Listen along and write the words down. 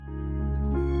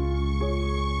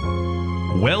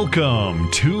Welcome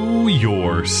to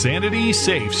your Sanity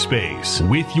Safe Space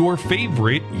with your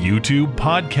favorite YouTube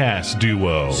podcast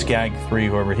duo. Skag3,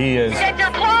 whoever he is. Get your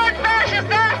clone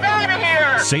fascist ass out of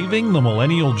here! Saving the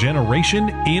millennial generation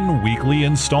in weekly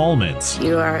installments.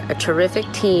 You are a terrific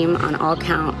team on all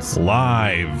counts.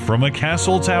 Live from a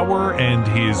castle tower and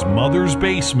his mother's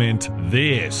basement,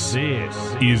 this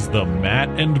is the Matt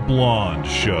and Blonde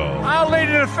Show. I'll lead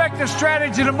an effective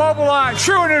strategy to mobilize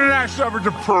true and international effort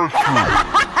to pursue.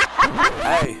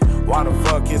 Hey, why the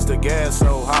fuck is the gas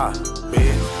so high,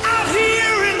 bitch? Out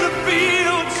here in the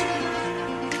fields,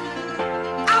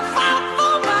 I fight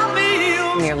for my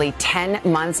meals. Nearly 10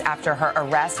 months after her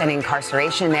arrest and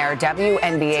incarceration there,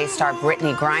 WNBA star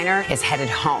Brittany Griner is headed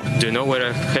home. Do you know where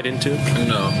I'm heading to?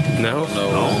 No. No?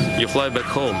 No. You fly back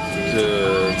home?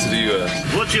 To the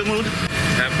U.S. What's your mood?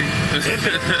 Happy?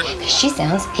 She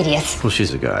sounds hideous. Well,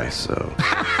 she's a guy, so.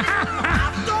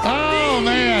 Oh,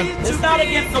 man. It's not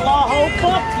against the law, ho,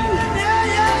 fuck you.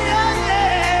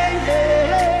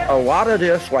 A lot of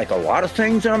this, like a lot of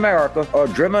things in America, are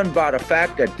driven by the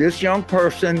fact that this young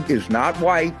person is not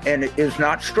white and is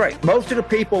not straight. Most of the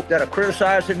people that are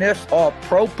criticizing this are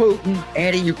pro-Putin,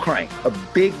 anti-Ukraine. A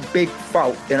big, big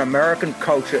fault in American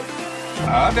culture.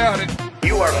 I doubt it.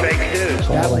 You are fake news.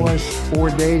 That was 4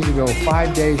 days ago,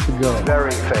 5 days ago.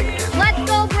 Very fake news. Let's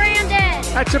go, Brandon!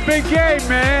 That's a big game,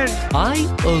 man. I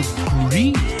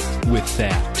agree with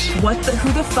that.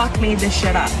 Who the fuck made this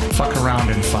shit up? Fuck around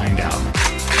and find out.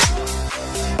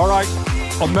 All right,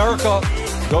 America,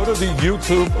 go to the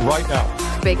YouTube right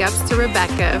now. Big ups to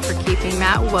Rebecca for keeping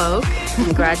Matt woke.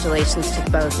 Congratulations to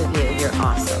both of you. You're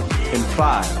awesome. In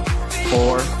 5,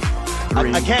 4,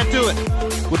 3. I can't do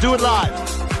it. We'll do it live.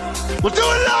 We'll do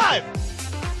it live!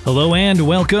 Hello and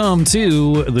welcome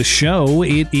to the show.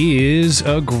 It is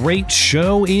a great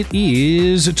show. It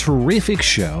is a terrific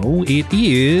show. It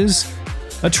is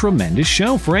a tremendous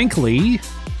show, frankly.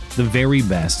 The very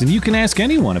best. And you can ask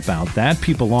anyone about that.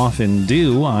 People often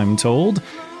do, I'm told.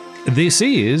 This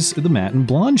is the Matt and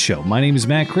Blonde Show. My name is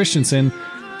Matt Christensen.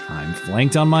 I'm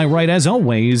flanked on my right, as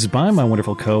always, by my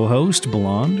wonderful co-host,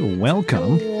 Blonde.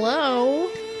 Welcome. Hello.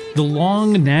 The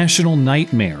long national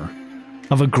nightmare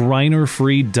of a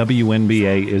Griner-free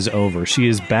WNBA is over. She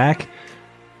is back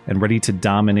and ready to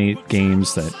dominate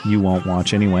games that you won't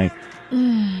watch anyway.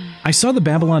 I saw the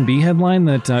Babylon Bee headline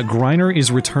that Griner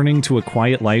is returning to a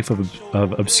quiet life of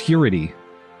obscurity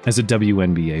as a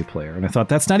WNBA player. And I thought,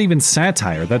 that's not even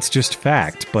satire, that's just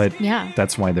fact. But yeah,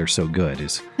 that's why they're so good,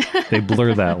 is they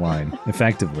blur that line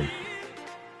effectively.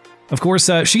 Of course,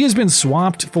 she has been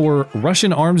swapped for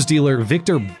Russian arms dealer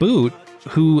Victor Bout,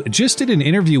 who just did an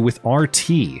interview with RT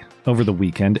over the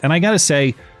weekend. And I gotta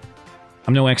say,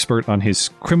 I'm no expert on his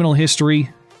criminal history,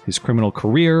 his criminal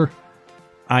career.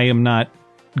 I am not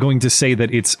going to say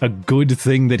that it's a good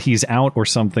thing that he's out or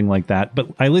something like that. But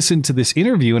I listened to this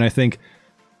interview and I think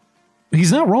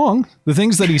he's not wrong. The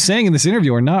things that he's saying in this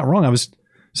interview are not wrong. I was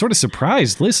sort of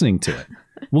surprised listening to it.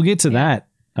 We'll get to that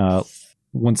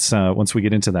once we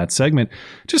get into that segment.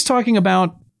 Just talking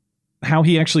about how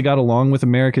he actually got along with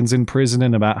Americans in prison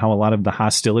and about how a lot of the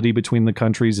hostility between the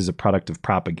countries is a product of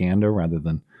propaganda rather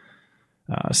than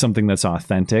something that's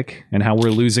authentic, and how we're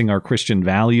losing our Christian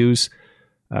values.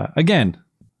 Again,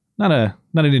 not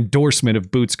an endorsement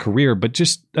of Bout's career, but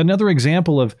just another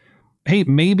example of, hey,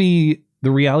 maybe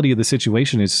the reality of the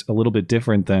situation is a little bit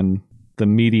different than the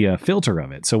media filter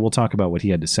of it. So we'll talk about what he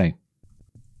had to say.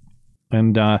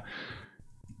 And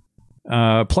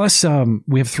plus,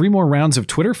 we have 3 more rounds of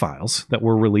Twitter files that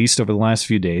were released over the last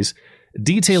few days,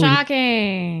 detailing...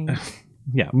 Shocking!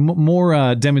 Yeah,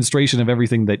 more demonstration of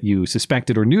everything that you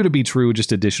suspected or knew to be true,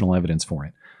 just additional evidence for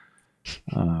it.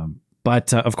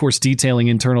 But, of course, detailing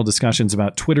internal discussions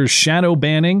about Twitter's shadow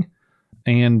banning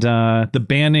and the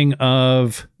banning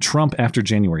of Trump after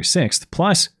January 6th.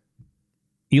 Plus,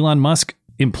 Elon Musk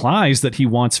implies that he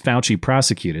wants Fauci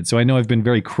prosecuted. So I know I've been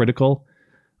very critical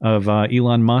of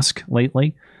Elon Musk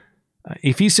lately.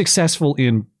 If he's successful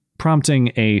in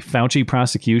prompting a Fauci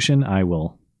prosecution, I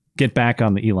will get back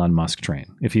on the Elon Musk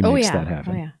train if he makes that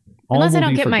happen. Oh, yeah. Unless I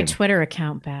don't get my Twitter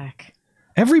account back.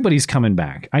 Everybody's coming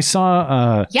back. I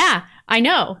saw... yeah, I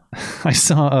know. I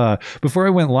saw... before I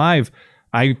went live,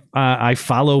 I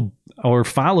followed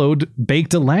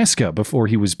Baked Alaska before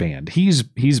he was banned.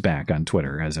 He's back on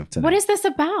Twitter as of today. What is this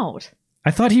about?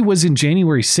 I thought he was in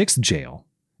January 6th jail.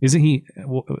 Isn't he?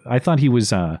 I thought he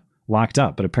was locked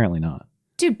up, but apparently not.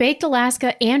 Dude, Baked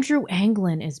Alaska, Andrew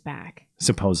Anglin is back.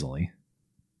 Supposedly.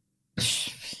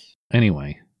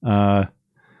 Anyway,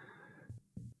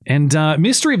 And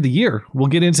mystery of the year, we'll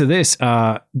get into this.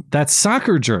 That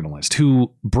soccer journalist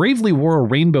who bravely wore a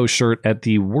rainbow shirt at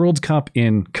the World Cup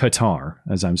in Qatar,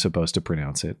 as I'm supposed to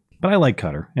pronounce it. But I like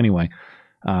Qatar. Anyway,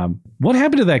 what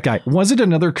happened to that guy? Was it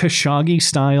another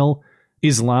Khashoggi-style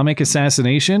Islamic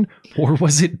assassination, or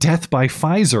was it death by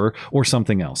Pfizer or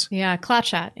something else? Yeah, clot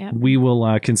shot. Yeah. We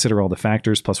will consider all the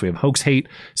factors. Plus, we have hoax hate,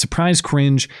 surprise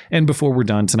cringe, and before we're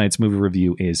done, tonight's movie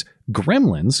review is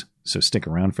Gremlins. So stick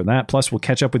around for that. Plus, we'll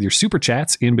catch up with your super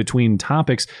chats in between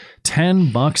topics.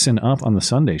 $10 and up on the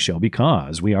Sunday show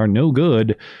because we are no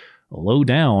good, low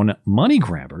down money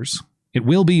grabbers. It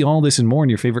will be all this and more in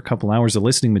your favorite couple hours of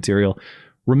listening material.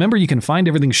 Remember, you can find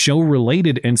everything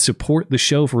show-related and support the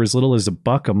show for as little as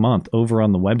 $1 a month over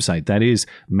on the website. That is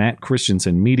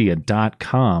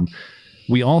mattchristiansenmedia.com.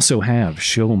 We also have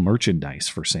show merchandise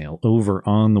for sale over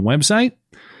on the website.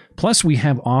 Plus, we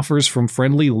have offers from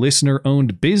friendly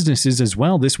listener-owned businesses as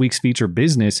well. This week's feature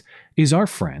business is our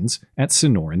friends at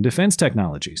Sonoran Defense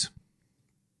Technologies.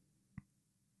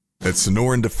 At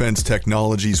Sonoran Defense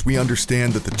Technologies, we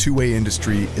understand that the two-way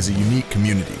industry is a unique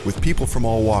community with people from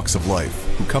all walks of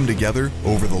life who come together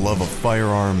over the love of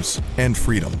firearms and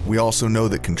freedom. We also know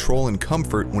that control and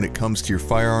comfort when it comes to your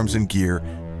firearms and gear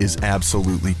is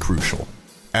absolutely crucial.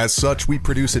 As such, we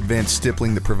produce advanced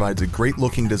stippling that provides a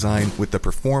great-looking design with the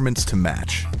performance to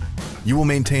match. You will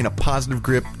maintain a positive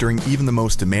grip during even the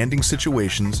most demanding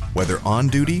situations, whether on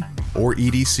duty or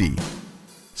EDC.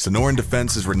 Sonoran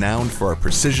Defense is renowned for our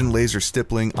precision laser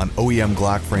stippling on OEM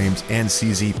Glock frames and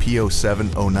CZ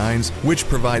P0709s, which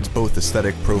provides both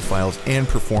aesthetic profiles and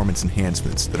performance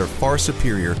enhancements that are far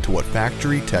superior to what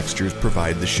factory textures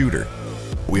provide the shooter.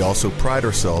 We also pride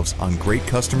ourselves on great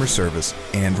customer service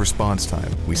and response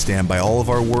time. We stand by all of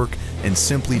our work and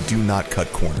simply do not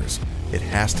cut corners. It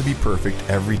has to be perfect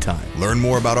every time. Learn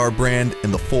more about our brand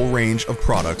and the full range of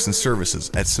products and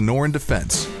services at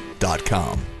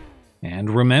SonoranDefense.com.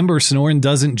 And remember, Sonoran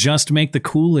doesn't just make the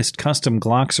coolest custom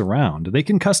Glocks around. They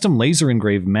can custom laser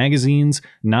engrave magazines,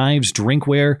 knives,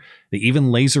 drinkware. They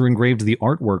even laser engraved the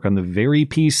artwork on the very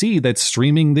PC that's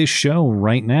streaming this show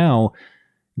right now.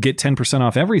 Get 10%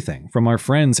 off everything from our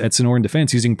friends at Sonoran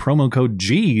Defense using promo code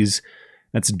JEEZ.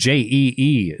 That's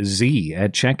JEEZ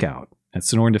at checkout at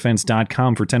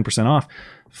SonoranDefense.com for 10% off.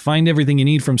 Find everything you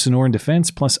need from Sonoran Defense,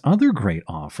 plus other great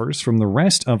offers from the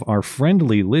rest of our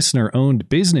friendly listener-owned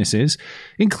businesses,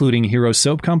 including Hero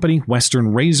Soap Company,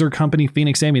 Western Razor Company,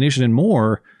 Phoenix Ammunition, and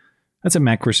more. That's at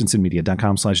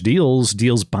mattchristiansenmedia.com/deals.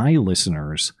 Deals by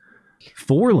listeners.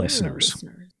 For listeners.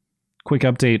 Quick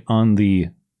update on the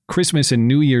Christmas and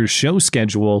New Year's show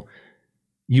schedule.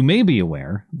 You may be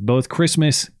aware, both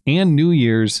Christmas and New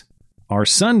Year's are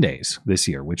Sundays this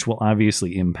year, which will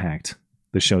obviously impact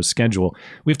the show's schedule.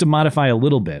 We have to modify a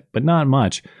little bit, but not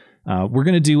much. We're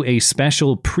going to do a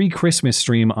special pre-Christmas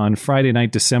stream on Friday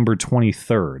night, December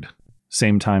 23rd.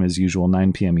 Same time as usual,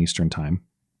 9 p.m. Eastern time.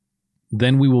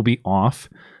 Then we will be off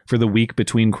for the week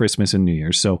between Christmas and New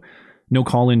Year's. So no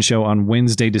call-in show on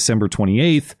Wednesday, December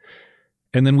 28th.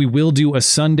 And then we will do a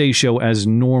Sunday show as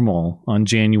normal on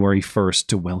January 1st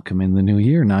to welcome in the new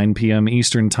year, 9 p.m.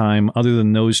 Eastern time. Other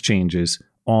than those changes,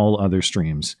 all other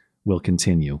streams will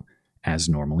continue as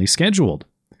normally scheduled.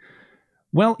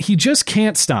 Well, he just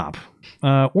can't stop.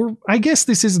 Or I guess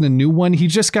this isn't a new one. He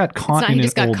just got caught in an old one. He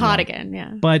just got caught again,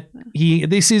 yeah. But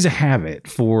this is a habit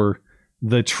for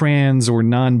the trans or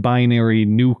non-binary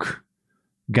nuke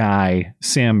guy,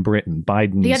 Sam Britton,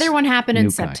 Biden's The other one happened in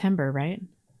nuke September, right?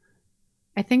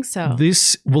 I think so.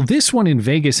 This one in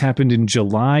Vegas happened in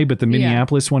July, but the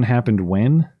Minneapolis one happened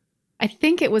when? I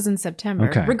think it was in September.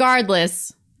 Okay.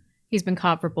 Regardless, he's been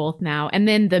caught for both now. And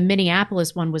then the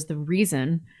Minneapolis one was the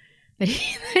reason that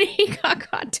he got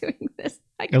caught doing this.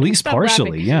 At least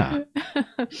partially, yeah.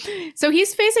 So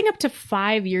he's facing up to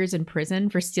 5 years in prison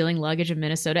for stealing luggage in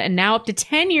Minnesota, and now up to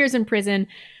 10 years in prison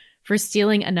for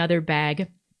stealing another bag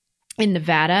in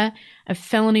Nevada. A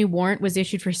felony warrant was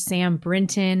issued for Sam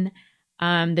Brinton.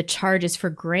 The charge is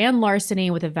for grand larceny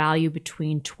with a value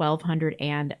between $1,200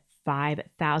 and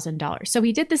 $5,000. So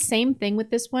he did the same thing with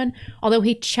this one, although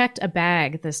he checked a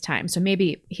bag this time. So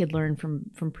maybe he'd learned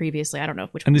from previously. I don't know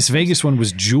which one. And this Vegas one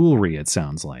was jewelry, it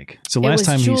sounds like. So last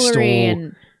time he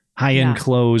stole high-end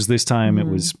clothes. This time it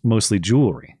was mostly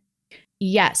jewelry.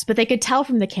 Yes, but they could tell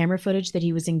from the camera footage that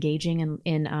he was engaging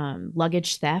in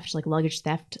luggage theft, like luggage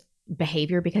theft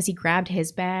behavior, because he grabbed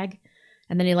his bag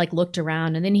and then he looked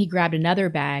around and then he grabbed another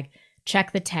bag,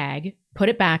 checked the tag, put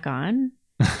it back on,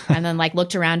 and then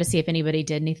looked around to see if anybody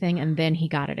did anything, and then he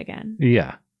got it again.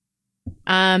 Yeah.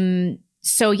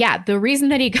 So yeah, the reason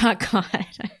that he got caught, I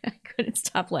couldn't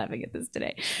stop laughing at this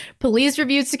today. Police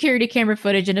reviewed security camera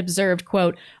footage and observed,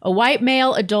 quote, a white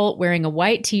male adult wearing a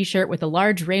white t-shirt with a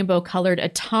large rainbow-colored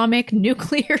atomic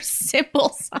nuclear symbol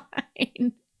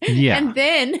sign. Yeah. And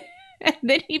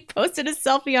then he posted a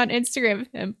selfie on Instagram of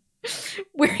him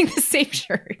wearing the same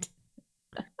shirt.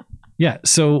 Yeah,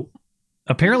 so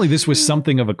apparently this was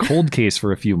something of a cold case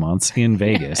for a few months in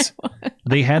Vegas.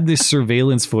 They had this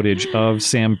surveillance footage of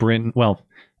Sam Brinton. Well,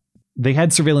 they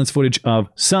had surveillance footage of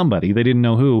somebody, they didn't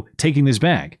know who, taking this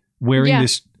bag, wearing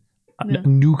this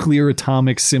nuclear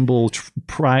atomic symbol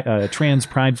trans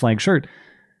pride flag shirt.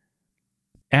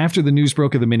 After the news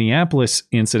broke of the Minneapolis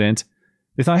incident,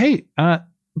 they thought, hey,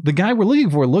 the guy we're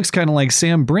looking for looks kind of like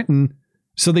Sam Brinton.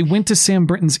 So they went to Sam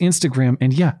Brinton's Instagram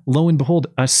and lo and behold,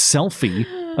 a selfie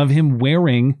of him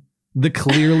wearing the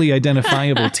clearly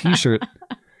identifiable t-shirt.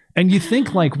 And you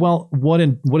think like, well, what a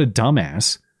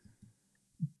dumbass.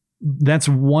 That's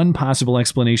one possible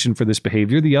explanation for this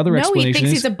behavior. The other explanation he thinks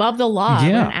is he's above the law. What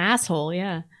an asshole.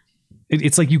 Yeah.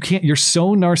 It's like you're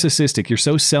so narcissistic. You're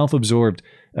so self-absorbed.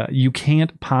 You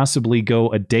can't possibly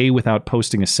go a day without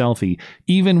posting a selfie.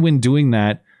 Even when doing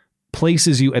that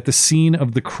places you at the scene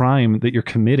of the crime that you're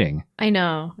committing. I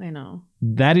know.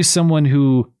 That is someone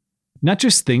who not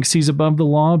just thinks he's above the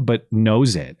law, but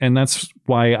knows it. And that's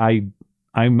why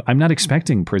I'm not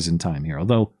expecting prison time here.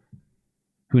 Although,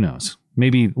 who knows?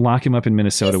 Maybe lock him up in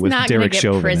Minnesota with Derek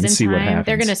Chauvin and see what happens.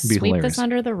 They're going to sweep this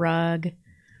under the rug.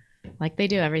 Like they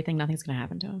do everything. Nothing's going to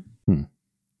happen to him.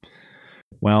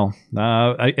 Well,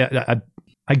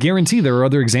 I guarantee there are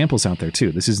other examples out there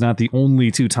too. This is not the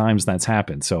only 2 times that's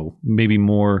happened. So maybe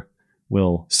more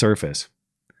will surface.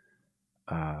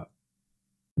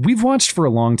 We've watched for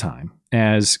a long time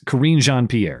as Karine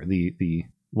Jean-Pierre, the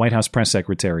White House press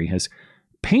secretary, has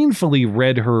painfully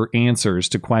read her answers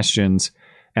to questions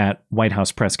at White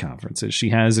House press conferences. She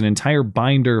has an entire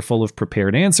binder full of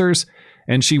prepared answers,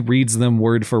 and she reads them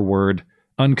word for word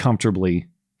uncomfortably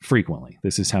frequently.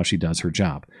 This is how she does her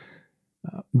job.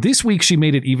 This week, she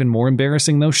made it even more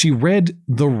embarrassing, though. She read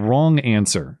the wrong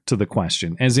answer to the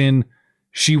question, as in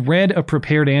she read a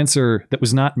prepared answer that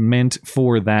was not meant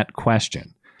for that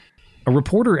question. A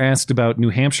reporter asked about New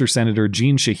Hampshire Senator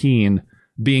Jeanne Shaheen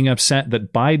being upset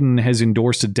that Biden has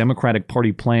endorsed a Democratic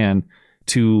Party plan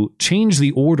to change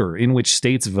the order in which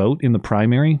states vote in the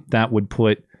primary. That would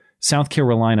put South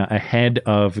Carolina ahead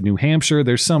of New Hampshire.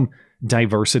 There's some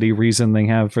diversity reason they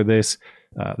have for this.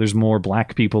 There's more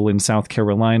black people in South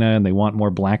Carolina, and they want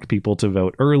more black people to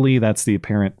vote early. That's the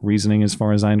apparent reasoning, as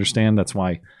far as I understand. That's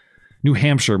why New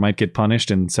Hampshire might get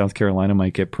punished and South Carolina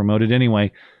might get promoted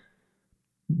anyway.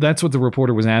 That's what the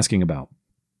reporter was asking about.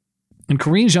 And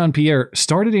Karine Jean-Pierre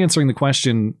started answering the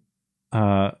question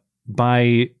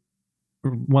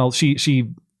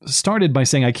she started by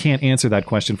saying, I can't answer that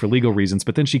question for legal reasons,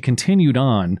 but then she continued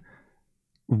on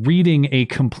reading a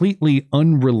completely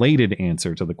unrelated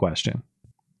answer to the question.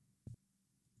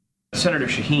 Senator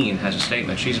Shaheen has a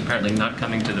statement. She's apparently not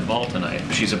coming to the ball tonight.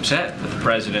 She's upset that the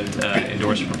president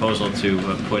endorsed a proposal to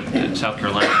put South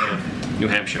Carolina ahead of New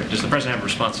Hampshire. Does the president have a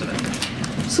response to that?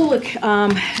 So look,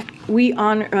 we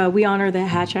honor the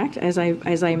Hatch Act, as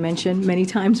I mentioned many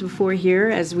times before here,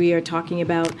 as we are talking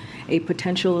about a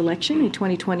potential election, a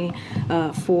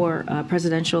 2024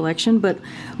 presidential election. But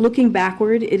looking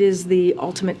backward, it is the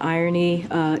ultimate irony,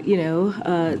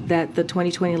 that the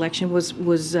 2020 election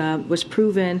was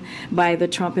proven by the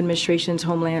Trump administration's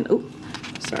Homeland. Oh,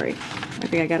 sorry, I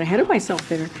think I got ahead of myself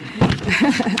there.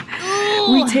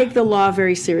 We take the law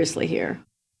very seriously here.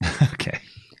 Okay.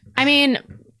 I mean,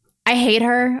 I hate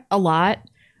her a lot,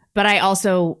 but I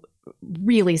also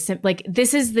really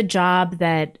this is the job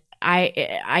that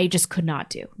I just could not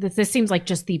do. This seems like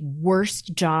just the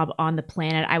worst job on the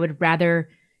planet. I would rather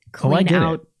clean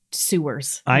out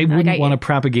sewers. I wouldn't want to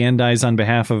propagandize on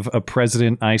behalf of a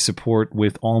president I support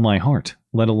with all my heart,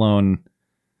 let alone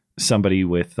somebody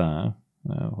with a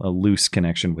loose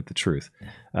connection with the truth.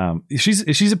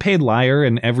 She's a paid liar,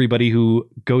 and everybody who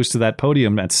goes to that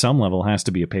podium at some level has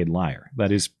to be a paid liar.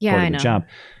 That is part of the job.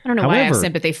 I don't know why I have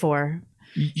sympathy for her.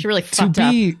 She really fucked up.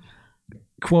 To be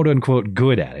quote unquote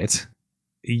good at it,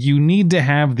 you need to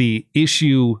have the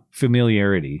issue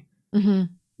familiarity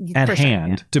at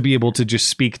hand to be able to just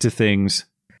speak to things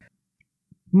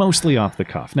mostly off the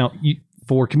cuff. Now,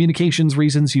 for communications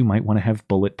reasons, you might want to have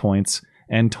bullet points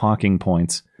and talking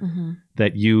points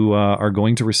that you are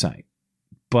going to recite.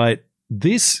 But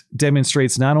this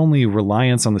demonstrates not only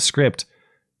reliance on the script,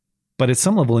 but at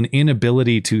some level an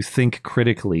inability to think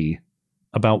critically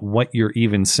about what you're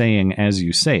even saying as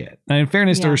you say it. Now, in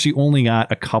fairness to her, she only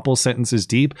got a couple sentences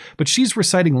deep, but she's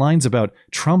reciting lines about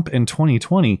Trump and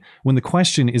 2020 when the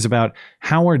question is about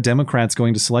how are Democrats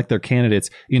going to select their candidates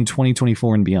in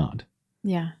 2024 and beyond.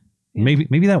 Yeah.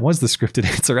 Maybe that was the scripted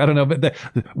answer. I don't know. But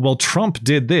well, Trump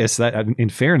did this. That, in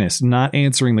fairness, not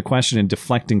answering the question and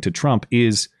deflecting to Trump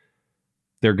is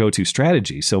their go-to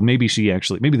strategy. So maybe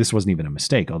this wasn't even a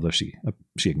mistake, although she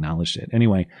acknowledged it.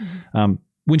 Anyway,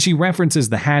 when she references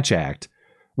the Hatch Act,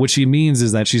 what she means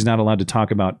is that she's not allowed to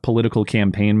talk about political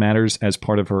campaign matters as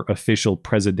part of her official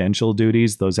presidential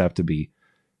duties. Those have to be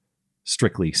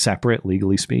strictly separate,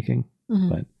 legally speaking.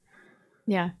 But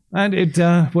yeah, and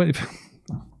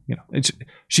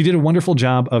she did a wonderful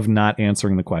job of not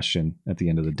answering the question at the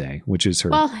end of the day, which is her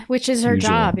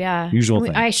job. Yeah. Usual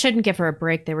thing. I shouldn't give her a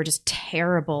break. They were just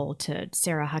terrible to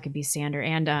Sarah Huckabee Sanders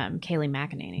and Kayleigh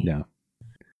McEnany. Yeah.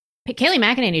 Kayleigh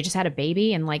McEnany just had a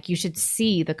baby, and you should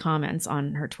see the comments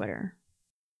on her Twitter.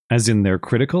 As in they're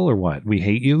critical or what? We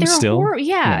hate you still?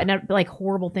 And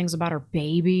horrible things about her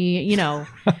baby,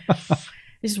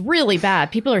 It's really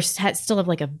bad. People still have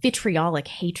a vitriolic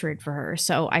hatred for her.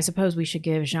 So I suppose we should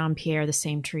give Jean-Pierre the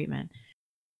same treatment.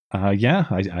 I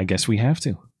guess we have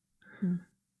to.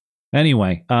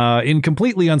 Anyway, in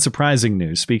completely unsurprising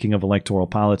news, speaking of electoral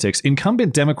politics,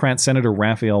 incumbent Democrat Senator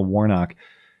Raphael Warnock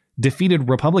defeated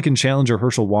Republican challenger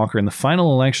Herschel Walker in the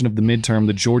final election of the midterm,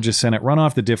 the Georgia Senate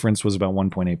runoff. The difference was about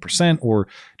 1.8%, or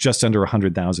just under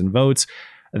 100,000 votes.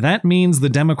 That means the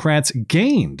Democrats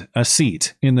gained a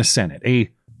seat in the Senate, a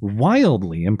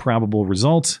wildly improbable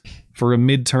result for a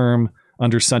midterm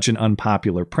under such an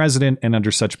unpopular president and under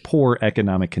such poor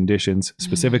economic conditions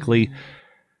specifically.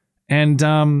 And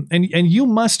you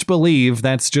must believe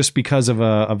that's just because of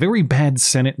a very bad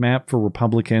Senate map for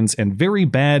Republicans and very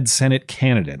bad Senate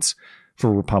candidates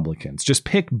for Republicans. Just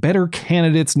pick better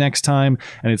candidates next time,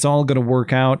 and it's all going to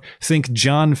work out. Think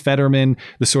John Fetterman,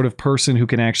 the sort of person who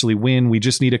can actually win. We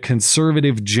just need a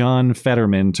conservative John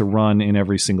Fetterman to run in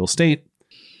every single state.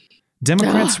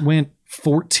 Democrats went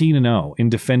 14-0 in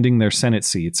defending their Senate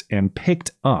seats and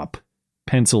picked up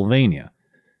Pennsylvania.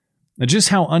 Now, just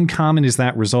how uncommon is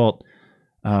that result?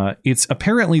 It's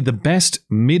apparently the best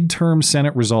midterm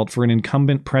Senate result for an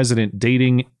incumbent president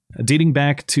dating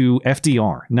back to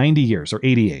FDR, 90 years, or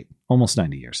 88, almost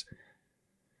 90 years.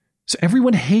 So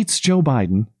everyone hates Joe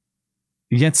Biden,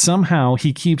 yet somehow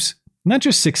he keeps not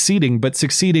just succeeding, but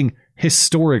succeeding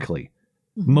historically.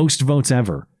 Most votes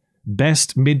ever.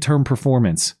 Best midterm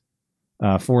performance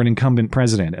for an incumbent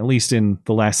president, at least in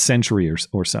the last century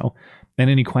or so. And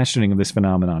any questioning of this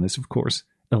phenomenon is, of course,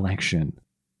 election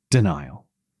denial.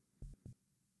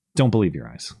 Don't believe your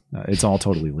eyes. It's all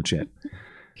totally legit.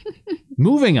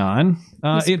 Moving on,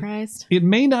 it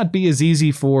may not be as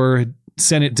easy for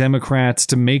Senate Democrats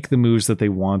to make the moves that they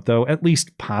want, though, at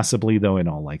least possibly, though in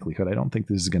all likelihood. I don't think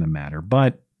this is going to matter.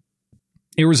 But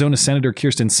Arizona Senator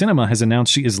Kyrsten Sinema has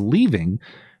announced she is leaving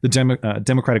the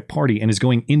Democratic Party and is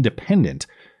going independent.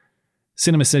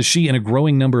 Sinema says she and a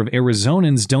growing number of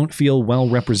Arizonans don't feel well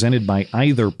represented by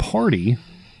either party.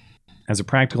 As a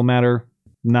practical matter,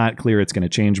 not clear it's going to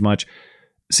change much.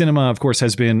 Sinema, of course,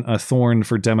 has been a thorn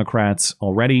for Democrats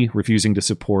already, refusing to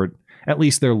support at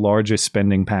least their largest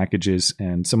spending packages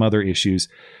and some other issues.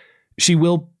 She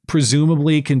will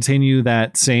presumably continue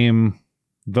that same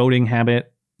voting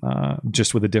habit,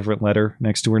 just with a different letter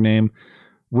next to her name.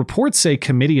 Reports say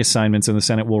committee assignments in the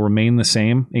Senate will remain the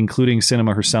same, including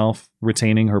Sinema herself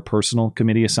retaining her personal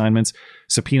committee assignments.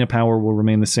 Subpoena power will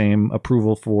remain the same.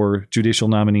 Approval for judicial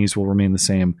nominees will remain the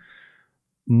same.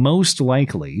 Most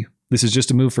likely, this is just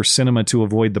a move for Sinema to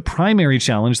avoid the primary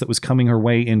challenge that was coming her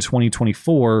way in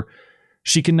 2024.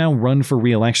 She can now run for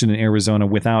re-election in Arizona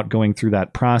without going through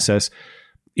that process.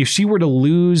 If she were to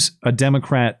lose a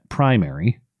Democrat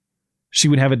primary, she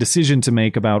would have a decision to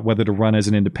make about whether to run as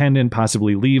an independent,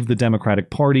 possibly leave the Democratic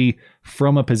Party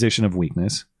from a position of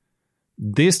weakness.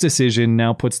 This decision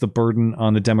now puts the burden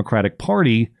on the Democratic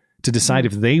Party to decide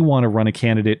if they want to run a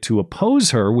candidate to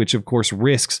oppose her, which of course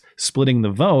risks splitting the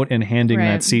vote and handing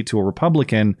that seat to a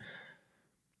Republican.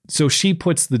 So she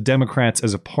puts the Democrats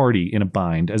as a party in a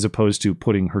bind, as opposed to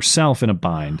putting herself in a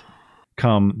bind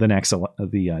come the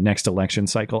next election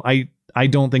cycle. I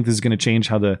don't think this is going to change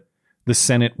how the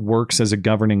Senate works as a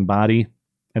governing body.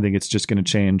 I think it's just going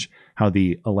to change how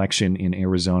the election in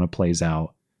Arizona plays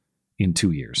out in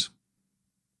 2 years.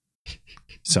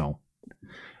 So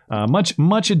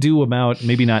much ado about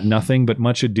maybe not nothing, but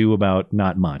much ado about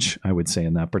not much, I would say,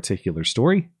 in that particular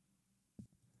story.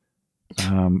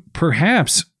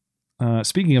 Perhaps,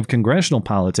 speaking of congressional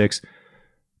politics,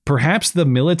 perhaps the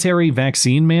military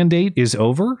vaccine mandate is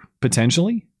over,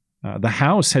 potentially. The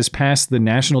House has passed the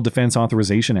National Defense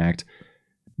Authorization Act,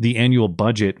 the annual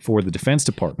budget for the Defense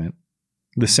Department.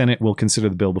 The Senate will consider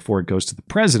the bill before it goes to the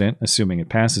president, assuming it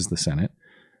passes the Senate.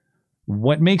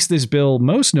 What makes this bill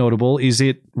most notable is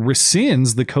it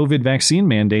rescinds the COVID vaccine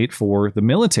mandate for the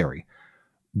military.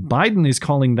 Biden is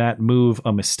calling that move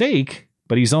a mistake,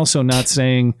 but he's also not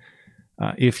saying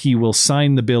if he will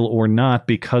sign the bill or not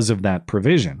because of that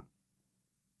provision.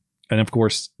 And of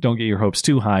course, don't get your hopes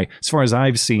too high. As far as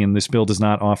I've seen, this bill does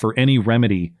not offer any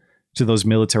remedy to those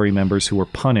military members who were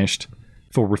punished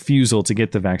for refusal to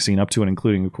get the vaccine, up to and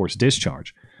including, of course,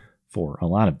 discharge for a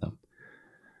lot of them.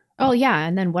 Oh, yeah.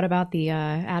 And then what about the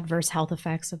adverse health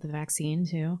effects of the vaccine,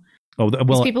 too? Oh, well,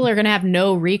 these people are going to have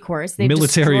no recourse. They've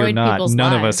military or not,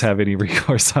 none lives. of us have any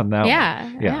recourse on that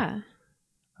one. Yeah.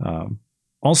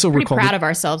 Also, pretty proud of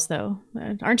ourselves, though,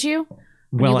 aren't you?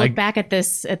 When you look back at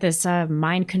this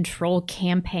mind control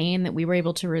campaign that we were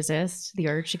able to resist, the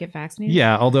urge to get vaccinated.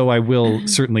 Yeah, although I will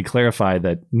certainly clarify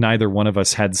that neither one of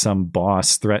us had some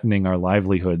boss threatening our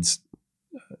livelihoods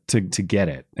to get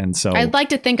it. And so I'd like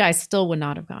to think I still would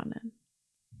not have gotten it.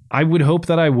 I would hope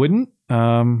that I wouldn't.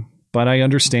 But I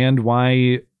understand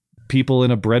why people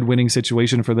in a breadwinning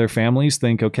situation for their families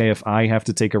think, okay, if I have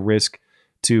to take a risk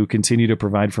to continue to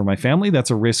provide for my family,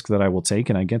 that's a risk that I will take.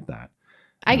 And I get that.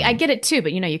 I get it too,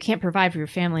 but you can't provide for your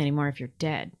family anymore if you're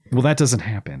dead. Well, that doesn't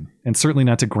happen. And certainly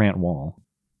not to Grant Wall.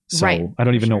 So right. I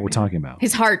don't even know what we're talking about.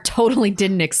 His heart totally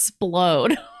didn't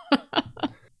explode.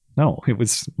 No, it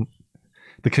was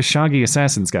the Khashoggi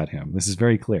assassins got him. This is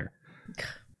very clear.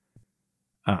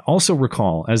 Also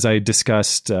recall, as I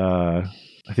discussed, I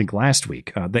think last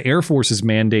week, the Air Force's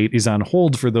mandate is on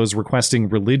hold for those requesting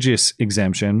religious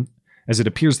exemption, as it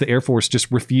appears the Air Force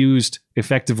just refused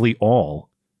effectively all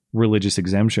religious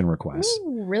exemption requests.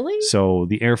 Ooh, really? So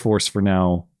the Air Force for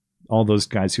now, all those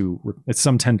guys it's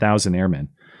some 10,000 airmen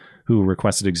who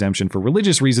requested exemption for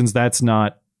religious reasons, that's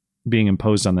not being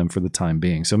imposed on them for the time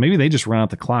being. So maybe they just run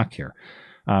out the clock here.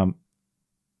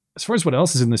 As far as what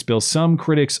else is in this bill, some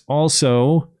critics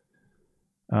also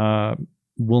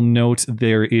will note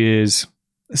there is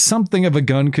something of a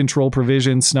gun control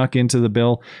provision snuck into the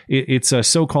bill. It's a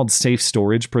so-called safe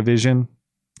storage provision.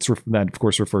 That, of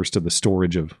course, refers to the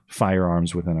storage of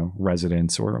firearms within a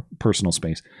residence or a personal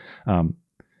space. And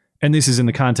this is in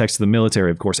the context of the military,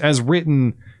 of course. As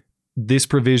written, this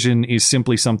provision is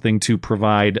simply something to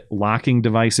provide locking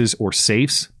devices or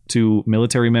safes to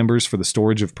military members for the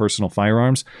storage of personal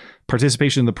firearms.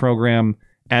 Participation in the program,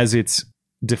 as it's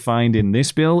defined in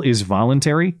this bill, is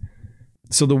voluntary.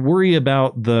 So the worry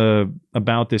about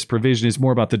this provision is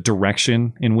more about the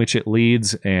direction in which it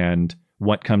leads and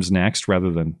what comes next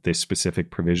rather than this specific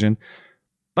provision.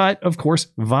 But of course,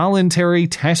 voluntary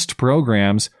test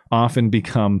programs often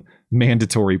become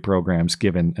mandatory programs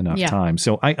given enough time.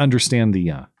 So I understand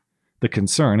the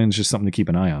concern, and it's just something to keep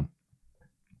an eye on.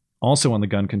 Also on the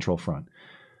gun control front,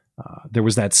 there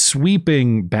was that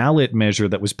sweeping ballot measure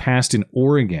that was passed in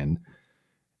Oregon.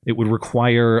 It would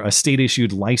require a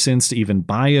state-issued license to even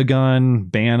buy a gun,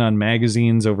 ban on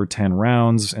magazines over 10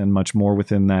 rounds, and much more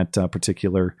within that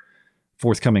particular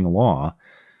forthcoming law.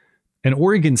 An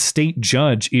Oregon state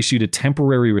judge issued a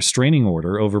temporary restraining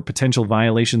order over potential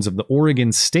violations of the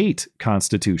Oregon state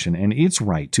constitution and its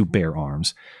right to bear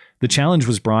arms. The challenge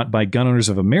was brought by Gun Owners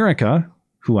of America,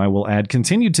 who I will add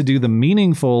continued to do the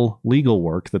meaningful legal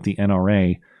work that the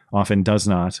NRA often does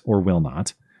not or will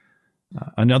not.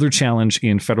 Another challenge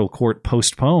in federal court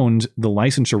postponed the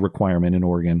licensure requirement in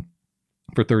Oregon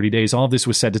for 30 days. All of this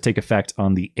was set to take effect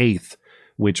on the 8th,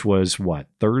 which was what,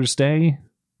 Thursday?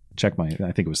 I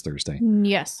think it was Thursday.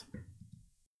 Yes.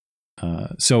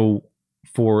 So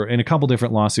in a couple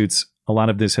different lawsuits, a lot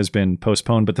of this has been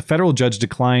postponed, but the federal judge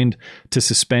declined to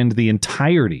suspend the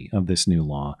entirety of this new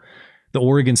law. The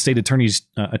Oregon State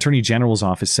Attorney General's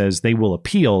office says they will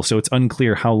appeal, so it's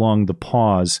unclear how long the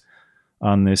pause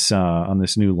on this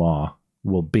new law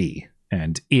will be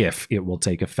and if it will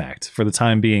take effect. For the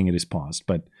time being, it is paused,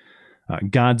 but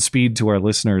Godspeed to our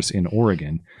listeners in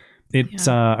Oregon.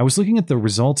 I was looking at the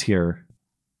results here.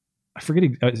 I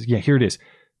forget. Here it is.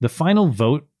 The final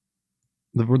vote,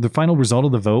 the final result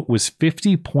of the vote was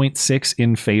 50.6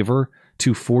 in favor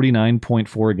to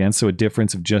 49.4 against, so a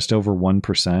difference of just over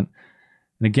 1%. And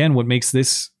again, what makes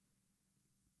this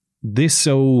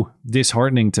so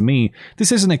disheartening to me,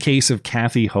 this isn't a case of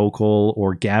Kathy Hochul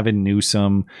or Gavin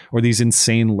Newsom or these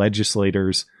insane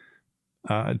legislators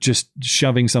just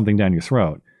shoving something down your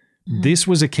throat. Mm-hmm. This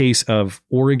was a case of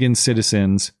Oregon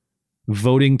citizens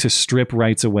voting to strip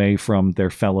rights away from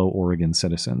their fellow Oregon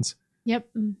citizens. Yep.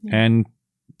 And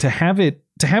to have it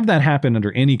to have that happen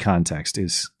under any context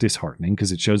is disheartening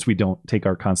because it shows we don't take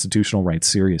our constitutional rights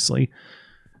seriously.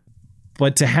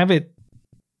 But to have it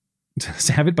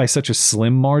by such a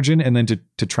slim margin and then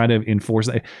to try to enforce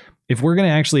that, if we're going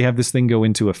to actually have this thing go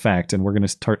into effect and we're going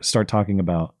to start talking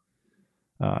about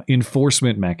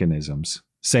enforcement mechanisms,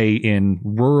 say in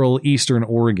rural Eastern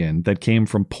Oregon that came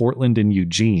from Portland and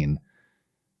Eugene,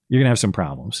 you're going to have some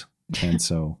problems. And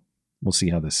so we'll see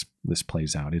how this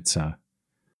plays out.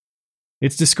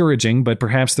 It's discouraging, but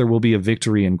perhaps there will be a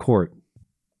victory in court.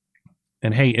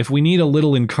 And hey, if we need a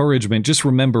little encouragement, just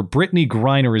remember Brittany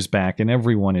Griner is back and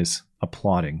everyone is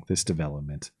applauding this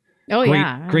development. Oh,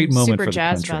 yeah. Great moment super for the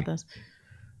jazzed country. about this.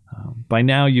 By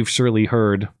now, you've surely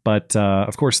heard, but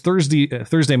of course,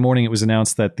 Thursday morning, it was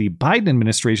announced that the Biden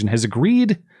administration has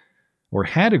agreed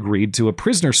to a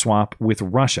prisoner swap with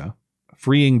Russia,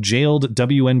 freeing jailed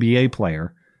WNBA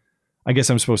player. I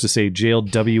guess I'm supposed to say jailed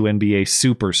WNBA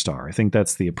superstar. I think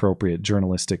that's the appropriate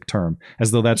journalistic term, as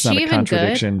though that's not a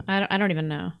contradiction. Good? I don't even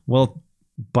know. Well,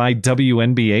 by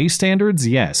WNBA standards,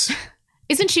 yes.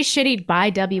 Isn't she shitty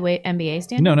by WNBA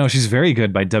standards? No, she's very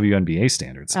good by WNBA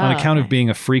standards on account of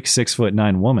being a freak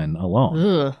 6'9" woman alone.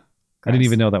 Ugh, I didn't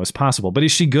even know that was possible. But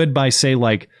is she good by, say,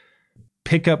 like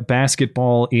pickup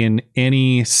basketball in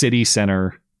any city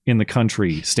center in the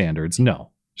country standards? No,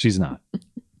 she's not.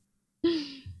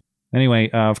 Anyway,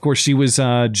 of course, she was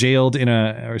detained in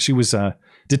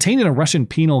a Russian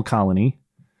penal colony.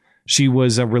 She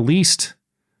was released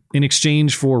in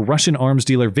exchange for Russian arms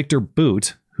dealer Viktor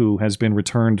Bout, who has been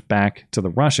returned back to the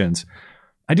Russians.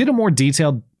 I did a more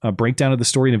detailed breakdown of the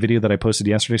story in a video that I posted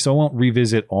yesterday, so I won't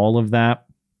revisit all of that.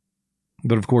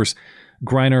 But of course,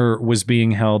 Griner was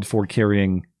being held for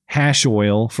carrying hash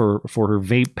oil for her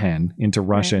vape pen into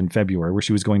Russia in February, where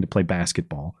she was going to play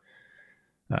basketball.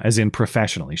 As in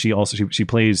professionally. She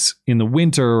plays in the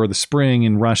winter or the spring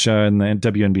in Russia, and the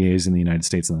WNBA is in the United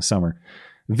States in the summer.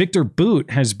 Viktor Bout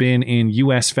has been in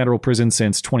U.S. federal prison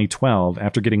since 2012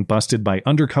 after getting busted by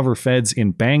undercover feds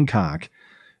in Bangkok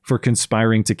for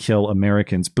conspiring to kill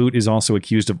Americans. Bout is also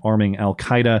accused of arming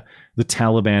Al-Qaeda, the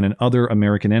Taliban, and other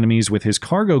American enemies with his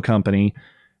cargo company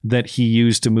that he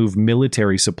used to move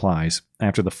military supplies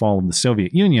after the fall of the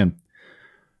Soviet Union.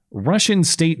 Russian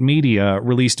state media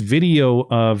released video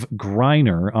of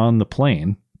Griner on the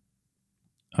plane.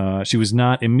 She was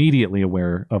not immediately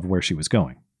aware of where she was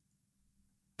going.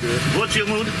 What's your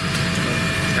mood?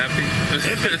 Happy.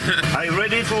 Are you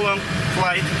ready for long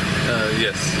flight?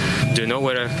 Yes. Do you know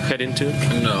where I'm heading to?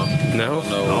 No. No?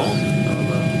 No.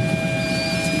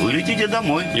 Вы летите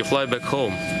домой. You fly back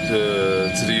home.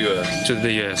 To the U.S. To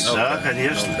the U.S. Да,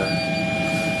 конечно.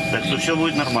 Так что все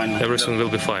будет нормально. Everything will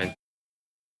be fine.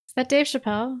 Is that Dave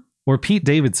Chappelle? Or Pete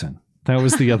Davidson. That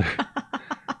was the other.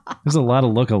 There's a lot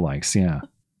of lookalikes, yeah.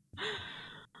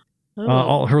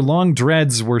 All her long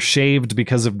dreads were shaved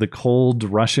because of the cold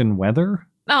Russian weather.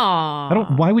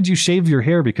 Aww. Why would you shave your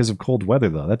hair because of cold weather,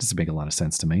 though? That doesn't make a lot of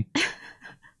sense to me.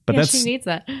 But she needs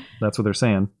that. That's what they're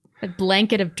saying. A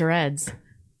blanket of dreads.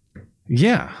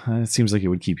 Yeah, it seems like it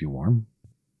would keep you warm.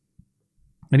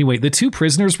 Anyway, the two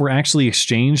prisoners were actually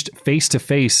exchanged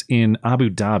face-to-face in Abu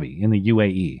Dhabi in the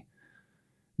UAE.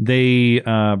 They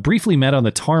briefly met on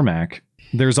the tarmac.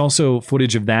 There's also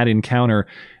footage of that encounter.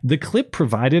 The clip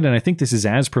provided, and I think this is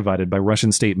as provided by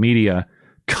Russian state media,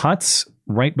 cuts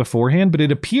right beforehand, but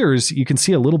it appears, you can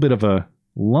see a little bit of a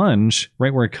lunge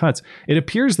right where it cuts. It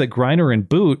appears that Griner and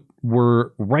Bout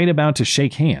were right about to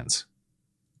shake hands.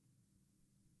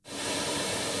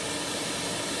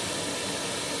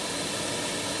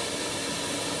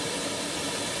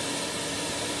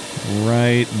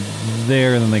 Right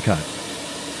there, and then they cut.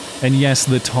 And yes,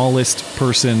 the tallest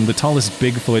person, the tallest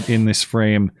Bigfoot in this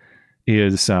frame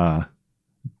is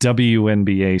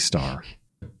WNBA star.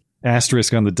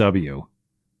 Asterisk on the W,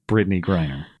 Brittany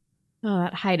Griner. Oh,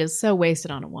 that height is so wasted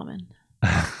on a woman.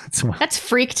 That's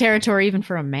freak territory even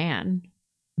for a man.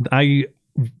 I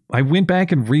went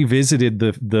back and revisited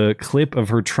the clip of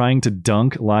her trying to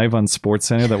dunk live on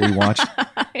SportsCenter that we watched.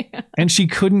 Yeah. And she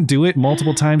couldn't do it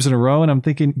multiple times in a row. And I'm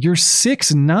thinking, you're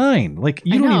 6'9". Like,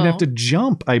 you don't even have to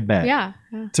jump, I bet,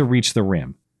 to reach the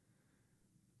rim.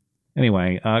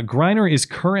 Anyway, Griner is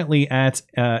currently at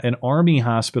an Army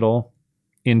hospital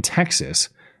in Texas,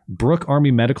 Brooke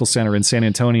Army Medical Center in San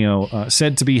Antonio,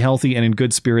 said to be healthy and in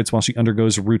good spirits while she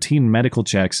undergoes routine medical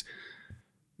checks.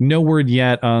 No word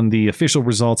yet on the official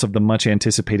results of the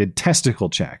much-anticipated testicle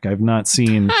check. I've not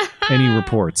seen any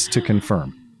reports to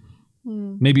confirm.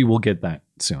 Maybe we'll get that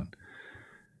soon.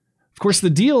 Of course, the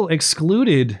deal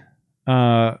excluded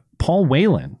Paul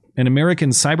Whelan, an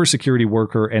American cybersecurity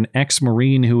worker, an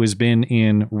ex-Marine who has been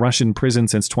in Russian prison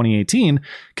since 2018,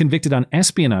 convicted on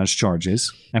espionage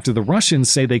charges after the Russians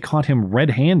say they caught him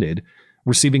red-handed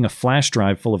receiving a flash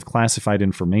drive full of classified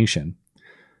information.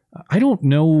 I don't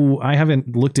know. I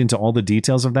haven't looked into all the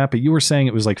details of that, but you were saying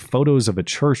it was like photos of a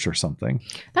church or something.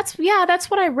 That's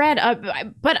what I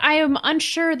read. But I am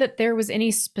unsure that there was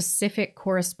any specific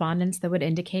correspondence that would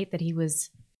indicate that he was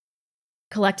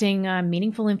collecting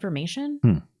meaningful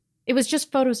information. It was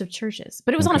just photos of churches,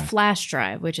 but it was on a flash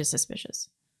drive, which is suspicious.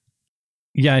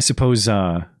 Yeah, I suppose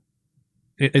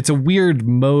it's a weird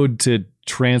mode to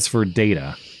transfer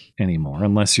data anymore,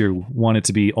 unless you want it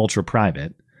to be ultra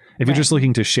private. If you're just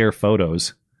looking to share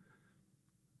photos,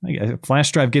 a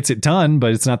flash drive gets it done,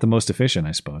 but it's not the most efficient,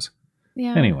 I suppose.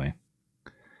 Yeah. Anyway,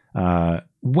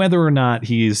 whether or not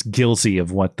he's guilty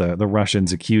of what the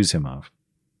Russians accuse him of,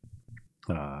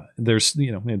 there's still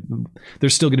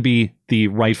going to be the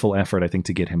rightful effort, I think,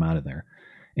 to get him out of there.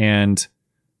 And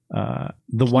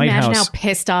the White House. Imagine how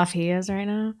pissed off he is right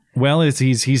now. Well,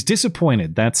 he's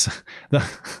disappointed. That's the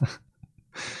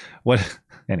what.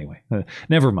 Anyway,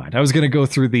 never mind. I was going to go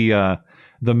through the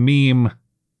meme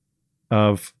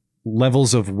of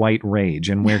levels of white rage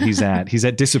and where he's at. He's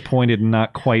at disappointed and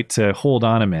not quite to hold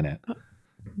on a minute.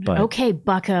 But okay,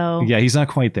 bucko. Yeah, he's not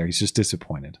quite there. He's just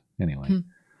disappointed. Anyway.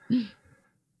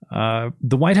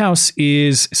 The White House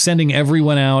is sending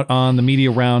everyone out on the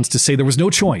media rounds to say there was no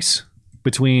choice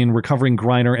between recovering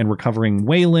Griner and recovering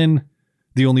Whelan.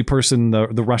 The only person the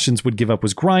Russians would give up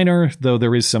was Griner, though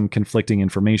there is some conflicting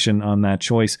information on that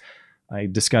choice. I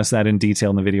discussed that in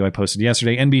detail in the video I posted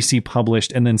yesterday. NBC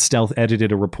published and then stealth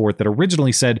edited a report that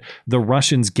originally said the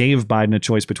Russians gave Biden a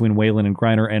choice between Whelan and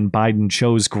Griner, and Biden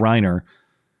chose Griner.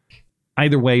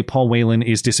 Either way, Paul Whelan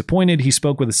is disappointed. He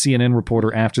spoke with a CNN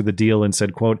reporter after the deal and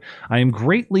said, quote, "I am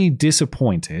greatly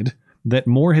disappointed that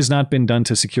more has not been done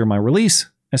to secure my release,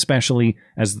 especially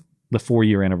as the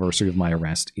 4-year anniversary of my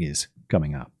arrest is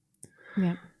coming up."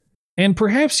 Yeah. And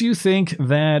perhaps you think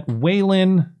that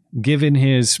Whelan, given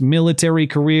his military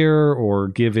career or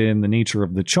given the nature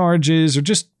of the charges or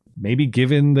just maybe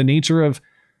given the nature of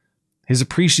his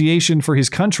appreciation for his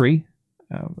country,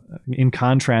 in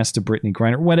contrast to Brittany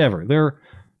Griner, whatever,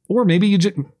 or maybe you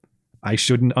just, I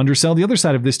shouldn't undersell the other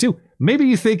side of this too. Maybe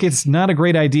you think it's not a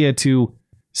great idea to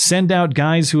send out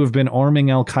guys who have been arming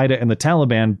Al-Qaeda and the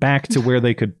Taliban back to where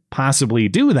they could possibly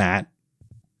do that.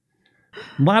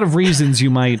 A lot of reasons you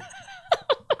might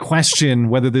question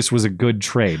whether this was a good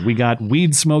trade. We got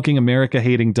weed-smoking,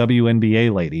 America-hating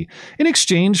WNBA lady in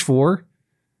exchange for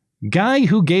guy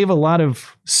who gave a lot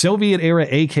of Soviet-era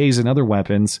AKs and other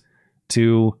weapons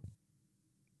to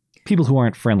people who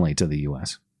aren't friendly to the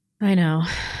U.S. I know.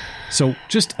 So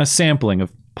just a sampling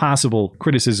of possible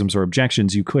criticisms or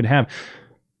objections you could have.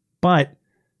 But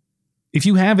if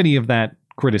you have any of that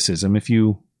criticism, if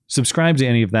you subscribe to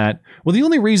any of that, well, the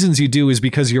only reasons you do is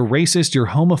because you're racist, you're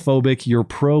homophobic, you're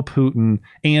pro-Putin,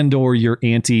 and or you're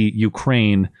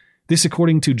anti-Ukraine. This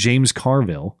according to James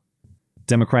Carville,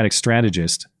 Democratic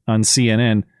strategist on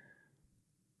CNN.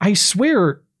 I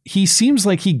swear he seems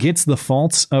like he gets the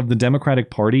faults of the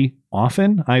Democratic Party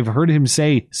often. I've heard him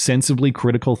say sensibly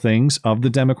critical things of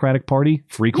the Democratic Party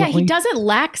frequently. Yeah, he doesn't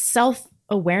lack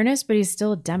self-awareness, but he's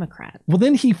still a Democrat. Well,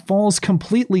 then he falls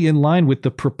completely in line with the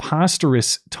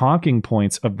preposterous talking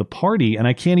points of the party, and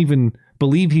I can't even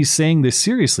believe he's saying this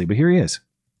seriously, but here he is.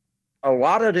 A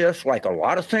lot of this, like a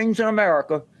lot of things in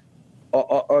America,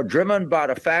 are driven by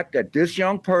the fact that this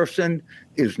young person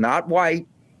is not white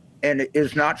and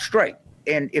is not straight.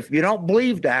 And if you don't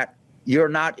believe that, you're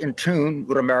not in tune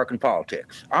with American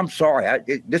politics. I'm sorry.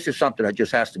 This is something that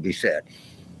just has to be said.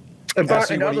 And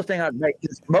another thing I'd make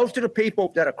is most of the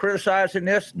people that are criticizing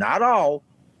this, not all,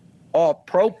 are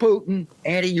pro-Putin,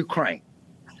 anti-Ukraine.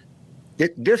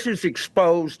 This has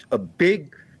exposed a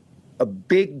big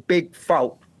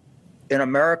fault in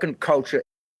American culture.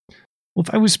 Well,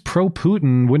 if I was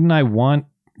pro-Putin, wouldn't I want...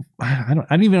 I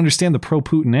don't even understand the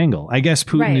pro-Putin angle. I guess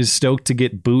Putin is stoked to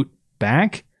get boot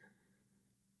back,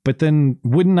 but then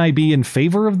wouldn't I be in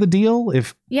favor of the deal?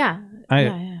 If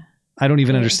I don't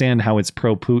even understand how it's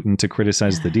pro-Putin to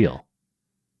criticize the deal.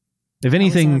 If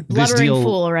anything, this deal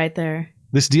fool right there.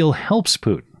 This deal helps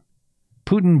Putin.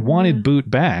 Putin wanted boot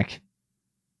back.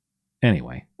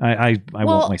 Anyway, I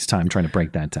won't waste time trying to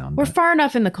break that down. We're far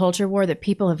enough in the culture war that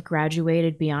people have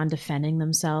graduated beyond defending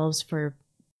themselves for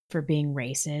being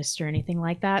racist or anything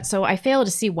like that. So I fail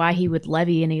to see why he would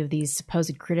levy any of these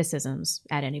supposed criticisms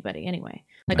at anybody anyway.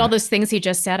 Like all those things he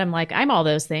just said, I'm like, I'm all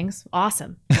those things.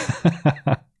 Awesome.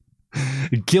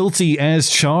 Guilty as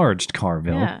charged,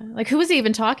 Carville. Yeah. Like, who was he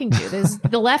even talking to? There's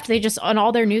the left, they just, on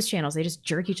all their news channels, they just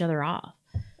jerk each other off.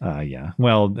 Yeah.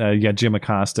 Well, Jim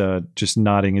Acosta just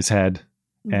nodding his head.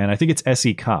 And I think it's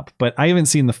S.E. Cup. But I haven't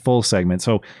seen the full segment,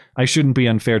 so I shouldn't be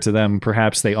unfair to them.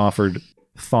 Perhaps they offered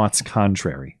thoughts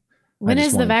contrary. When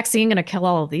is the vaccine going to kill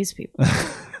all of these people?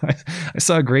 I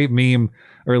saw a great meme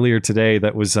earlier today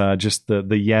that was just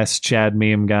the yes Chad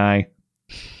meme guy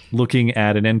looking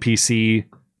at an NPC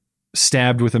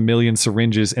stabbed with 1 million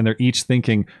syringes, and they're each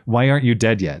thinking, why aren't you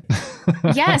dead yet?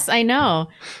 Yes, I know.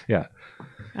 Yeah.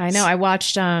 I know. I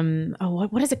watched,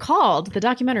 what is it called? The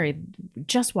documentary.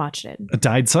 Just watched it.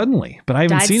 Died Suddenly, but I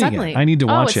haven't seen it yet. I need to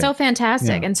watch it. Oh, it's so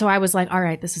fantastic. Yeah. And so I was like, all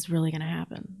right, this is really going to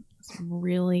happen. It's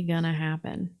really going to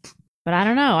happen. But I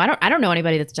don't know. I don't know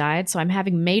anybody that's died, so I'm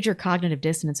having major cognitive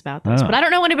dissonance about this. Oh. But I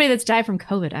don't know anybody that's died from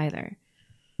COVID either.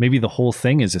 Maybe the whole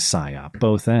thing is a psyop,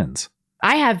 both ends.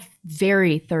 I have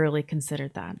very thoroughly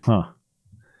considered that. Huh.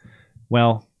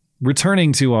 Well,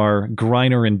 returning to our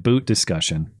Griner and Boot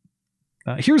discussion,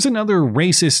 here's another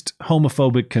racist,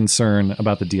 homophobic concern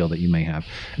about the deal that you may have.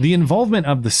 The involvement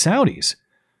of the Saudis.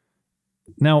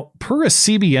 Now, per a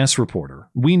CBS reporter,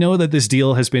 we know that this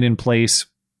deal has been in place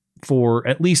for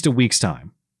at least a week's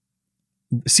time.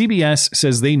 CBS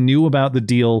says they knew about the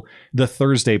deal the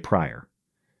Thursday prior.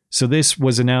 So this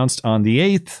was announced on the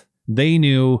 8th. They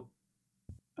knew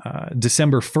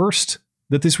December 1st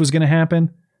that this was going to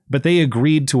happen, but they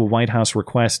agreed to a White House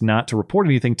request not to report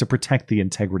anything to protect the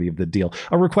integrity of the deal.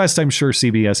 A request I'm sure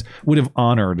CBS would have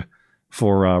honored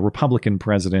for a Republican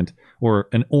president or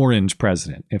an orange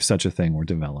president if such a thing were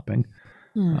developing.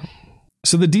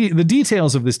 So the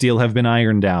details of this deal have been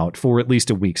ironed out for at least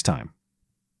a week's time.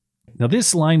 Now,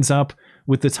 this lines up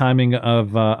with the timing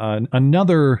of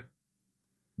another,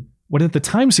 what at the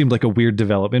time seemed like a weird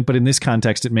development, but in this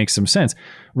context, it makes some sense.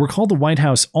 Recall the White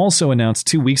House also announced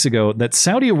 2 weeks ago that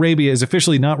Saudi Arabia is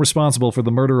officially not responsible for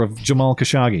the murder of Jamal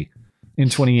Khashoggi in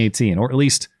 2018, or at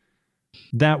least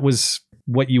that was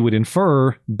what you would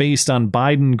infer based on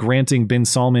Biden granting bin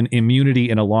Salman immunity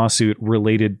in a lawsuit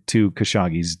related to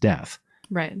Khashoggi's death.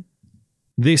 Right.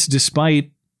 This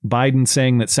despite Biden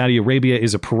saying that Saudi Arabia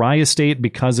is a pariah state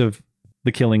because of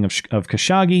the killing of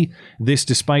Khashoggi. This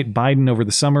despite Biden over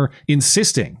the summer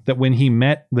insisting that when he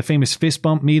met the famous fist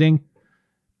bump meeting,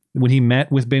 when he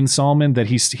met with bin Salman, that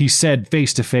he said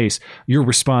face to face, "You're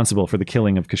responsible for the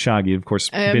killing of Khashoggi." Of course,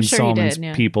 bin Salman's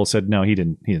people said no, he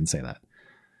didn't say that.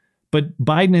 But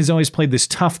Biden has always played this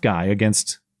tough guy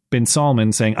against bin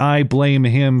Salman, saying, "I blame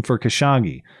him for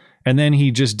Khashoggi." And then he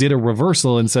just did a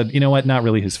reversal and said, you know what, not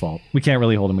really his fault. We can't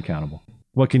really hold him accountable.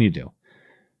 What can you do?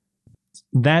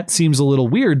 That seems a little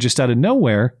weird just out of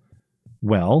nowhere.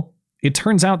 Well, it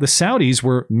turns out the Saudis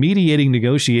were mediating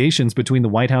negotiations between the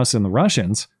White House and the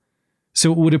Russians.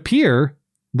 So it would appear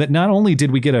that not only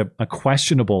did we get a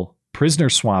questionable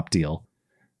prisoner swap deal,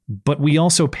 but we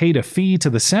also paid a fee to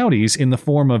the Saudis in the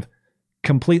form of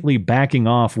completely backing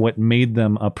off what made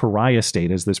them a pariah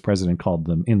state, as this president called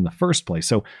them in the first place.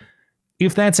 So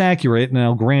if that's accurate, and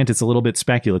I'll grant it's a little bit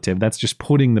speculative, that's just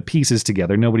putting the pieces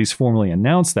together. Nobody's formally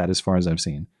announced that as far as I've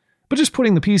seen. But just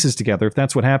putting the pieces together, if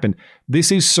that's what happened,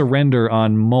 this is surrender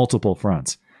on multiple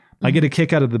fronts. I get a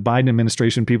kick out of the Biden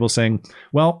administration, people saying,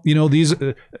 well, you know,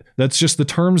 that's just the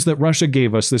terms that Russia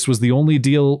gave us. This was the only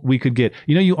deal we could get.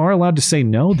 You know, you are allowed to say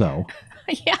no, though.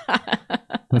 Yeah.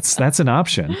 That's an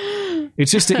option.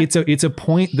 It's just it's a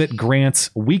point that grants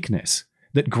weakness,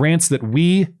 that grants that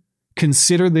we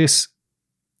consider this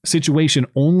situation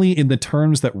only in the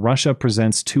terms that Russia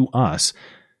presents to us.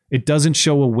 It doesn't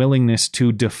show a willingness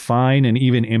to define and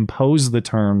even impose the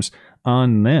terms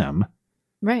on them.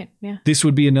 Right. Yeah. This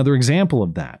would be another example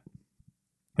of that.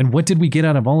 And what did we get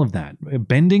out of all of that?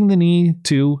 Bending the knee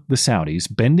to the Saudis,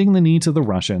 bending the knee to the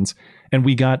Russians, and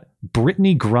we got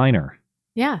Brittany Griner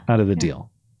out of the deal.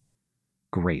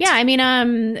 Great. Yeah, I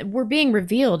mean, we're being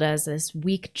revealed as this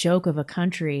weak joke of a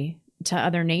country to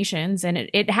other nations, and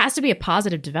it has to be a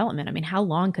positive development. I mean, how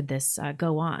long could this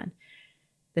go on?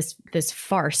 This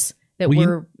farce that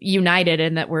we're united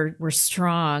and that we're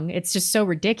strong. It's just so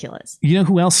ridiculous. You know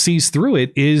who else sees through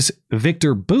it is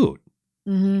Victor Boot.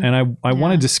 Mm-hmm. And I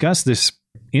want to discuss this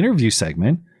interview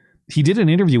segment. He did an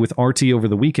interview with RT over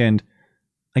the weekend.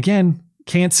 Again,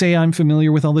 can't say I'm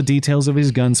familiar with all the details of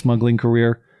his gun smuggling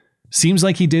career. Seems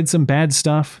like he did some bad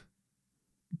stuff.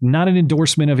 Not an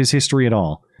endorsement of his history at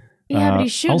all. Yeah, but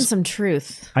he's shooting some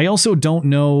truth. I also don't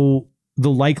know the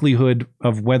likelihood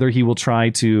of whether he will try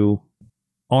to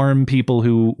arm people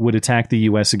who would attack the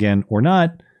U.S. again or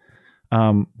not.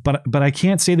 But I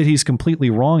can't say that he's completely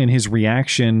wrong in his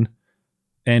reaction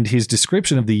and his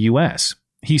description of the U.S.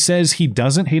 He says he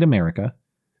doesn't hate America.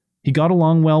 he got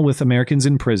along well with Americans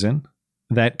in prison,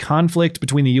 that conflict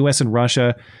between the U.S. and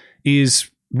Russia is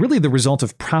really the result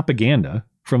of propaganda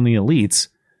from the elites,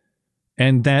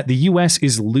 and that the U.S.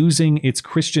 is losing its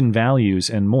Christian values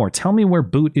and more. Tell me where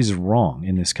Boot is wrong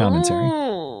in this commentary.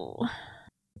 Oh.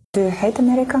 Do you hate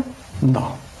America?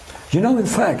 No. You know, in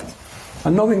fact,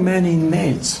 knowing many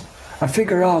inmates, I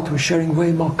figure out we're sharing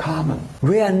way more common.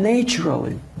 We are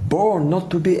naturally born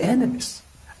not to be enemies.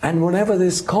 And whenever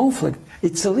there's conflict,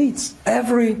 it's elites.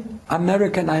 Every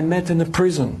American I met in a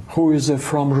prison who is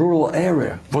from rural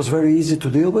area was very easy to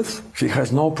deal with. He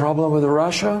has no problem with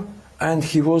Russia, and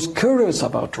he was curious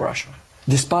about Russia,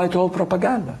 despite all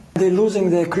propaganda. They're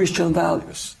losing their Christian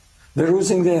values. They're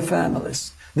losing their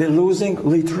families. They're losing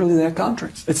literally their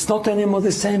countries. It's not anymore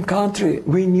the same country.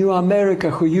 We knew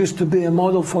America, who used to be a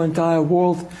model for entire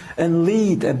world and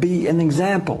lead and be an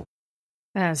example.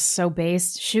 That's so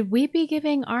based. Should we be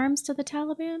giving arms to the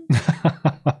Taliban?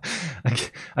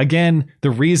 Again,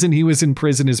 the reason he was in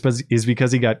prison is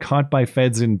because he got caught by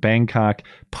feds in Bangkok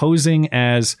posing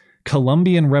as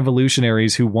Colombian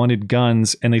revolutionaries who wanted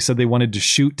guns, and they said they wanted to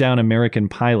shoot down American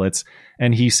pilots.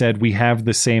 And he said, we have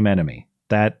the same enemy.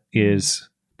 That is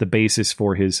the basis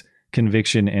for his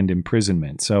conviction and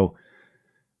imprisonment. So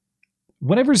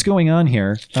whatever's going on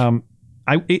here,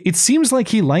 it seems like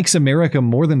he likes America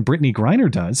more than Brittany Griner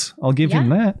does. I'll give him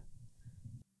that.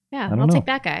 Yeah, I'll take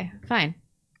that guy. Fine.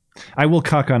 I will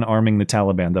cuck on arming the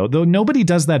Taliban, though nobody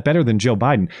does that better than Joe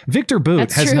Biden. Victor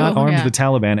Boot has not armed the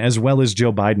Taliban as well as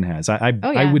Joe Biden has.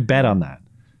 I would bet on that.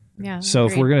 Yeah. So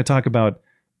if we're going to talk about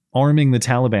arming the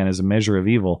Taliban as a measure of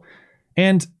evil,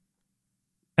 and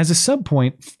as a sub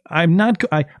point, I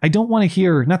don't want to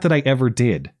hear, not that I ever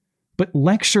did, but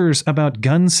lectures about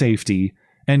gun safety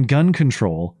and gun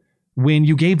control when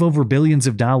you gave over billions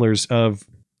of dollars of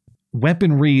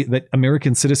weaponry that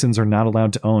American citizens are not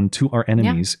allowed to own to our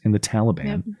enemies in the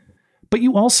Taliban. Yep. But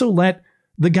you also let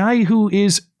the guy who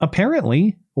is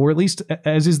apparently, or at least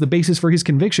as is the basis for his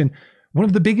conviction, one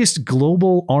of the biggest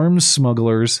global arms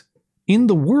smugglers in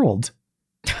the world.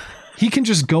 He can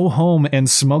just go home and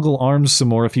smuggle arms some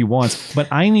more if he wants, but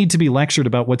I need to be lectured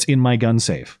about what's in my gun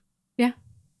safe. Yeah.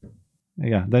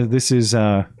 Yeah, this is what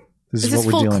we're dealing with. Is this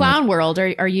full Clown World?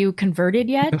 Are you converted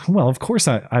yet? Well, of course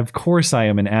I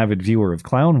am an avid viewer of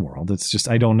Clown World. It's just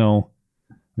I don't know.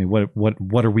 I mean,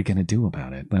 what are we going to do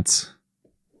about it?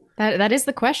 That is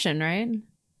the question, right?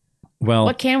 Well,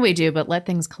 what can we do but let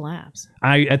things collapse?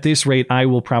 At this rate, I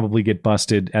will probably get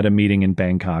busted at a meeting in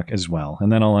Bangkok as well,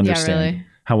 and then I'll understand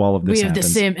how all of this happens. We have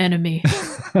the same enemy.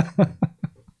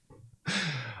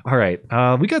 All right.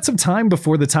 We got some time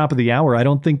before the top of the hour. I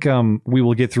don't think we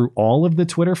will get through all of the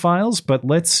Twitter files, but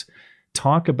let's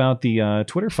talk about the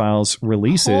Twitter files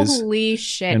releases. Holy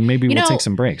shit. And maybe we'll take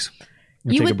some breaks.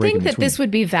 You would think that this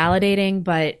would be validating,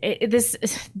 but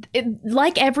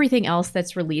like everything else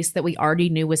that's released that we already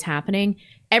knew was happening,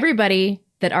 everybody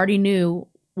that already knew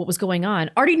what was going on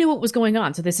already knew what was going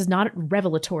on. So this is not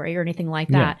revelatory or anything like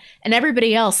that. Yeah. And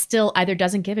everybody else still either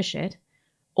doesn't give a shit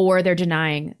or they're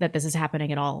denying that this is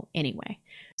happening at all anyway.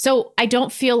 So I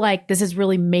don't feel like this is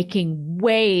really making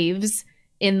waves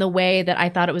in the way that I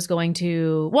thought it was going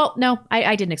to. Well, no,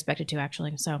 I didn't expect it to,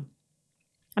 actually. So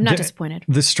I'm not disappointed.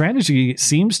 The strategy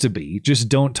seems to be just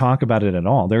don't talk about it at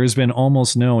all. There has been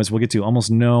almost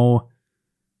no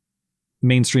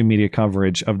mainstream media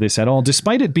coverage of this at all,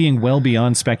 despite it being well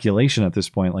beyond speculation at this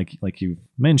point. Like you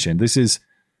mentioned, this is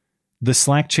the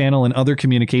Slack channel and other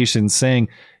communications saying,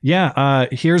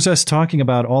 here's us talking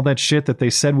about all that shit that they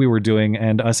said we were doing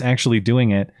and us actually doing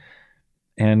it.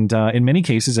 And in many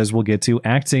cases, as we'll get to,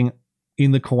 acting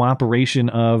in the cooperation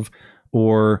of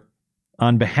or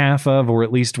on behalf of, or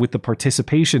at least with the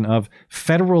participation of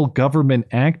federal government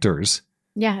actors.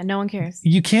 Yeah, no one cares.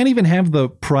 You can't even have the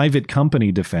private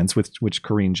company defense, which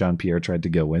Karine Jean-Pierre tried to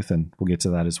go with, and we'll get to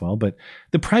that as well. But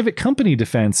the private company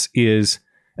defense is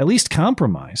at least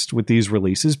compromised with these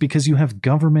releases because you have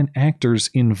government actors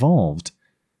involved.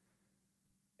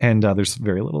 And there's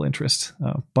very little interest.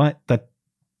 But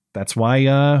that's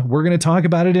why we're going to talk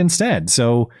about it instead.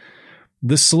 So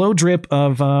the slow drip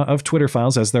of Twitter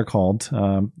files, as they're called,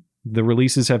 the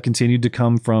releases have continued to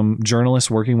come from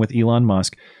journalists working with Elon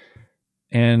Musk.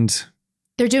 And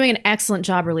they're doing an excellent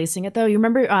job releasing it, though. You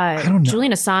remember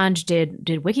Julian Assange did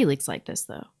WikiLeaks like this,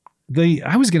 though.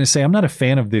 I was going to say, I'm not a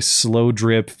fan of this slow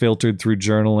drip filtered through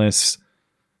journalists.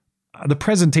 The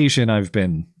presentation I've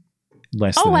been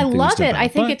less than I love it. About, I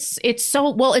think it's so,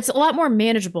 well, it's a lot more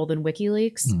manageable than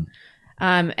WikiLeaks.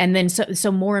 And then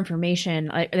so more information,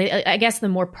 I guess the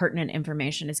more pertinent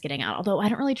information is getting out, although I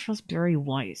don't really trust Barry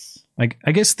Weiss.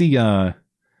 I guess the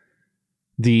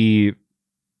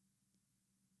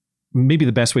maybe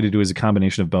the best way to do is a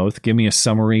combination of both. Give me a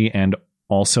summary and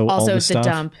also all the stuff.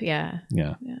 Dump. Yeah.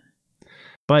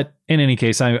 But in any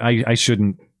case, I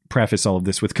shouldn't preface all of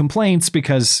this with complaints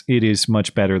because it is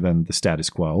much better than the status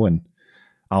quo, and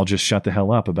I'll just shut the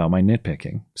hell up about my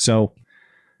nitpicking. So,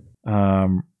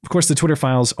 of course, the Twitter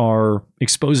files are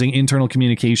exposing internal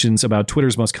communications about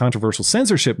Twitter's most controversial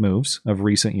censorship moves of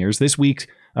recent years. This week,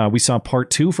 we saw part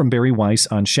 2 from Barry Weiss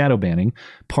on shadow banning,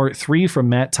 part 3 from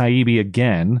Matt Taibbi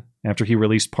again, after he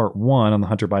released part 1 on the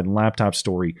Hunter Biden laptop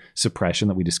story suppression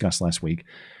that we discussed last week.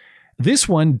 This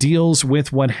one deals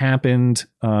with what happened,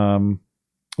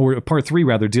 or part 3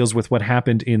 rather, deals with what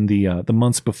happened in the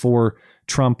months before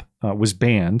Trump was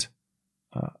banned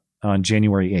on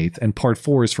January 8th. And part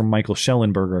 4 is from Michael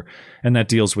Schellenberger, and that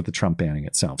deals with the Trump banning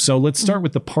itself. So let's start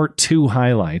with the part 2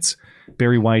 highlights,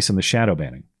 Barry Weiss and the shadow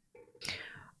banning.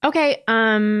 Okay.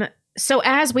 So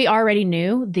as we already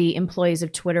knew, the employees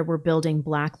of Twitter were building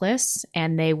blacklists,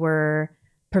 and they were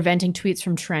preventing tweets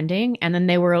from trending. And then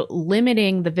they were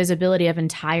limiting the visibility of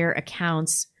entire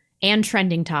accounts and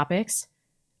trending topics,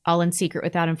 all in secret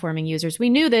without informing users. We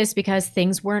knew this because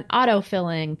things weren't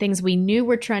autofilling. Things we knew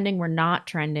were trending were not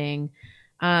trending.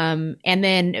 And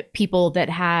then people that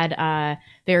had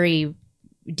very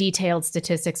detailed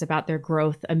statistics about their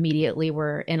growth immediately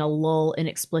were in a lull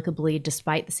inexplicably,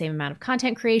 despite the same amount of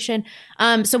content creation.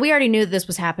 So we already knew that this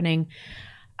was happening,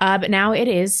 but now it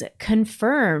is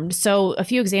confirmed. So a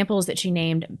few examples that she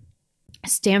named: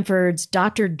 Stanford's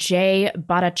Dr. Jay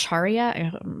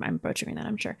Bhattacharya, I'm butchering that,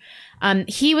 I'm sure.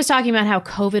 He was talking about how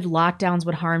COVID lockdowns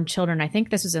would harm children. I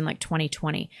think this was in like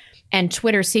 2020. And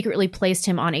Twitter secretly placed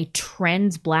him on a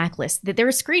trends blacklist. There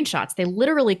were screenshots. They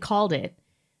literally called it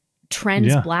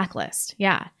trends blacklist.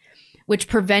 Yeah. Which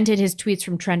prevented his tweets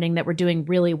from trending that were doing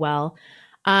really well.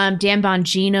 Dan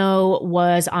Bongino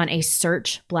was on a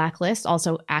search blacklist,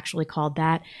 also actually called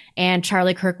that. And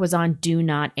Charlie Kirk was on do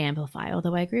not amplify,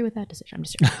 although I agree with that decision. I'm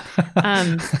just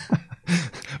joking.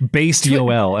 Based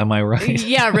UL, am I right?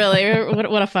 Yeah, really.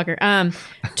 What a fucker.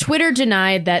 Twitter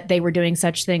denied that they were doing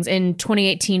such things. In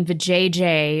 2018,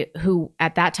 Vijay, who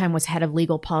at that time was head of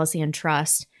legal policy and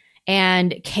trust,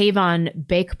 and Kayvon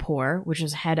Bakepor, which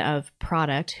is head of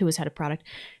product,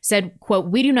 said,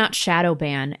 quote, "We do not shadow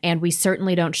ban, and we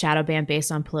certainly don't shadow ban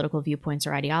based on political viewpoints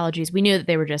or ideologies." We knew that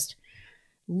they were just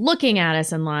looking at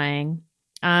us and lying.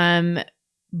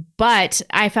 But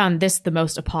I found this the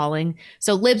most appalling.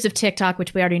 So Libs of TikTok,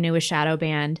 which we already knew was shadow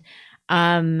banned.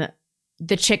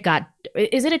 The chick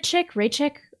is it a chick? Ray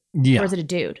chick? Yeah. Or is it a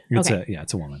dude?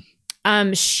 It's a woman.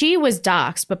 She was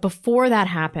doxxed, but before that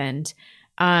happened,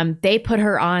 they put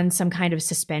her on some kind of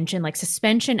suspension, like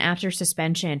suspension after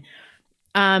suspension,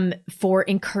 for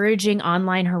encouraging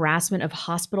online harassment of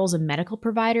hospitals and medical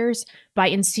providers by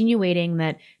insinuating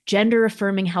that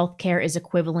gender-affirming healthcare is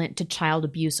equivalent to child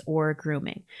abuse or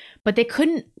grooming. But they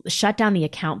couldn't shut down the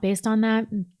account based on that.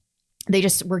 They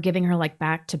just were giving her like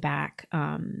back-to-back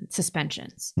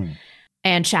suspensions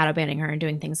and shadow banning her and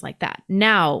doing things like that.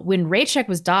 Now, when Raycheck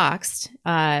was doxxed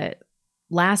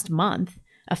last month,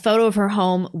 a photo of her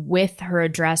home with her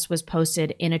address was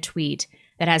posted in a tweet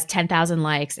that has 10,000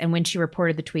 likes. And when she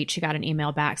reported the tweet, she got an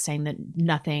email back saying that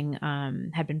nothing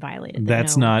had been violated.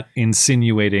 That's not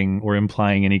insinuating or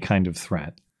implying any kind of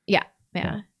threat. Yeah.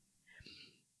 But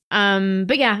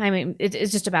yeah, I mean,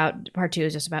 it's just about, part 2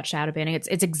 is just about shadow banning.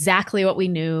 It's exactly what we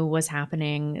knew was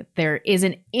happening. There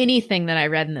isn't anything that I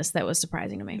read in this that was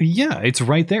surprising to me. Yeah, it's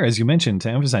right there, as you mentioned,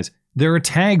 to emphasize. There are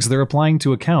tags they're applying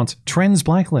to accounts. Trends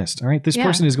blacklist. All right. This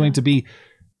person is going to be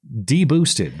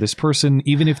deboosted. This person,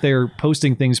 even if they're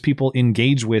posting things people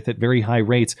engage with at very high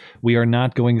rates, we are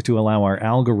not going to allow our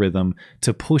algorithm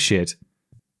to push it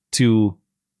to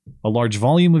a large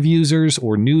volume of users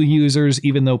or new users,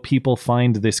 even though people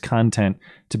find this content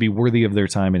to be worthy of their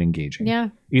time and engaging. Yeah.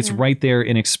 It's right there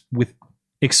with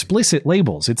explicit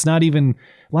labels. It's not even,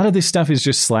 a lot of this stuff is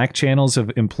just Slack channels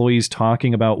of employees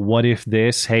talking about what if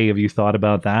this, hey, have you thought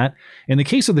about that? In the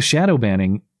case of the shadow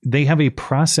banning, they have a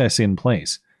process in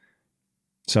place.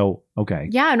 So, okay.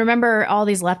 Yeah. And remember, all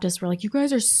these leftists were like, you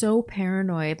guys are so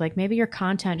paranoid. Like maybe your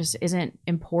content just isn't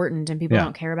important and people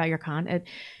don't care about your content.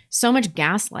 So much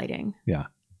gaslighting. Yeah.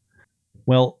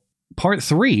 Well, part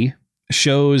 3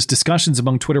 shows discussions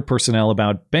among Twitter personnel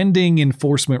about bending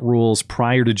enforcement rules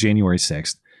prior to January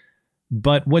 6th.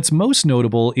 But what's most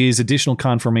notable is additional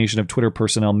confirmation of Twitter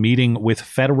personnel meeting with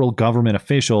federal government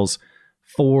officials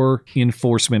for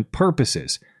enforcement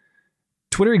purposes.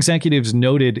 Twitter executives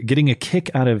noted getting a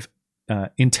kick out of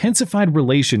intensified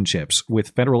relationships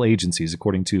with federal agencies,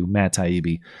 according to Matt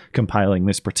Taibbi, compiling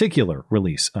this particular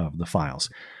release of the files.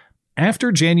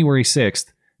 After January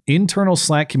 6th, Internal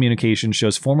Slack communication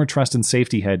shows former trust and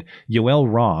safety head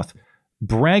Yoel Roth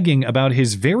bragging about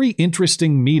his very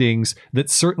interesting meetings that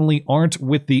certainly aren't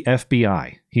with the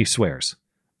FBI, he swears.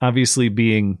 Obviously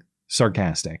being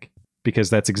sarcastic, because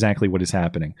that's exactly what is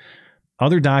happening.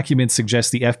 Other documents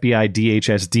suggest the FBI,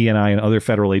 DHS, DNI, and other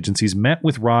federal agencies met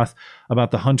with Roth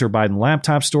about the Hunter Biden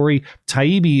laptop story.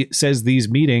 Taibbi says these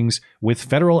meetings with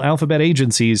federal alphabet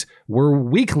agencies were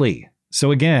weekly.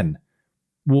 So again,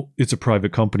 well, it's a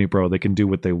private company, bro. They can do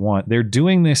what they want. They're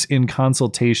doing this in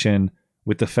consultation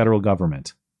with the federal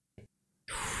government.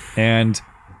 And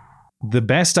the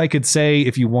best I could say,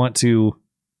 if you want to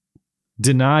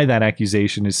deny that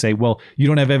accusation, is say, well, you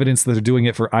don't have evidence that they're doing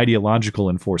it for ideological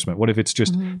enforcement. What if it's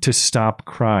just to stop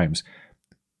crimes?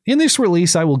 In this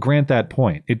release, I will grant that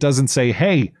point. It doesn't say,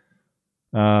 hey,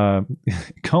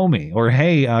 Comey, or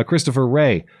hey, Christopher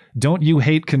Wray, don't you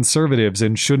hate conservatives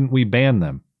and shouldn't we ban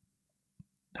them?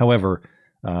 However,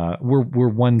 we're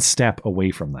one step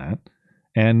away from that.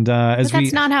 And but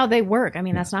that's not how they work. I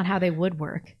mean, that's not how they would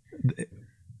work.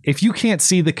 If you can't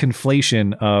see the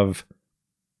conflation of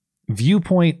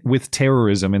viewpoint with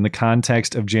terrorism in the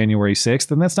context of January 6th,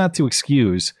 then that's not to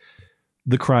excuse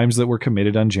the crimes that were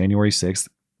committed on January 6th.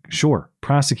 Sure,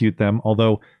 prosecute them,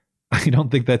 although I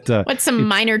don't think that... What's some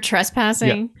minor trespassing?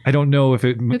 Yeah, I don't know if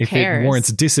it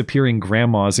warrants disappearing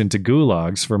grandmas into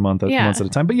gulags for months at a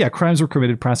time. But yeah, crimes were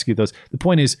committed, prosecute those. The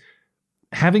point is,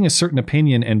 having a certain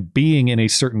opinion and being in a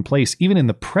certain place, even in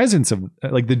the presence of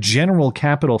like the general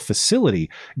Capitol facility,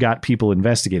 got people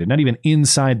investigated, not even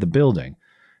inside the building.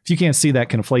 If you can't see that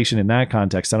conflation in that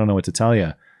context, I don't know what to tell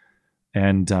you.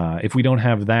 And if we don't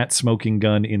have that smoking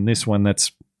gun in this one,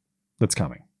 that's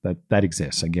coming. That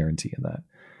exists. I guarantee you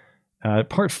that.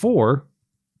 Part 4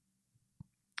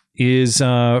 is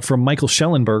from Michael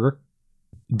Schellenberger.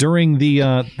 During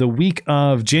the week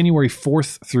of January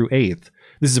 4th through 8th,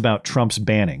 this is about Trump's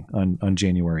banning on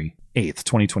January 8th,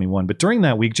 2021. But during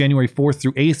that week, January 4th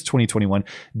through 8th, 2021,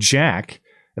 Jack,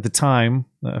 at the time,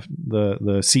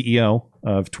 the CEO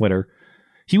of Twitter,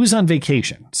 he was on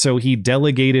vacation. So he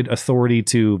delegated authority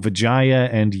to Vijaya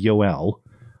and Yoel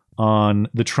on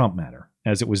the Trump matter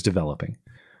as it was developing.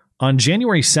 On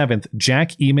January 7th,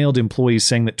 Jack emailed employees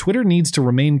saying that Twitter needs to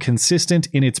remain consistent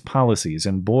in its policies.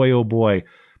 And boy, oh boy,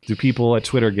 do people at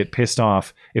Twitter get pissed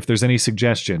off if there's any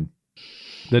suggestion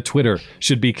that Twitter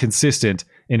should be consistent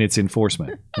in its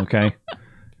enforcement. Okay.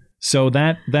 So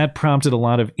that prompted a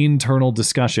lot of internal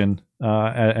discussion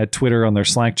at Twitter on their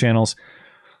Slack channels.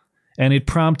 And it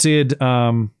prompted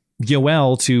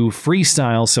Yoel to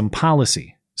freestyle some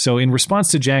policy. So in response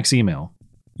to Jack's email,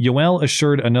 Yoel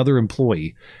assured another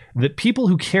employee that people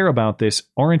who care about this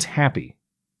aren't happy.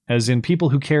 As in, people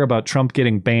who care about Trump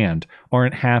getting banned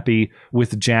aren't happy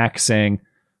with Jack saying,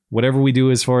 whatever we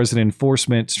do as far as an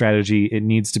enforcement strategy, it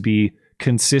needs to be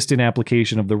consistent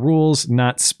application of the rules,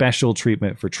 not special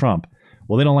treatment for Trump.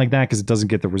 Well, they don't like that because it doesn't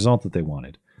get the result that they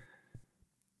wanted.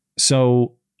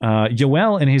 So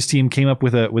Yoel and his team came up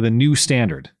with a new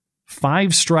standard: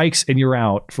 5 strikes and you're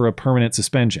out for a permanent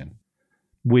suspension,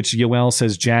 which Yoel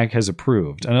says Jack has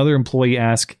approved. Another employee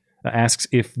asks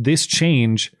if this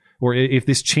change or if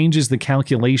this changes the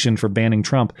calculation for banning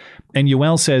Trump, and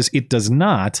Yoel says it does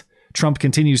not. Trump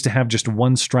continues to have just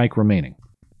 1 strike remaining.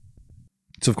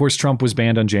 So, of course, Trump was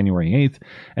banned on January 8th,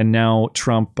 and now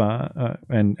Trump,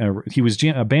 he was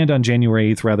banned on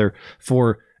January 8th, rather,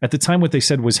 for, at the time, what they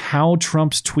said was how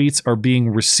Trump's tweets are being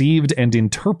received and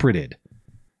interpreted.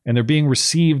 And they're being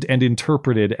received and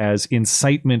interpreted as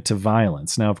incitement to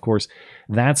violence. Now, of course,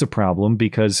 that's a problem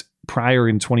because prior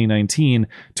in 2019,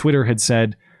 Twitter had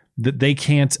said that they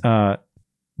can't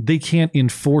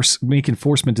make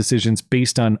enforcement decisions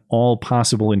based on all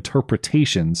possible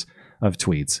interpretations of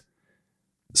tweets.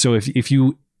 So if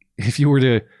you were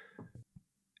to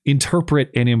interpret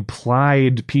an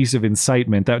implied piece of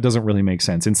incitement, that doesn't really make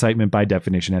sense. Incitement by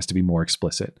definition has to be more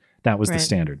explicit. That was the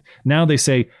standard. Now they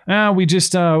say, we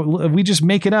just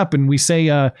make it up and we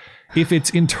say if it's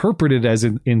interpreted as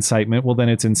an incitement, well then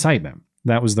it's incitement.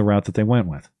 That was the route that they went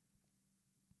with.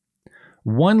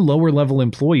 One lower level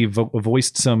employee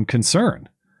voiced some concern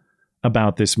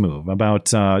about this move, about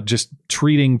just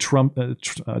treating Trump's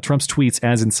tweets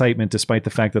as incitement, despite the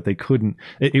fact that they couldn't.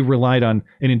 It relied on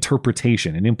an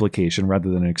interpretation, an implication, rather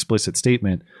than an explicit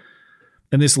statement.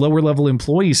 And this lower level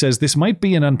employee says this might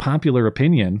be an unpopular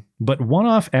opinion, but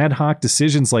one-off ad hoc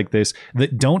decisions like this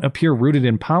that don't appear rooted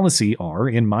in policy are,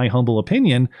 in my humble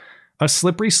opinion, a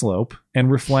slippery slope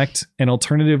and reflect an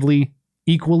alternatively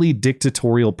equally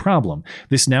dictatorial problem.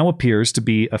 This now appears to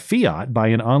be a fiat by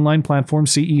an online platform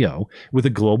CEO with a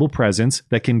global presence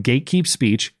that can gatekeep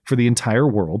speech for the entire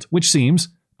world, which seems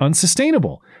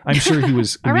unsustainable. I'm sure he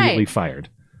was immediately fired.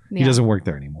 Yeah. He doesn't work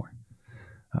there anymore.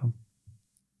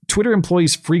 Twitter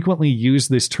employees frequently use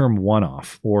this term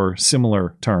one-off or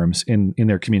similar terms in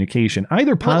their communication,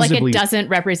 either positively. Like it doesn't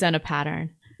represent a pattern.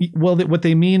 Well, what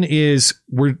they mean is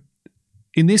we're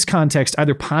in this context,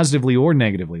 either positively or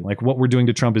negatively, like what we're doing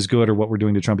to Trump is good or what we're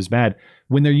doing to Trump is bad.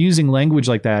 When they're using language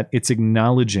like that, it's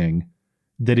acknowledging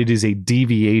that it is a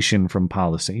deviation from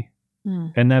policy.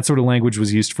 And that sort of language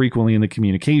was used frequently in the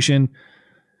communication.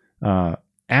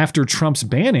 After Trump's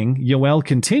banning, Yoel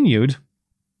continued,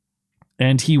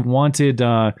 and he wanted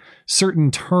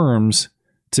certain terms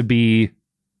to be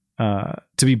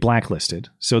blacklisted.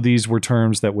 So these were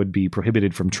terms that would be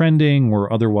prohibited from trending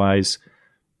or otherwise,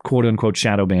 quote unquote,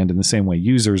 shadow banned in the same way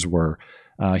users were.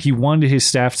 He wanted his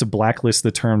staff to blacklist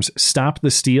the terms "Stop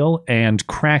the Steal" and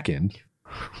 "Kraken,"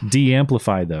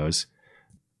 de-amplify those.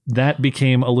 That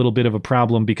became a little bit of a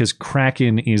problem because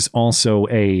Kraken is also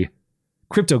a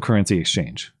cryptocurrency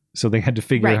exchange. So they had to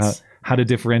figure out how to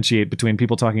differentiate between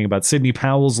people talking about Sidney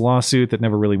Powell's lawsuit that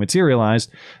never really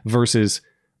materialized versus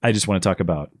I just want to talk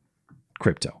about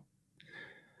crypto.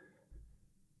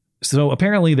 So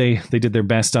apparently they did their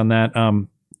best on that.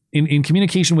 In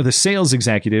communication with a sales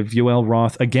executive, Yoel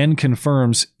Roth again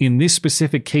confirms in this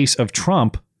specific case of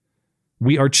Trump,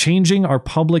 we are changing our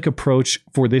public approach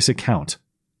for this account.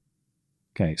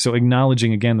 Okay, so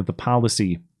acknowledging again that the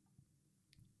policy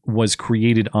was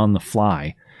created on the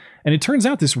fly. And it turns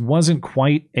out this wasn't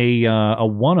quite a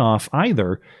one-off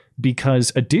either,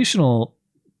 because additional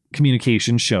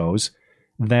communication shows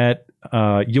that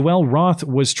Yoel Roth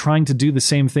was trying to do the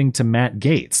same thing to Matt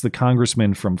Gaetz, the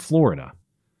congressman from Florida.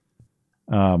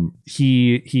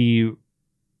 He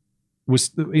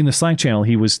was in the Slack channel.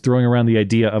 He was throwing around the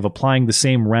idea of applying the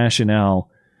same rationale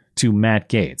to Matt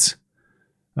Gaetz.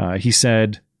 He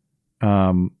said,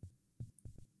 Yoel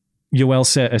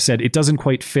said it doesn't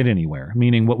quite fit anywhere,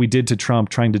 meaning what we did to Trump,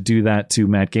 trying to do that to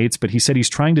Matt Gaetz. But he said he's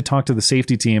trying to talk to the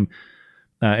safety team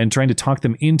and trying to talk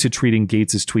them into treating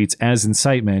Gaetz's tweets as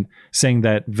incitement, saying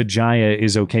that Vijaya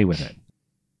is okay with it.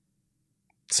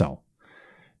 So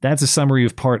that's a summary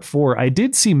of part 4. I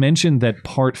did see mention that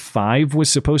part 5 was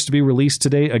supposed to be released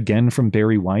today, again from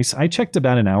Barry Weiss. I checked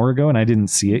about an hour ago and I didn't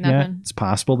see it yet. It's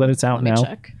possible that it's out now.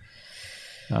 Check.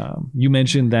 You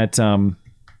mentioned that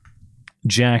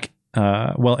Jack,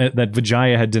 that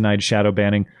Vijaya had denied shadow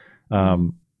banning.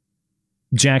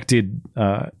 Jack did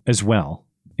as well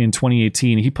in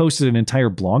 2018. He posted an entire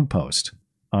blog post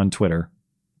on Twitter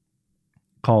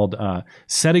called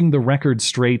Setting the Record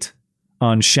Straight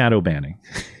on Shadow Banning,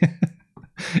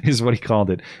 is what he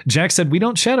called it. Jack said, we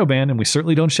don't shadow ban, and we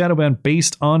certainly don't shadow ban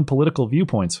based on political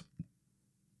viewpoints.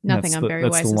 Nothing on Barry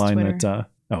Weiss's Twitter.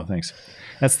 Thanks.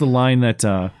 That's the line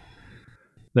that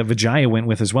Vijaya went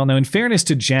with as well. Now, in fairness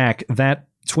to Jack, that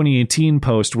 2018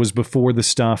 post was before the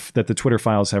stuff that the Twitter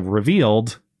files have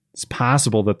revealed. It's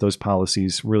possible that those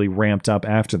policies really ramped up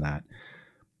after that.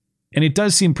 And it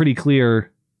does seem pretty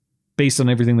clear, based on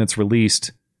everything that's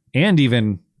released, and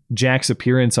even Jack's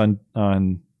appearance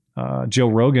on Joe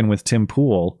Rogan with Tim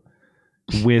Pool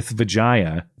with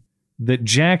Vijaya, that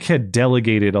Jack had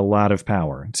delegated a lot of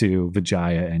power to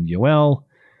Vijaya and Yoel.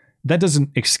 That doesn't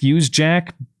excuse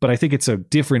Jack, but I think it's a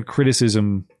different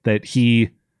criticism that he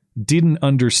didn't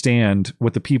understand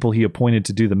what the people he appointed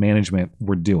to do the management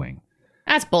were doing.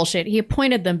 That's bullshit. He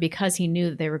appointed them because he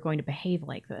knew that they were going to behave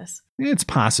like this. It's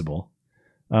possible.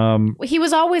 He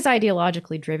was always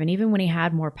ideologically driven, even when he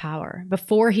had more power.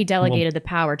 Before he delegated the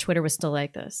power, Twitter was still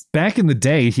like this. Back in the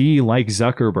day, he, like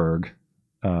Zuckerberg,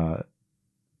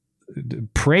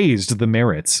 praised the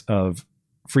merits of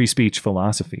free speech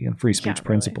philosophy and free speech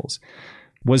principles.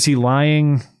 Really. Was he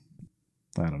lying?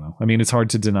 I don't know. I mean, it's hard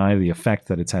to deny the effect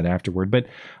that it's had afterward. But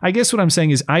I guess what I'm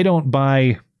saying is I don't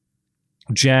buy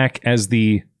Jack as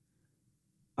the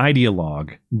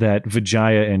ideologue that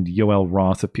Vijaya and Yoel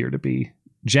Roth appear to be.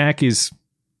 Jack is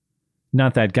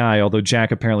not that guy, although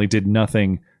Jack apparently did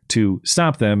nothing to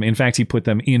stop them. In fact, he put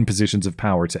them in positions of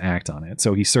power to act on it.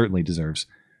 So he certainly deserves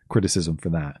criticism for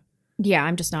that. Yeah,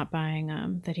 I'm just not buying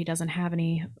that he doesn't have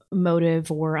any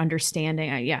motive or understanding.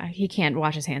 He can't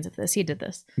wash his hands of this. He did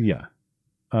this. Yeah.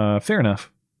 Fair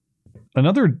enough.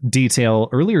 Another detail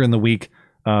earlier in the week,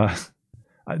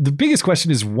 the biggest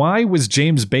question is, why was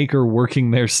James Baker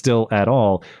working there still at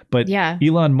all? But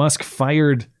Elon Musk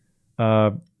fired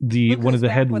one of the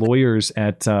head lawyers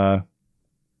at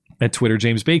Twitter,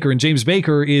 James Baker. And James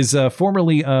Baker is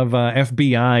formerly of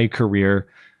FBI career.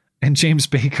 And James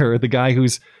Baker, the guy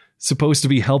who's supposed to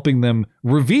be helping them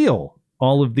reveal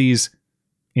all of these,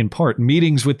 in part,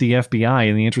 meetings with the FBI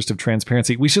in the interest of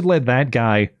transparency. We should let that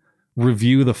guy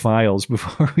review the files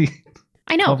before we...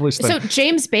 I know. publish them. So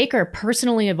James Baker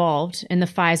personally involved in the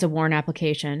FISA warrant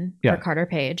application for Carter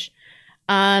Page.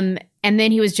 And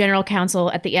then he was general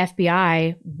counsel at the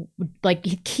FBI,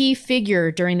 like key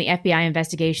figure during the FBI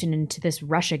investigation into this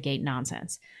Russiagate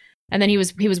nonsense. And then he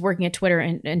was working at Twitter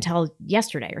until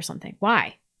yesterday or something.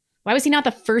 Why? Why was he not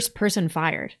the first person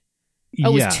fired?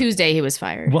 Oh, it was Tuesday he was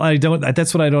fired. Well,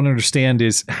 that's what I don't understand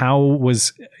is how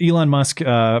was Elon Musk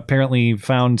apparently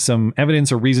found some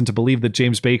evidence or reason to believe that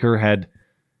James Baker had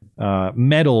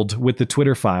meddled with the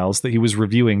Twitter files that he was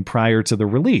reviewing prior to the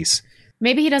release.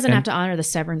 Maybe he doesn't have to honor the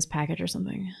severance package or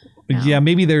something. No. Yeah,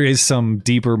 maybe there is some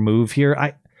deeper move here.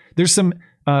 I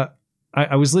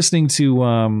was listening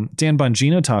to Dan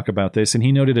Bongino talk about this, and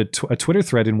he noted a Twitter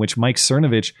thread in which Mike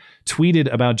Cernovich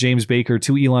tweeted about James Baker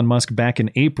to Elon Musk back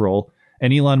in April,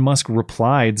 and Elon Musk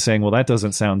replied saying, well, that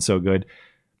doesn't sound so good.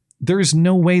 There is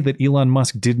no way that Elon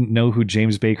Musk didn't know who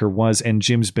James Baker was and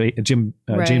James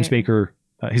Baker,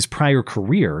 his prior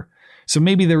career. So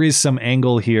maybe there is some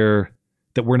angle here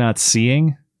that we're not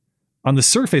seeing. On the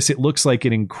surface, it looks like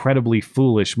an incredibly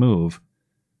foolish move.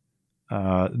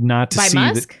 Not to by see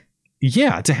Musk? that.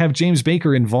 Yeah, to have James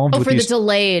Baker involved with for the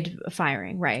delayed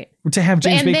firing, right? To have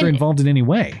James Baker involved in any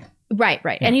way. Right.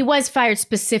 Yeah. And he was fired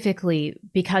specifically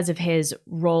because of his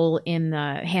role in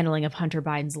the handling of Hunter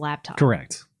Biden's laptop.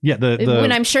 Correct. Yeah.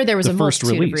 When I'm sure there was a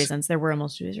multitude of reasons. There were a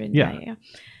multitude of reasons.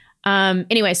 Yeah.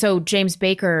 Anyway, so James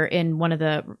Baker in one of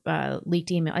the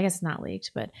leaked email, I guess it's not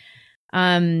leaked, but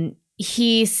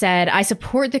he said, I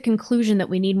support the conclusion that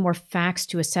we need more facts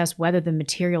to assess whether the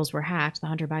materials were hacked, the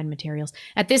Hunter Biden materials.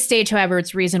 At this stage, however,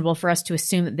 it's reasonable for us to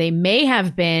assume that they may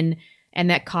have been and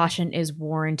that caution is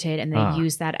warranted, and they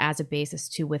use that as a basis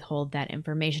to withhold that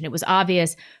information. It was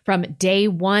obvious from day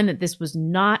one that this was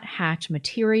not hacked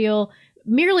material,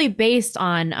 merely based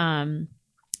on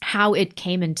how it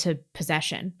came into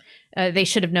possession. They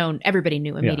should have known, everybody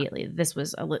knew immediately this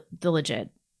was the legit.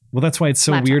 Well, that's why it's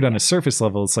so laptop, weird on a surface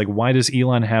level. It's like, why does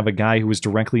Elon have a guy who was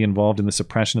directly involved in the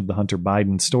suppression of the Hunter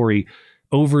Biden story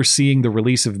overseeing the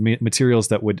release of materials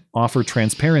that would offer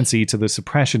transparency to the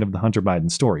suppression of the Hunter Biden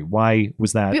story? Why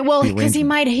was that? Well, because he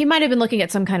might have been looking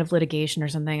at some kind of litigation or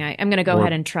something. I'm going to go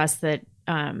ahead and trust that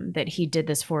that he did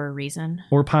this for a reason.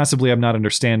 Or possibly I'm not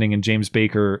understanding, and James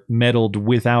Baker meddled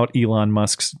without Elon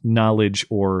Musk's knowledge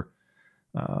or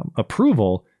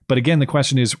approval. But again, the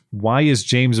question is, why is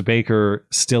James Baker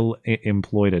still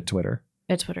employed at Twitter?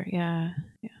 At Twitter, yeah.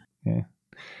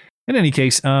 In any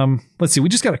case, let's see. We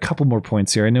just got a couple more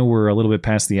points here. I know we're a little bit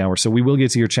past the hour, so we will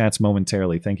get to your chats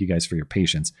momentarily. Thank you guys for your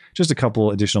patience. Just a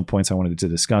couple additional points I wanted to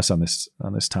discuss on this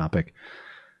topic.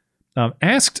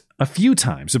 Asked a few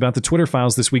times about the Twitter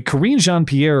files this week, Karine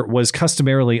Jean-Pierre was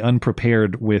customarily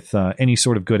unprepared with any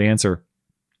sort of good answer.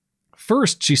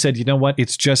 First, she said, you know what?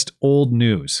 It's just old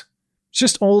news. It's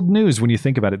just old news when you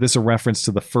think about it. This is a reference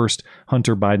to the first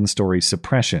Hunter Biden story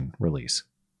suppression release.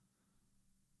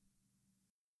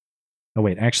 Oh,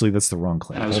 wait, actually, that's the wrong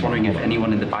clip. I was wondering if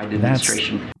anyone in the Biden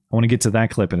administration... I want to get to that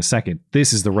clip in a second.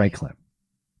 This is the right clip.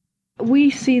 We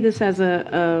see this as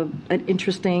an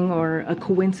interesting or a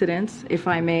coincidence, if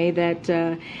I may,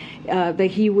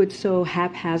 that he would so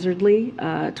haphazardly,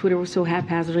 Twitter would so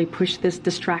haphazardly push this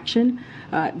distraction.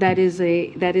 That is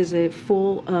a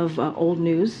full of old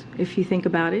news, if you think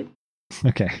about it.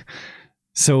 Okay.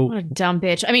 So what a dumb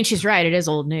bitch. I mean, she's right. It is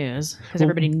old news because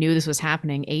everybody knew this was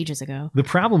happening ages ago. The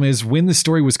problem is when the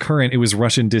story was current, it was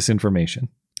Russian disinformation.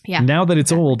 Yeah. Now that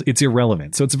it's old, it's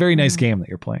irrelevant. So it's a very nice game that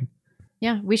you're playing.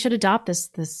 Yeah, we should adopt this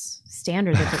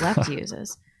standard that the left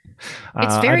uses.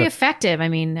 It's very effective. I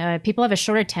mean, people have a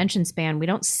short attention span. We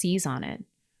don't seize on it.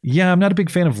 Yeah, I'm not a big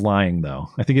fan of lying, though.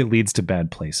 I think it leads to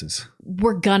bad places.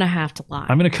 We're gonna have to lie.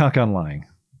 I'm gonna cuck on lying.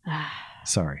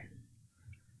 Sorry.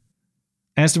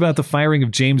 Asked about the firing of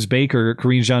James Baker,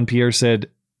 Karine Jean-Pierre said,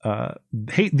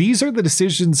 hey, these are the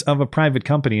decisions of a private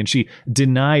company. And she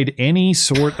denied any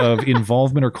sort of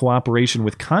involvement or cooperation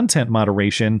with content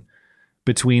moderation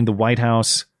between the White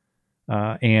House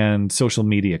and social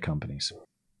media companies.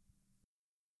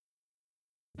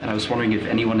 And I was wondering if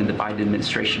anyone in the Biden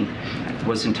administration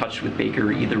was in touch with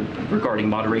Baker, either regarding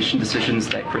moderation decisions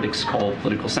that critics call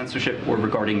political censorship or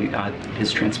regarding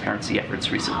his transparency efforts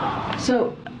recently.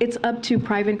 So it's up to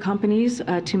private companies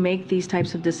to make these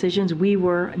types of decisions. We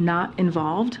were not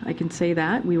involved. I can say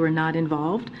that. We were not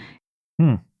involved.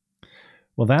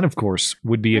 Well, that, of course,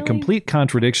 would be a complete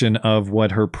contradiction of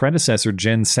what her predecessor,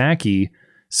 Jen Psaki,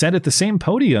 said at the same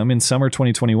podium in summer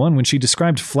 2021 when she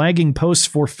described flagging posts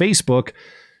for Facebook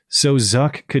so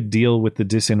Zuck could deal with the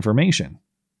disinformation.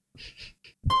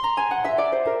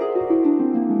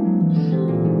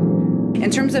 In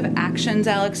terms of actions,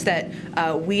 Alex, that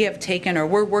we have taken, or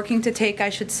we're working to take, I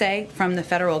should say, from the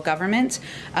federal government,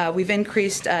 we've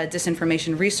increased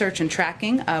disinformation research and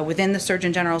tracking within the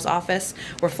Surgeon General's office.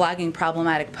 We're flagging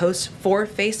problematic posts for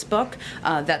Facebook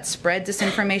that spread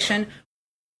disinformation.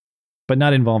 But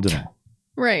not involved at all.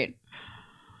 Right.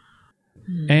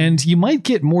 And you might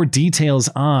get more details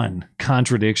on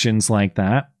contradictions like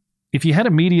that if you had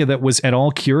a media that was at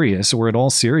all curious or at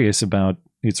all serious about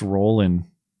its role in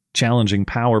challenging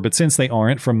power. But since they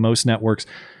aren't from most networks,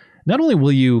 not only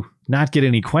will you not get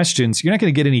any questions, you're not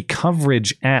going to get any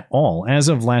coverage at all. As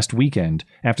of last weekend,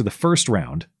 after the first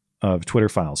round of Twitter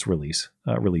Files releases,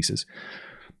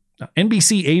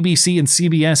 NBC, ABC, and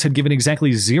CBS had given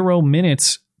exactly 0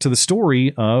 minutes to the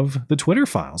story of the Twitter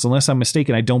Files. Unless I'm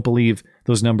mistaken, I don't believe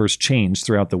those numbers changed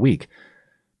throughout the week.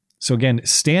 So again,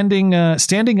 standing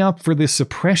up for the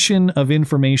suppression of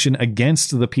information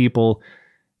against the people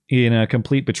in a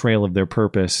complete betrayal of their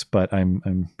purpose, but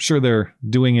I'm sure they're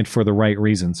doing it for the right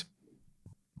reasons.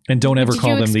 And don't ever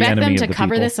call them the enemy of the people. Did you expect them to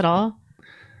cover this at all?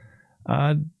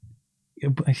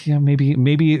 Yeah,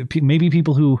 maybe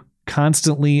people who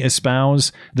constantly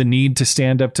espouse the need to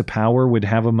stand up to power would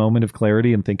have a moment of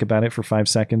clarity and think about it for 5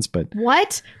 seconds. But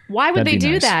what? Why would they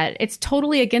do that? It's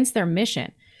totally against their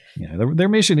mission. Yeah, their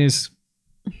mission is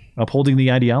upholding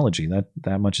the ideology.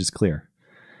 That much is clear.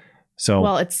 So,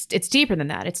 well, it's deeper than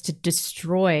that. It's to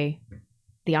destroy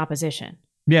the opposition.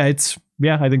 Yeah, I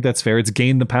think that's fair. It's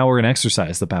gain the power and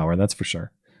exercise the power. That's for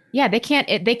sure. Yeah, they can't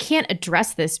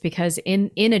address this because in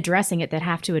addressing it, they'd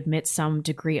have to admit some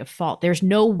degree of fault. There's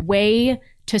no way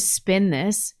to spin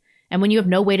this. And when you have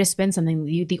no way to spin something,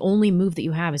 the only move that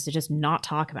you have is to just not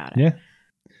talk about it. Yeah.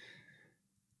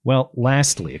 Well,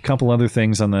 lastly, a couple other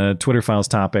things on the Twitter Files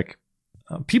topic.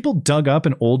 People dug up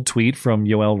an old tweet from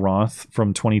Yoel Roth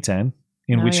from 2010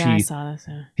 in which I saw this,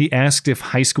 yeah. He asked if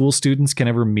high school students can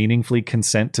ever meaningfully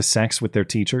consent to sex with their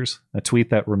teachers, a tweet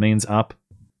that remains up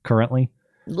currently.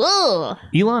 Ugh.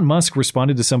 Elon Musk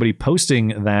responded to somebody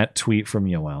posting that tweet from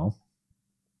Yoel,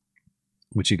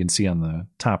 which you can see on the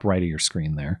top right of your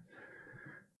screen there.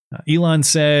 Elon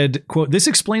said, quote, "This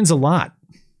explains a lot."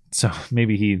 So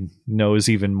maybe he knows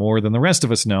even more than the rest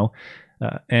of us know.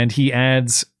 And he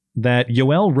adds that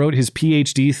Yoel wrote his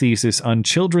PhD thesis on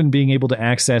children being able to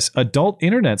access adult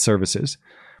internet services.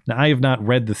 Now, I have not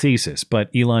read the thesis, but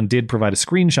Elon did provide a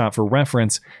screenshot for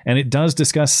reference, and it does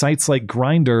discuss sites like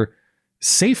Griner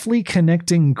safely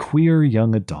connecting queer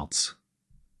young adults.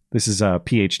 This is a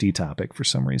PhD topic for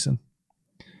some reason.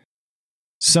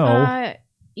 So,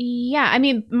 yeah, I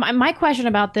mean, my question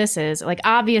about this is, like,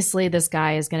 obviously this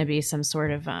guy is going to be some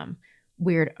sort of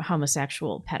weird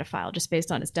homosexual pedophile just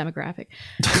based on his demographic.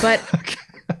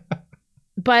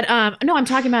 But no, I'm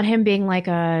talking about him being like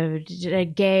a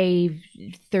gay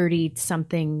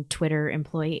 30-something Twitter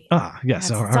employee. Yes.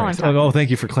 That's all all I'm right. talking Oh,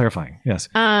 thank you for clarifying. Yes.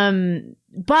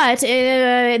 But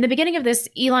in the beginning of this,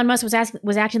 Elon Musk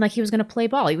was acting like he was going to play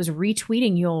ball. He was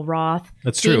retweeting Yoel Roth.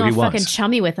 That's being true. all He was fucking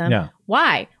chummy with him. Yeah.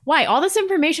 Why? All this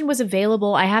information was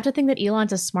available. I have to think that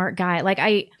Elon's a smart guy. Like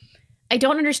I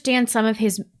don't understand some of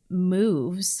his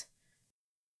moves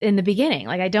in the beginning.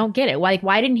 Like I don't get it. Like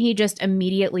why didn't he just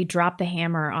immediately drop the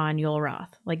hammer on Yoel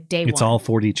Roth like day one? It's all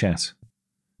 4D chess.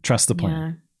 Trust the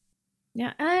plan.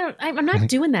 Yeah, I'm not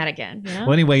doing that again. You know?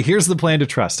 Well, anyway, here's the plan to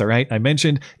trust, all right? I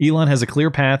mentioned Elon has a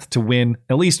clear path to win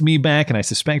at least me back, and I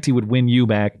suspect he would win you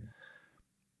back.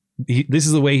 This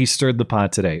is the way he stirred the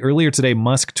pot today. Earlier today,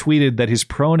 Musk tweeted that his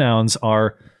pronouns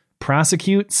are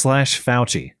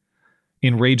prosecute/Fauci,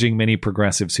 enraging many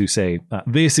progressives who say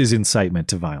this is incitement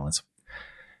to violence.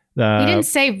 He didn't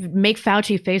say make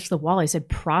Fauci face the wall. He said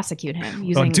prosecute him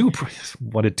using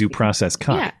what a due process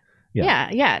cut.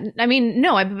 Yeah. I mean,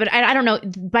 no, but I don't know.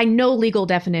 By no legal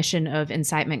definition of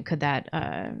incitement could that.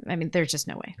 I mean, there's just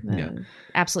no way.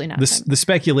 Absolutely not. The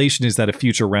speculation is that a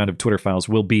future round of Twitter Files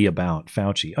will be about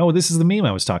Fauci. Oh, this is the meme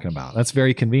I was talking about. That's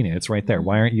very convenient. It's right there.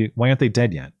 Why aren't they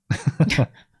dead yet?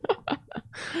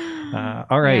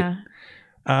 All right.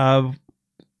 Yeah.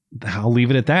 I'll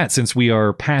leave it at that since we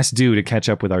are past due to catch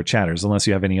up with our chatters, unless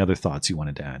you have any other thoughts you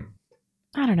wanted to add.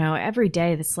 I don't know. Every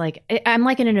day, it's like I'm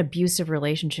like in an abusive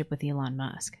relationship with Elon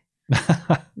Musk.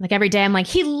 Like every day, I'm like,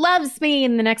 he loves me,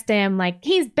 and the next day, I'm like,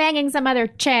 he's banging some other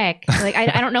chick. Like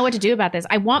I don't know what to do about this.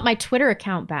 I want my Twitter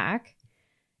account back.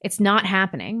 It's not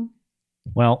happening.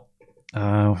 Well,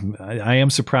 I am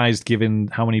surprised, given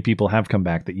how many people have come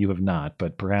back, that you have not.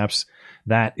 But perhaps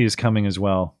that is coming as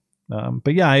well.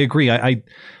 But yeah, I agree.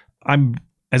 I'm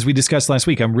as we discussed last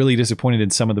week, I'm really disappointed in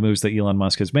some of the moves that Elon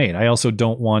Musk has made. I also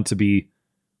don't want to be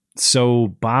so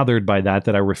bothered by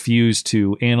that I refuse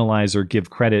to analyze or give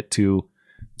credit to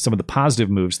some of the positive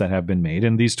moves that have been made.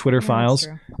 And these Twitter files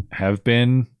have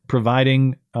been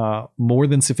providing more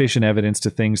than sufficient evidence to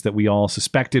things that we all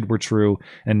suspected were true.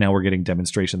 And now we're getting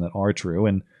demonstration that are true.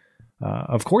 And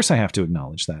of course I have to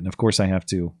acknowledge that. And of course I have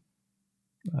to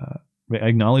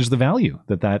acknowledge the value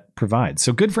that provides.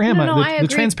 So good for him. The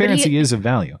transparency is of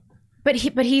value. But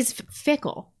he's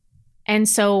fickle. And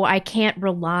so I can't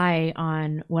rely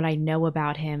on what I know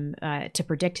about him to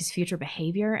predict his future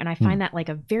behavior. And I find that like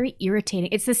a very irritating.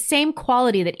 It's the same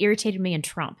quality that irritated me in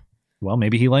Trump. Well,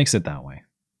 maybe he likes it that way.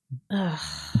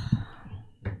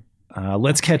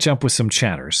 Let's catch up with some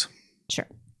chatters. Sure.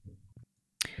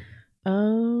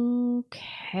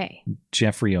 Okay.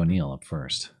 Jeffrey O'Neill up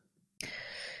first.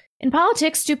 In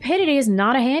politics, stupidity is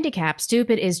not a handicap.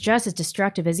 Stupid is just as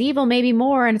destructive as evil, maybe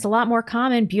more, and it's a lot more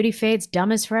common. Beauty fades,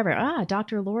 dumb is forever.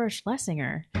 Dr. Laura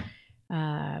Schlesinger.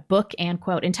 Book and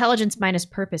quote, intelligence minus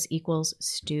purpose equals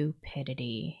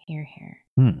stupidity. Hear, hear.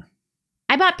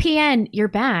 I bought PN, you're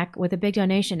back, with a big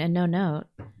donation and no note.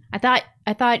 I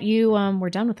thought you were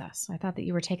done with us. I thought that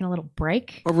you were taking a little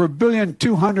break. Over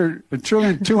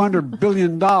 $200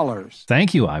 billion.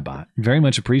 Thank you, iBot. Very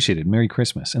much appreciated. Merry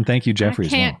Christmas. And thank you, Jeffrey,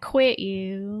 as well. I can't quit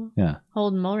you. Yeah.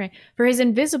 Holden Mulray. For his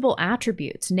invisible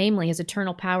attributes, namely his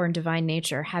eternal power and divine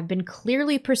nature, have been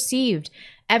clearly perceived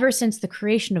ever since the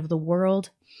creation of the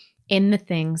world in the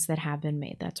things that have been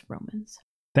made. That's Romans.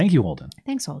 Thank you, Holden.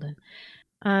 Thanks, Holden.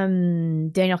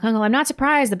 Daniel Kunkel, I'm not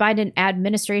surprised the Biden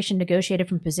administration negotiated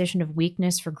from a position of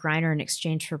weakness for Griner in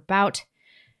exchange for boot.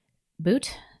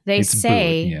 They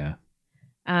say, boot,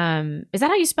 yeah. Is that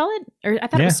how you spell it? Or I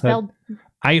thought it was spelled.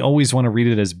 I always want to read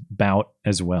it as bout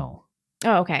as well.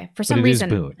 Oh, okay. For some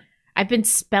reason, I've been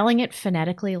spelling it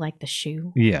phonetically like the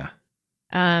shoe. Yeah.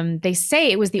 They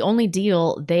say it was the only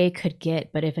deal they could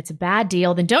get, but if it's a bad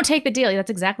deal, then don't take the deal.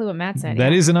 That's exactly what Matt said.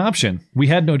 That is an option. We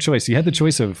had no choice. You had the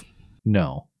choice of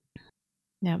no.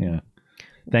 Yep. Yeah.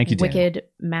 Thank you, Daniel. Wicked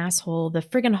masshole. The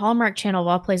friggin' Hallmark Channel of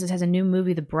all places has a new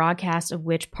movie, the broadcast of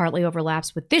which partly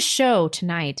overlaps with this show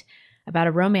tonight, about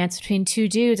a romance between two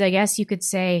dudes. I guess you could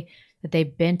say that they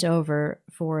bent over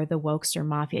for the Wokester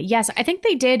Mafia. Yes, I think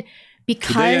they did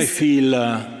because... Today I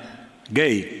feel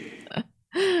gay.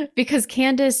 Because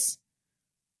Candace...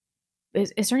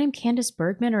 Is her name Candace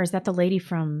Bergman, or is that the lady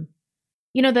from...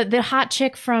 You know, the hot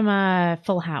chick from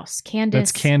Full House.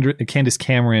 Candace... That's Candace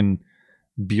Cameron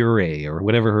Bure, or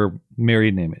whatever her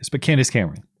married name is. But Candace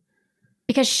Cameron.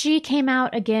 Because she came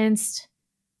out against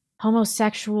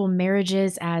homosexual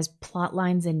marriages as plot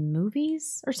lines in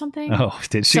movies or something. Oh,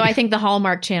 did she? So I think the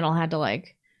Hallmark Channel had to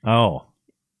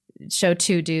show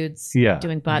two dudes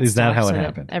doing butt Is that stuff how it so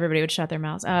happened? That everybody would shut their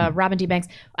mouths. Robin D. Banks.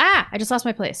 I just lost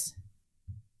my place.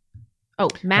 Oh,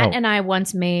 Matt and I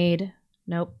once made...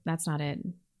 Nope, that's not it.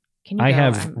 Can you I go?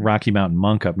 have Rocky Mountain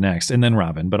Monk up next, and then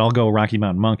Robin, but I'll go Rocky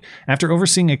Mountain Monk. After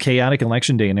overseeing a chaotic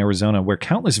election day in Arizona where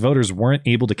countless voters weren't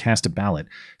able to cast a ballot,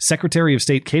 Secretary of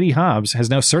State Katie Hobbs has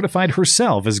now certified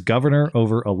herself as governor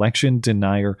over election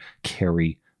denier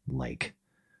Carrie Lake.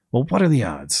 Well, what are the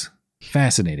odds?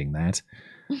 Fascinating, that.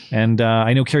 And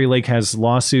I know Carrie Lake has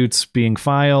lawsuits being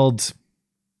filed.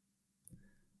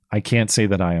 I can't say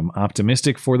that I am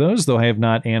optimistic for those, though I have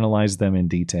not analyzed them in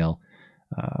detail.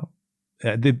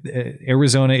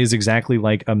 Arizona is exactly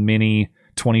like a mini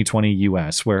 2020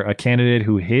 US, where a candidate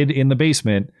who hid in the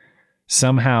basement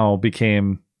somehow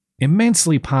became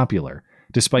immensely popular,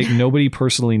 despite nobody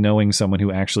personally knowing someone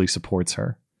who actually supports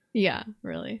her. Yeah,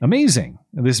 really. Amazing.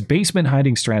 This basement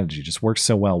hiding strategy just works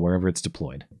so well wherever it's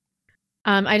deployed.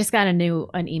 I just got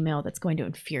an email that's going to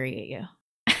infuriate you.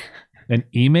 An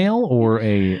email or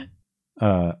a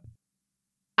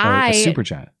super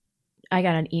chat? I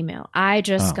got an email. I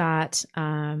just got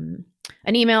an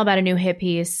email about a new hit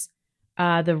piece,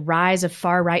 The Rise of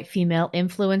Far-Right Female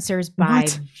Influencers by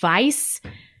Vice.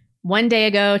 One day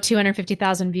ago,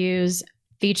 250,000 views,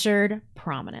 featured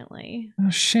prominently. Oh,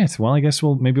 shit. Well, I guess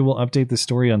we'll update the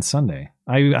story on Sunday.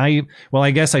 I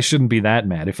guess I shouldn't be that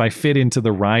mad. If I fit into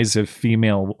the rise of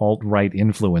female alt-right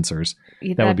influencers,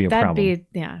 that would be a problem.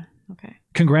 Yeah, okay.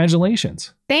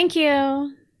 Congratulations. Thank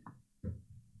you.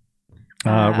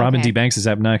 Robin D. Banks is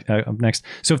up next.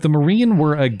 So if the Marine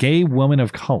were a gay woman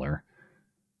of color,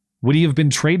 would he have been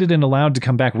traded and allowed to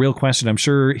come back? Real question. I'm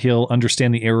sure he'll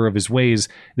understand the error of his ways.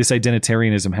 This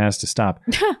identitarianism has to stop.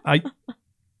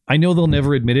 I know they'll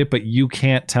never admit it, but you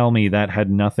can't tell me that had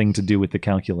nothing to do with the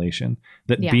calculation.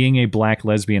 That being a black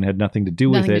lesbian had nothing to do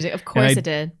with it. Of course it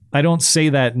did. I don't say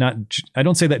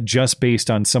that just based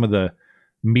on some of the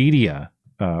media.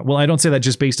 I don't say that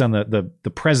just based on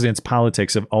the president's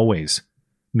politics of always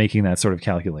making that sort of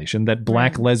calculation, that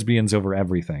black lesbians over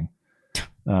everything,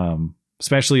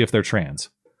 especially if they're trans.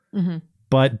 Mm-hmm.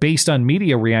 But based on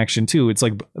media reaction too, it's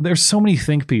like there's so many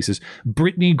think pieces.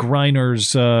 Brittany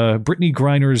Griner's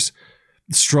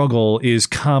struggle is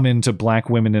common to black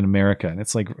women in America. And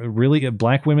it's like, really,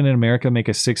 black women in America make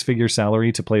a 6-figure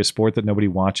salary to play a sport that nobody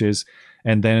watches.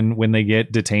 And then when they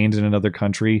get detained in another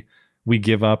country, we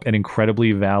give up an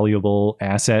incredibly valuable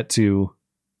asset to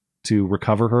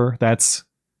recover her. That's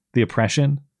the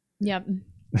oppression. Yep.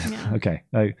 Yeah. Okay.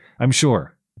 I'm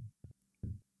sure.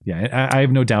 Yeah. I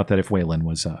have no doubt that if Waylon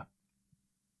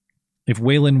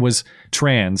was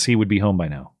trans, he would be home by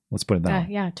now. Let's put it that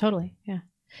way. Yeah, totally. Yeah.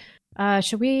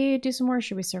 Should we do some more or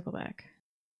should we circle back?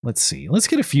 Let's see. Let's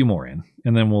get a few more in,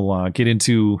 and then we'll get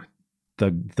into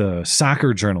the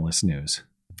soccer journalist news.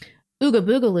 Ooga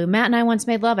boogaloo. Matt and I once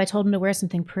made love. I told him to wear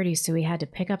something pretty, so he had to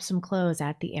pick up some clothes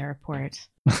at the airport.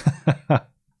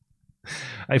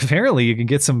 Apparently, you can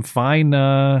get some fine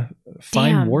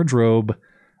wardrobe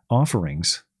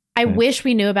offerings. I wish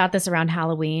we knew about this around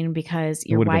Halloween because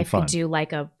your wife could do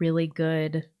like a really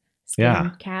good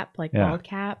skin cap, like bald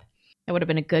cap. It would have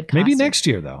been a good costume. Maybe next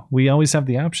year, though. We always have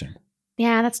the option.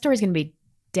 Yeah, that story's going to be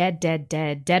dead.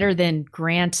 Deader than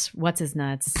Grant. What's his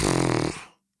nuts?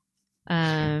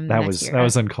 That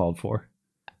was uncalled for.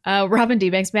 Robin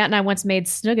D. Banks, Matt and I once made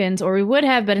snuggins, or we would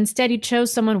have, but instead you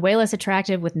chose someone way less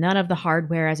attractive with none of the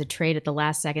hardware as a trade at the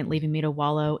last second, leaving me to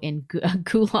wallow in a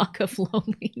gulag of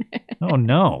loneliness. Oh,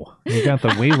 no. You got the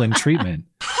Waylon treatment.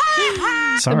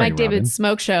 Sorry, the Mike David Robin.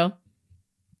 Smoke Show.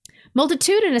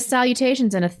 Multitudinous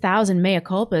salutations and 1,000 mea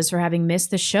culpas for having missed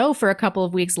the show for a couple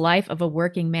of weeks. Life of a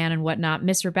working man and whatnot.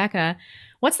 Miss Rebecca,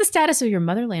 what's the status of your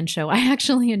Motherland show? I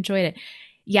actually enjoyed it.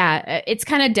 Yeah, it's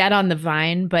kind of dead on the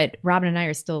vine, but Robin and I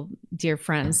are still dear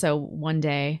friends. So one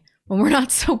day when we're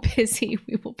not so busy,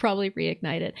 we will probably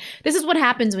reignite it. This is what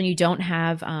happens when you don't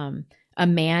have a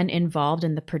man involved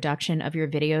in the production of your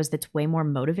videos that's way more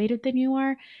motivated than you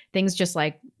are. Things just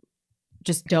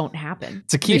don't happen.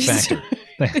 It's a key factor.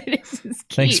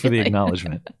 Thanks for the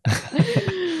acknowledgement.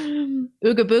 Ooga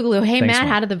boogaloo. Hey, Thanks, Matt, Mom.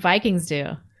 how did the Vikings do?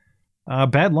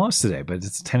 Bad loss today, but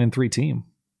it's a 10-3 team.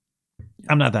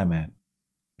 I'm not that mad.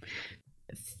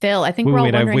 Phil, I think we're all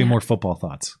wait, I wondering. have way more football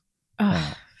thoughts.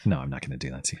 Oh. No, I'm not going to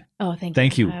do that to you. Oh, thank you.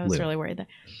 Thank you, I was Lou. really worried there.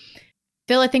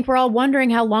 Phil, I think we're all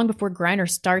wondering how long before Griner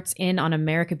starts in on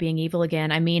America being evil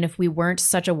again. I mean, if we weren't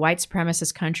such a white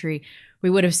supremacist country,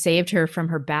 we would have saved her from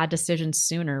her bad decisions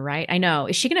sooner, right? I know.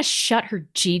 Is she going to shut her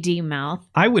GD mouth?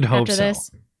 I would hope after so.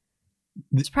 This?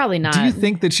 It's probably not. Do you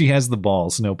think that she has the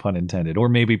balls, no pun intended, or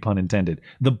maybe pun intended,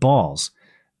 the balls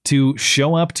to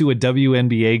show up to a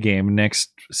WNBA game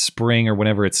next spring or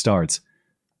whenever it starts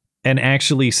and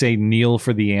actually say kneel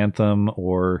for the anthem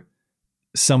or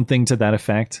something to that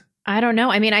effect? I don't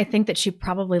know. I mean, I think that she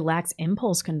probably lacks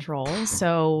impulse control.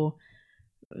 So,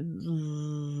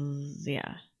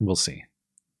 yeah. We'll see.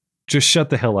 Just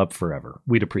shut the hell up forever.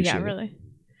 We'd appreciate it. Yeah, really.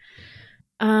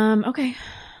 Okay.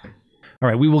 All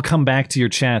right. We will come back to your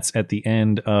chats at the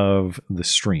end of the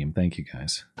stream. Thank you,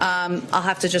 guys. I'll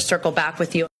have to just circle back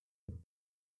with you.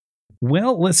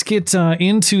 Well, let's get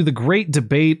into the great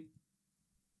debate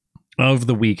of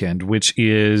the weekend, which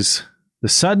is the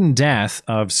sudden death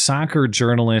of soccer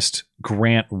journalist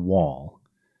Grant Wahl,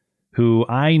 who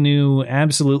I knew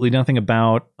absolutely nothing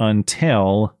about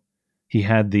until he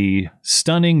had the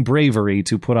stunning bravery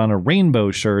to put on a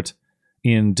rainbow shirt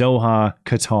in Doha,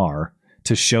 Qatar,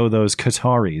 to show those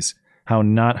Qataris how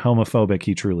not homophobic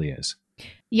he truly is.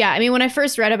 Yeah, I mean, when I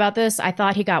first read about this, I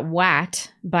thought he got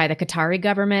whacked by the Qatari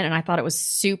government, and I thought it was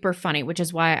super funny, which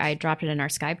is why I dropped it in our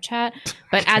Skype chat.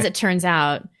 But as it turns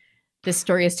out, this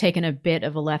story has taken a bit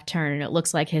of a left turn, and it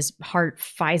looks like his heart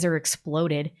Pfizer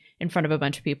exploded in front of a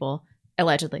bunch of people,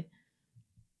 allegedly.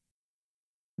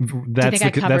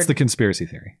 That's the conspiracy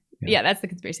theory. Yeah, that's the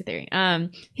conspiracy theory.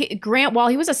 Grant Wahl,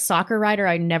 he was a soccer writer.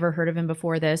 I never heard of him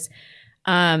before this.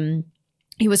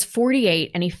 He was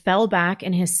 48 and he fell back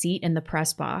in his seat in the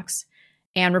press box,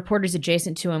 and reporters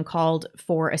adjacent to him called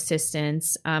for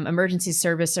assistance. Emergency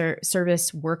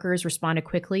service workers responded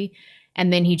quickly,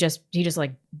 and then he just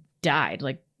like died,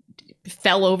 like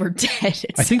fell over dead.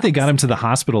 I think they got him to the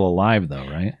hospital alive though,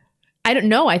 right? I don't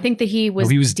know. I think that he was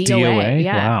DOA.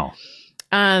 Yeah. Wow.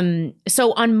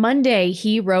 So on Monday,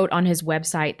 he wrote on his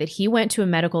website that he went to a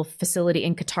medical facility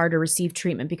in Qatar to receive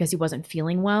treatment because he wasn't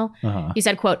feeling well. Uh-huh. He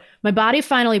said, quote, "My body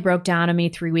finally broke down on me.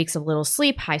 3 weeks of little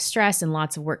sleep, high stress, and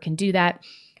lots of work can do that.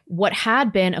 What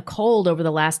had been a cold over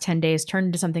the last 10 days turned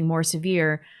into something more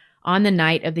severe on the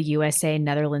night of the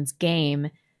USA-Netherlands game.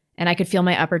 And I could feel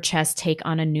my upper chest take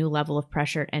on a new level of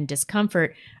pressure and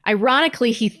discomfort."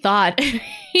 Ironically, he thought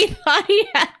he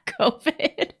had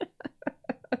COVID.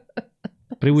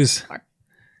 But it was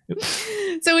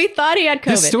So he thought he had COVID.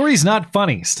 This story's not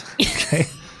funny. Okay.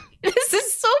 This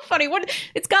is so funny.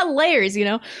 It's got layers, you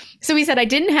know? So he said, I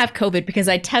didn't have COVID because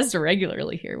I test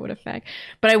regularly here. What a fact.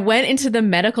 But I went into the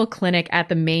medical clinic at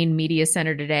the main media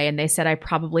center today, and they said I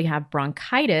probably have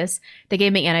bronchitis. They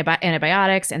gave me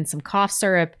antibiotics and some cough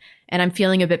syrup, and I'm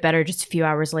feeling a bit better just a few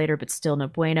hours later, but still no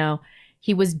bueno.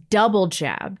 He was double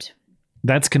jabbed.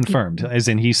 That's confirmed, as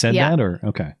in he said that, or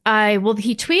okay. Well,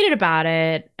 he tweeted about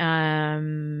it. I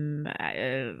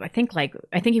think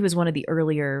he was one of the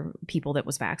earlier people that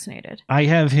was vaccinated. I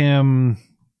have him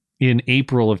in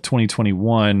April of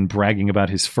 2021 bragging about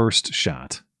his first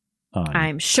shot.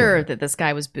 I'm sure that this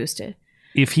guy was boosted.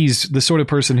 If he's the sort of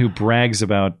person who brags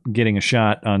about getting a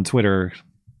shot on Twitter,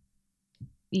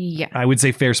 yeah, I would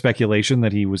say fair speculation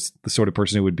that he was the sort of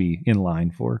person who would be in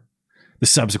line for the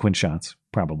subsequent shots,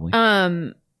 probably.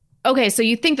 Okay, so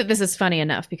you think that this is funny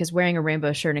enough because wearing a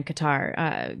rainbow shirt in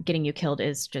Qatar, getting you killed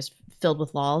is just filled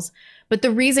with lols. But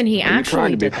the reason he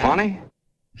actually did that,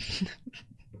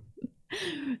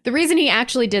 the reason he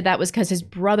actually did that was because his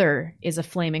brother is a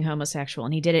flaming homosexual,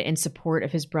 and he did it in support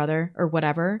of his brother or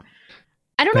whatever.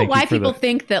 I don't know why people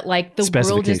think that like the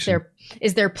world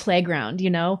is their playground. You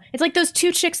know, it's like those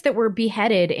two chicks that were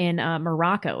beheaded in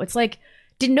Morocco. It's like,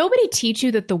 did nobody teach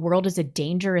you that the world is a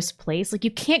dangerous place? Like, you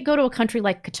can't go to a country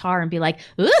like Qatar and be like,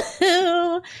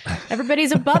 ooh,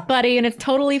 everybody's a butt buddy and it's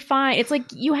totally fine. It's like,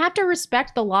 you have to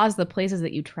respect the laws of the places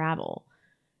that you travel.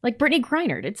 Like Brittany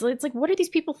Griner. It's like, what do these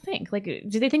people think? Like,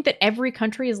 do they think that every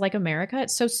country is like America?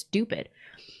 It's so stupid.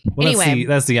 Well, anyway,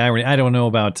 that's the irony. I don't know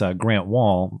about Grant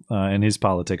Wall and his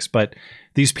politics, but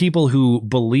these people who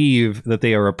believe that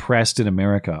they are oppressed in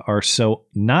America are so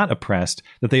not oppressed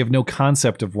that they have no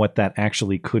concept of what that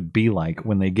actually could be like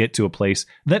when they get to a place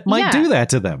that might do that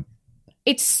to them.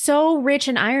 It's so rich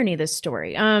in irony, this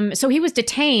story. So he was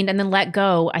detained and then let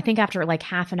go, I think after like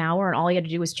half an hour, and all he had to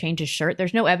do was change his shirt.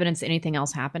 There's no evidence that anything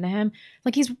else happened to him.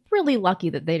 Like, he's really lucky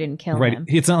that they didn't kill him.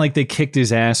 It's not like they kicked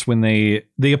his ass when they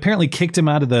apparently kicked him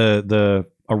out of the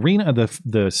arena,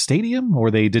 the stadium,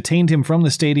 or they detained him from the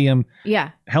stadium.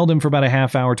 Yeah. Held him for about a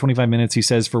half hour, 25 minutes, he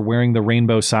says, for wearing the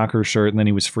rainbow soccer shirt, and then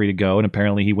he was free to go. And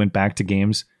apparently he went back to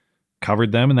games,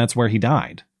 covered them, and that's where he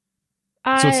died.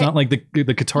 So it's not like the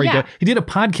Qatari he did a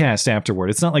podcast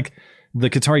afterward. It's not like the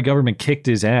Qatari government kicked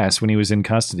his ass when he was in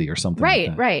custody or something. Right,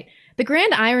 like that. right. The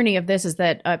grand irony of this is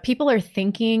that people are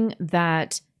thinking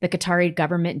that the Qatari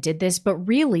government did this, but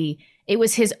really it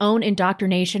was his own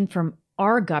indoctrination from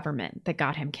our government that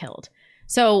got him killed.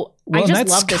 So I just love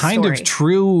this story. That's kind of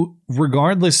true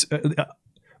regardless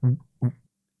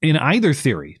in either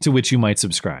theory to which you might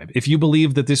subscribe. If you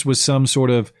believe that this was some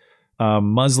sort of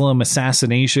Muslim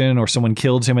assassination or someone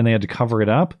killed him and they had to cover it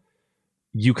up,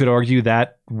 you could argue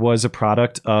that was a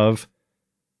product of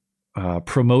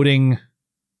promoting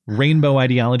rainbow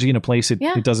ideology in a place it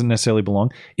doesn't necessarily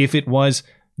belong. If it was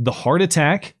the heart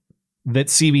attack that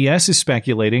CBS is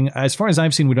speculating, as far as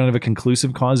I've seen, we don't have a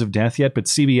conclusive cause of death yet, but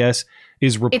CBS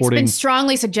is reporting it's been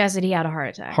strongly suggested he had a heart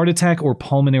attack. Heart attack or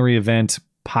pulmonary event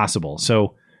possible.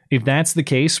 So if that's the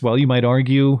case, well, you might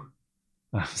argue...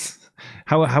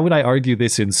 How would I argue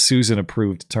this in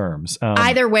Susan-approved terms?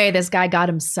 Either way, this guy got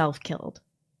himself killed.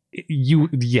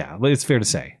 It's fair to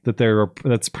say that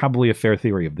that's probably a fair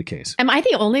theory of the case. Am I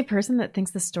the only person that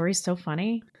thinks this story's so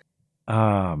funny?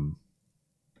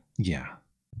 Yeah.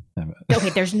 Okay,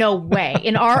 there's no way.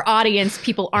 In our audience,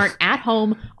 people aren't at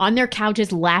home on their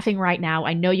couches laughing right now.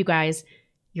 I know you guys,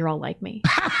 you're all like me.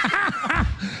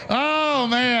 Oh,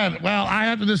 man. Well, I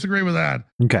have to disagree with that.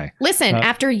 Okay. Listen,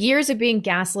 after years of being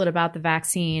gaslit about the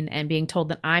vaccine and being told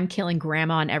that I'm killing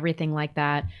grandma and everything like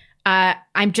that,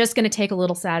 I'm just going to take a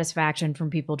little satisfaction from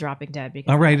people dropping dead.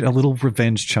 Because all right, a little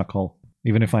revenge chuckle,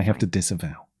 even if I have to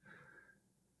disavow.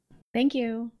 Thank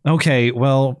you. Okay,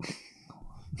 well,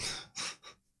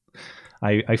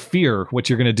 I fear what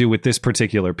you're going to do with this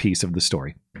particular piece of the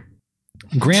story.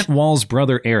 Grant Wall's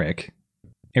brother, Eric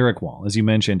Wall, as you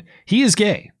mentioned, he is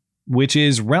gay, which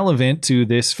is relevant to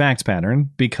this fact pattern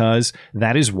because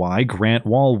that is why Grant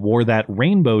Wall wore that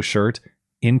rainbow shirt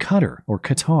in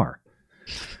Qatar.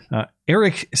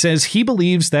 Eric says he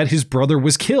believes that his brother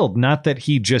was killed, not that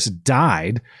he just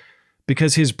died,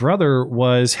 because his brother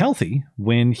was healthy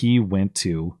when he went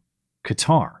to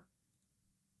Qatar.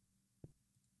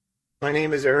 My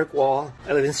name is Eric Wall.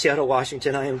 I live in Seattle,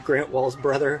 Washington. I am Grant Wall's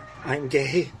brother. I am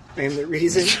gay. I am the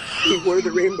reason he wore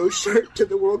the rainbow shirt to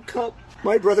the World Cup.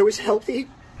 My brother was healthy.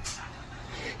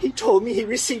 He told me he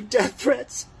received death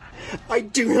threats. I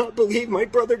do not believe my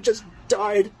brother just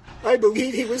died. I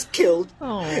believe he was killed.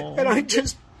 Aww. And I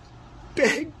just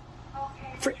beg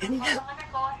for any help.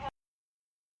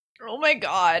 Oh my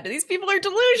God. These people are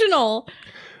delusional.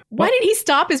 Why did he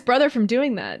stop his brother from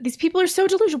doing that? These people are so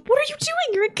delusional. What are you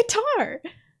doing? You're in Qatar.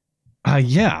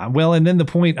 Yeah. Well, and then the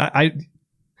point,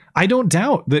 I don't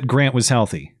doubt that Grant was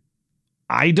healthy.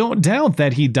 I don't doubt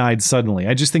that he died suddenly.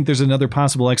 I just think there's another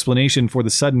possible explanation for the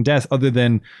sudden death other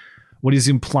than what is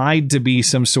implied to be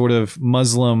some sort of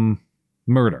Muslim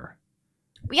murder.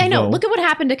 Yeah, I know. Look at what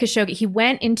happened to Khashoggi. He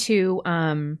went into,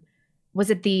 was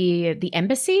it the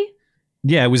embassy?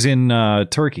 Yeah, it was in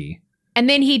Turkey. And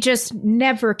then he just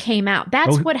never came out.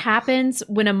 That's what happens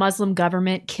when a Muslim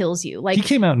government kills you. Like, he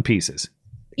came out in pieces.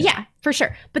 Yeah, for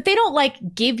sure. But they don't like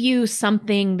give you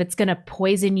something that's going to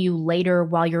poison you later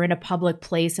while you're in a public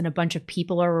place and a bunch of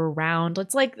people are around.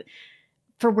 It's like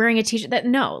for wearing a t-shirt that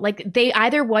they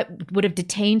either would have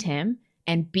detained him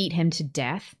and beat him to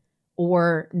death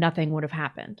or nothing would have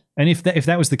happened. And if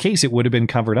that was the case, it would have been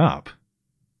covered up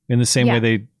in the same way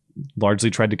they largely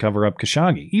tried to cover up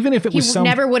Khashoggi. Even if it was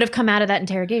never would have come out of that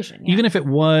interrogation. Yeah. Even if it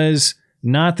was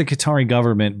not the Qatari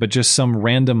government, but just some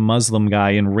random Muslim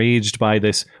guy enraged by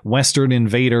this Western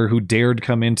invader who dared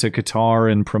come into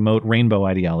Qatar and promote rainbow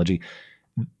ideology,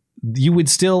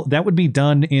 that would be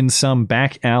done in some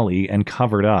back alley and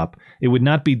covered up. It would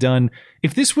not be done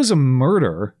if this was a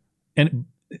murder, and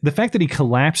the fact that he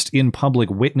collapsed in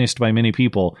public, witnessed by many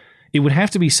people, it would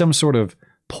have to be some sort of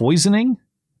poisoning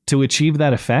to achieve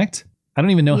that effect. I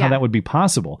don't even know how that would be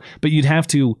possible, but you'd have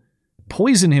to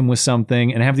poison him with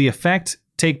something and have the effect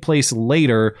take place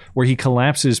later where he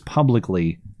collapses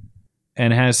publicly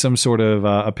and has some sort of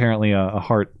apparently a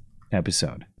heart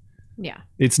episode. Yeah.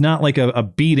 It's not like a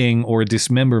beating or a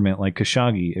dismemberment like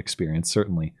Khashoggi experienced,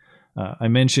 certainly. I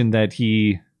mentioned that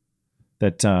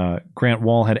Grant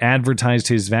Wall had advertised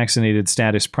his vaccinated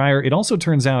status prior. It also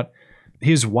turns out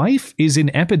his wife is an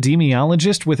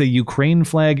epidemiologist with a Ukraine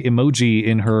flag emoji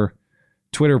in her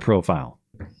Twitter profile.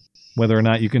 Whether or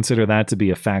not you consider that to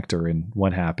be a factor in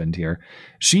what happened here.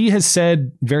 She has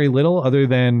said very little other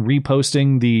than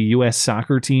reposting the U.S.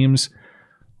 soccer team's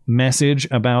message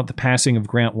about the passing of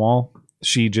Grant Wall.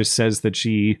 She just says that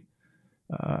she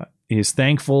is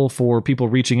thankful for people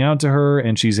reaching out to her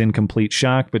and she's in complete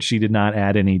shock, but she did not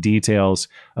add any details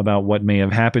about what may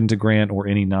have happened to Grant or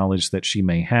any knowledge that she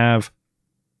may have.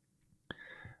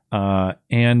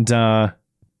 And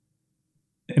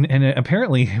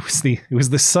apparently it was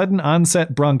the sudden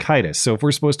onset bronchitis. So if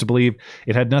we're supposed to believe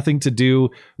it had nothing to do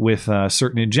with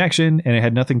certain injection and it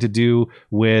had nothing to do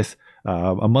with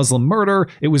a Muslim murder,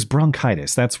 it was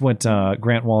bronchitis. That's what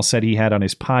Grant Wall said he had on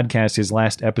his podcast, his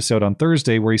last episode on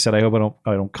Thursday, where he said, "I hope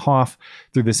I don't cough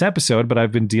through this episode, but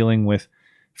I've been dealing with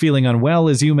feeling unwell,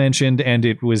 as you mentioned, and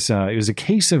it was a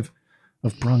case of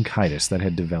bronchitis that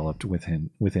had developed within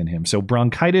him." So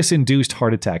bronchitis-induced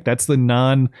heart attack. That's the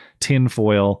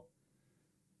non-tinfoil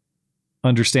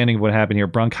understanding of what happened here.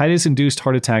 Bronchitis-induced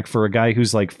heart attack for a guy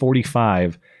who's like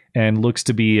 45 and looks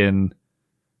to be in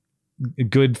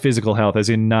good physical health, as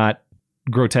in not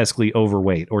grotesquely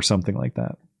overweight or something like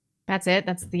that. That's it?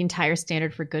 That's the entire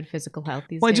standard for good physical health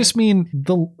these days? I just mean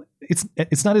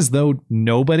it's not as though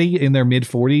nobody in their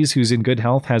mid-40s who's in good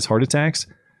health has heart attacks.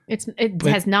 It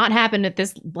has not happened at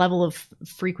this level of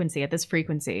frequency, at this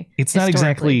frequency. It's not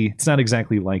exactly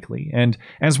likely. And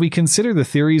as we consider the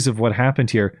theories of what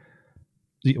happened here,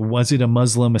 was it a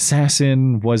Muslim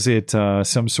assassin? Was it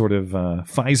some sort of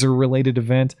Pfizer-related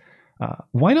event?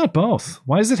 Why not both?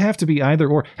 Why does it have to be either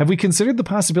or? Have we considered the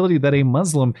possibility that a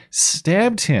Muslim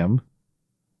stabbed him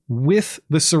with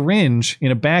the syringe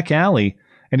in a back alley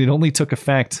and it only took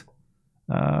effect,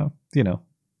 a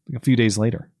few days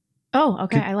later? Oh,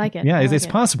 okay. I like it. Yeah, it's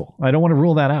possible. I don't want to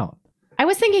rule that out. I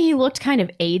was thinking he looked kind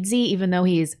of AIDSy, even though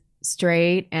he's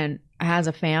straight and has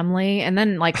a family. And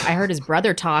then, I heard his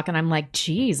brother talk, and I'm like,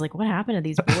 geez, what happened to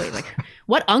these boys?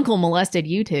 What uncle molested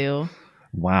you two?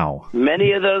 Wow.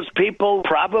 Many of those people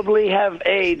probably have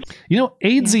AIDS.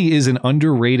 AIDSy is an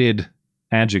underrated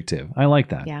adjective. I like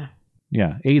that. Yeah.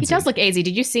 Yeah, AIDSy. He does look AIDSy.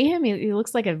 Did you see him? He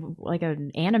looks like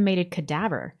an animated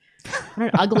cadaver. What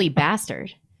an ugly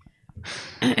bastard.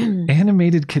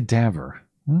 Animated cadaver.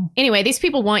 Well, anyway, these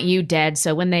people want you dead,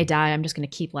 so when they die, I'm just going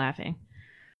to keep laughing.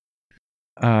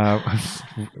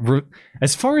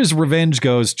 As far as revenge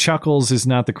goes, Chuckles is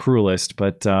not the cruelest,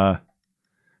 but no,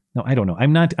 I don't know.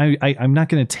 I'm not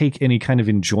going to take any kind of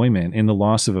enjoyment in the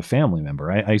loss of a family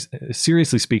member. I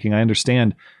seriously speaking, I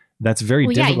understand that's very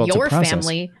difficult to process. Your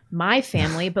family, my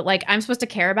family, but I'm supposed to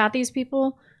care about these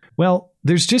people? Well,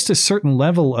 there's just a certain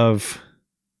level of,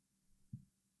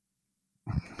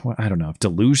 I don't know if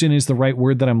delusion is the right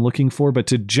word that I'm looking for, but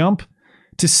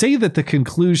to say that the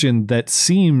conclusion that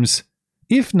seems,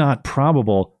 if not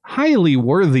probable, highly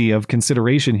worthy of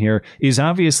consideration here is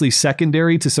obviously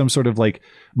secondary to some sort of like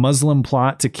Muslim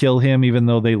plot to kill him, even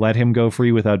though they let him go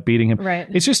free without beating him. Right.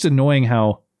 It's just annoying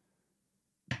how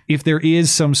if there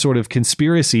is some sort of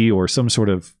conspiracy or some sort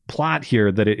of plot here,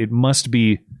 that it must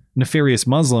be nefarious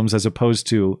Muslims as opposed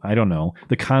to, I don't know,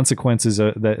 the consequences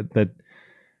of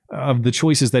the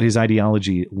choices that his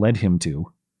ideology led him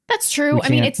to. That's true. I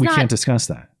mean, we can't discuss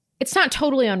that. It's not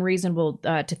totally unreasonable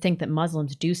to think that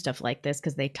Muslims do stuff like this,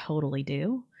 because they totally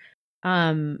do.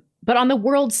 But on the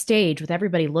world stage, with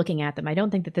everybody looking at them, I don't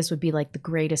think that this would be like the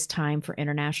greatest time for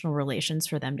international relations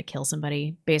for them to kill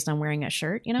somebody based on wearing a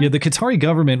shirt, you know? Yeah, the Qatari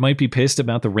government might be pissed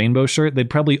about the rainbow shirt. They'd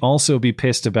probably also be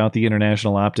pissed about the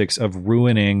international optics of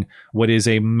ruining what is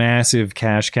a massive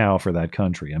cash cow for that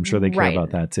country. I'm sure they care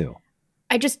about that too.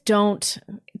 I just don't.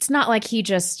 It's not like he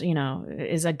just,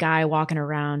 is a guy walking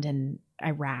around in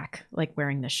Iraq, like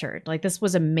wearing the shirt. Like, this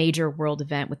was a major world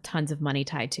event with tons of money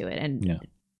tied to it. And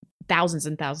thousands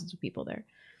and thousands of people there.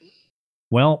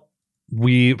 Well,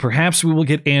 perhaps we will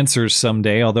get answers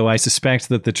someday, although I suspect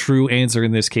that the true answer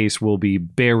in this case will be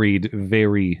buried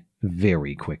very,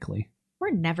 very quickly.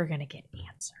 We're never going to get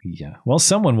answers. Yeah. Well,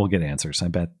 someone will get answers. I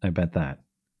bet that.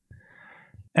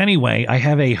 Anyway, I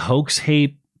have a hoax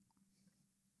hate.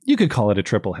 You could call it a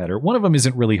triple header. One of them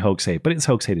isn't really hoax hate, but it's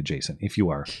hoax hate adjacent, if you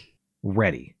are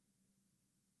ready.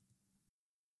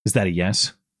 Is that a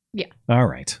yes? Yeah. All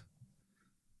right.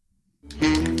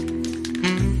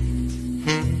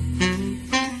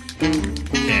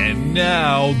 And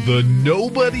now the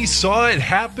nobody saw it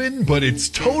happen, but it's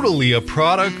totally a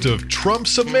product of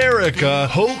Trump's America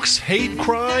hoax hate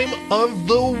crime of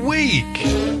the week.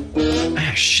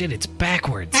 Ah, shit, it's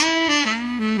backwards.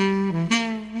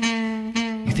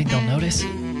 You think they'll notice?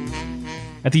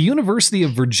 At the University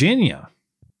of Virginia,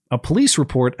 a police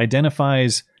report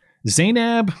identifies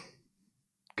Zainab,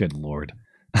 good Lord,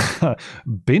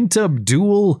 Bint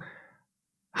Abdul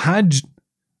Hadija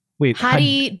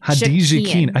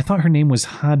Keen. I thought her name was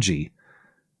Haji.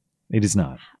 It is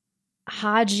not.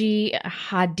 Hadija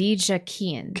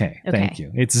Keen. Okay, thank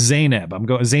you. It's Zainab. I'm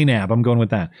going with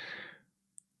that.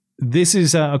 This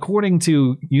is, according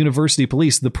to university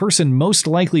police, the person most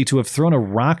likely to have thrown a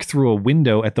rock through a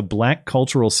window at the Black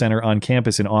Cultural Center on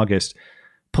campus in August.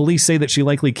 Police say that she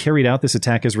likely carried out this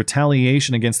attack as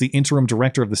retaliation against the interim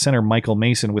director of the center, Michael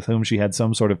Mason, with whom she had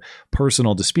some sort of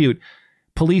personal dispute.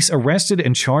 Police arrested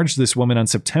and charged this woman on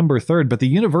September 3rd, but the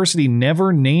university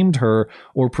never named her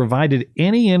or provided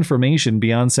any information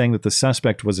beyond saying that the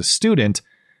suspect was a student.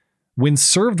 When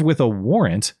served with a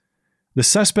warrant, the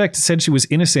suspect said she was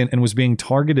innocent and was being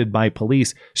targeted by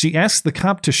police. She asked the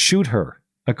cop to shoot her,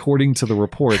 according to the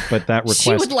report, but that request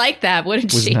she would like that,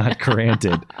 wouldn't was she? not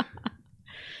granted.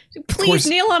 Please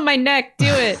kneel on my neck. Do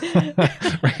it.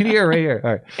 Right here.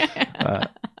 All right.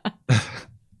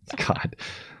 God.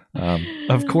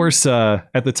 Of course,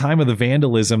 at the time of the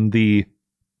vandalism, the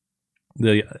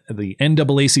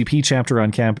NAACP chapter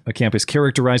on campus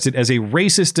characterized it as a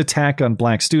racist attack on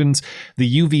black students. The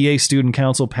UVA Student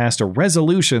Council passed a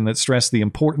resolution that stressed the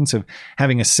importance of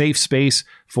having a safe space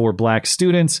for black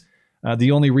students.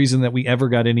 The only reason that we ever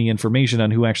got any information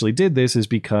on who actually did this is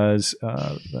because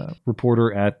the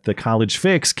reporter at the College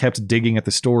Fix kept digging at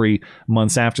the story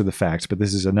months after the fact. But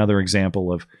this is another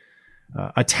example of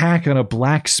attack on a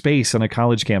black space on a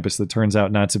college campus that turns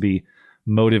out not to be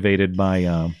motivated by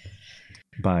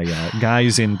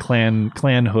guys in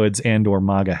Klan hoods and or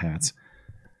MAGA hats.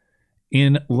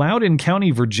 In Loudoun County,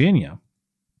 Virginia,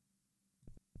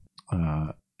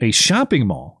 a shopping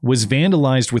mall was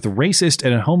vandalized with racist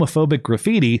and homophobic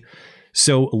graffiti,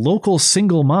 so local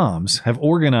single moms have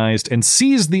organized and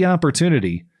seized the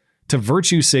opportunity to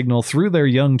virtue signal through their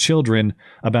young children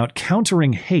about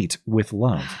countering hate with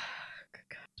love.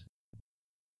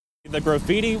 The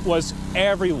graffiti was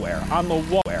everywhere, on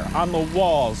the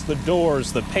walls, the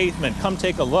doors, the pavement. Come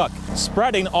take a look.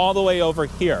 Spreading all the way over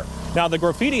here. Now, the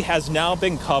graffiti has now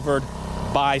been covered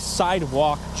by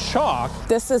sidewalk chalk.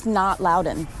 This is not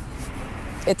Loudoun.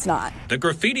 It's not. The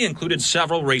graffiti included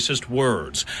several racist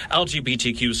words,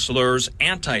 LGBTQ slurs,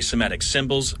 anti-Semitic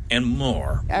symbols, and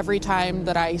more. Every time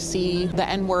that I see the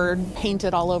N-word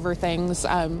painted all over things,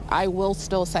 I will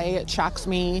still say it shocks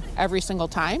me every single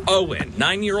time. Owen,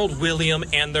 9-year-old William,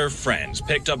 and their friends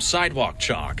picked up sidewalk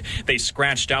chalk. They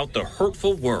scratched out the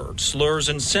hurtful words, slurs,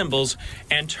 and symbols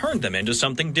and turned them into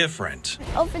something different.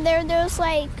 Over there's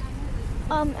like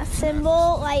a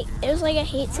symbol, like it was like a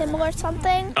hate symbol or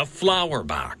something. A flower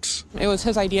box. It was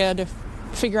his idea to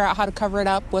figure out how to cover it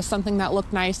up with something that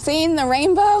looked nice. Seeing the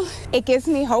rainbow, it gives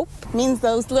me hope. It means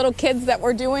those little kids that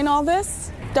were doing all this,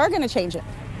 they're going to change it.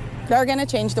 They're going to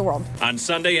change the world. On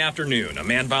Sunday afternoon, a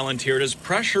man volunteered as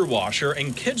pressure washer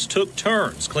and kids took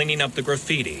turns cleaning up the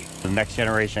graffiti. The next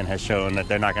generation has shown that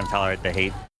they're not going to tolerate the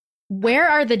hate. Where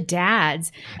are the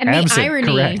dads? And Absent, the irony,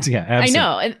 correct. Yeah, absent.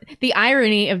 I know the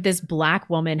irony of this black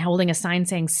woman holding a sign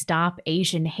saying "Stop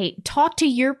Asian Hate." Talk to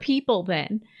your people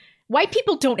then. White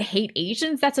people don't hate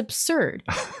Asians. That's absurd.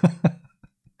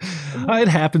 It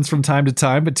happens from time to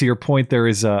time, but to your point, there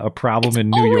is a problem in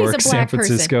New York, San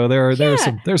Francisco.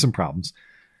 Person. There are some problems.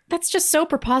 That's just so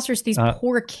preposterous. These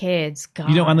poor kids. God.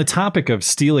 You know, on the topic of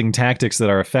stealing tactics that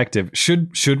are effective,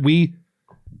 should we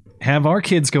have our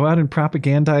kids go out and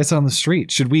propagandize on the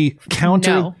street? Should we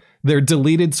counter their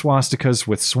deleted swastikas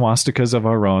with swastikas of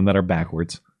our own that are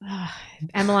backwards?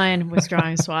 Emmeline was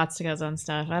drawing swastikas on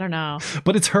stuff. I don't know.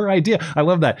 But it's her idea. I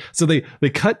love that. So they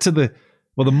cut to the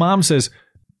mom says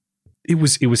it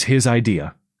was his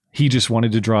idea. He just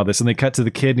wanted to draw this. And they cut to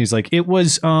the kid and he's like, it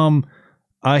was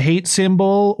a hate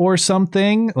symbol or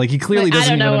something. Like he clearly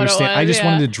doesn't even understand. I just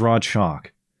wanted to draw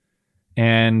chalk.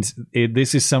 And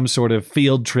this is some sort of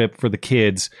field trip for the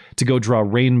kids to go draw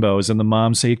rainbows. And the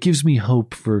moms say, it gives me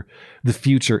hope for the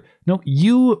future. No,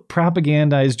 you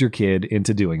propagandized your kid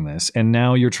into doing this. And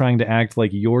now you're trying to act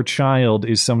like your child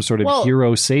is some sort of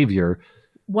hero savior.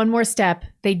 One more step.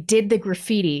 They did the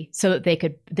graffiti so that they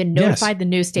could then notify the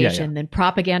news station, then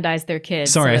propagandize their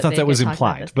kids. Sorry, I thought that was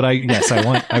implied. But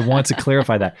I want to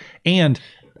clarify that. And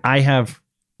I have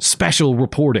special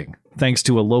reporting thanks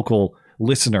to a local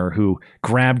listener who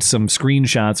grabbed some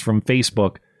screenshots from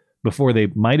Facebook before they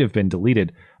might have been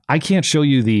deleted. I can't show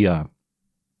you the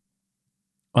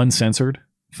uncensored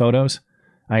photos.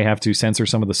 I have to censor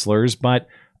some of the slurs, but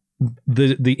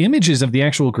the images of the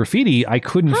actual graffiti I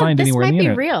couldn't find anywhere in the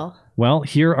internet. This might be real. Well,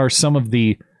 here are some of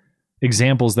the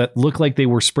examples that look like they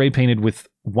were spray painted with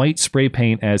white spray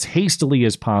paint as hastily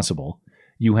as possible.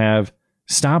 You have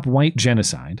 "Stop White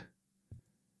Genocide."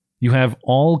 You have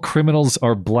 "All criminals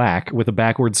are black" with a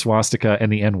backward swastika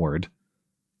and the N-word.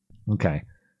 Okay.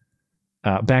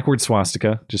 Backward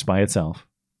swastika just by itself.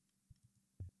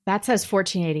 That says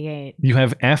 1488. You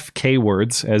have FK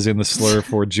words, as in the slur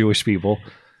for Jewish people.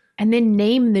 And then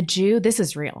 "Name the Jew." This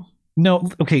is real. No,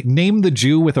 okay. "Name the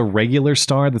Jew" with a regular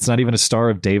star that's not even a Star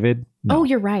of David. No. Oh,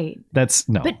 you're right. But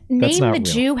 "Name the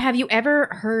Jew." Have you ever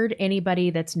heard anybody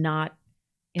that's not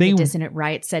in the dissonant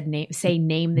right say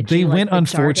 "Name the Jew"? They went on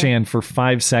 4chan for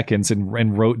 5 seconds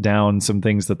and wrote down some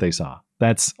things that they saw.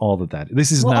 That's all that.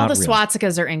 This is not all the real.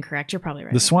 swastikas are incorrect. You're probably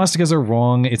right. The swastikas are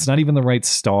wrong. It's not even the right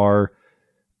star.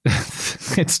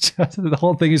 It's just the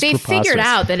whole thing is preposterous. They figured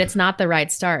out that it's not the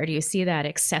right star. Do you see that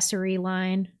accessory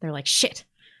line? They're like, shit.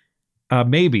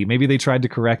 Maybe they tried to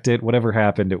correct it. Whatever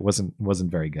happened, it wasn't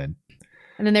very good.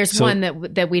 And then there's one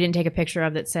that we didn't take a picture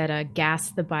of that said,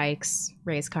 "Gas the bikes,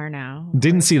 race car now."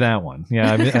 Didn't see that one.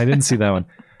 Yeah, I didn't see that one.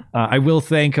 I will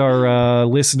thank our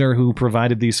listener who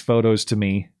provided these photos to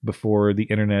me before the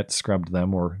internet scrubbed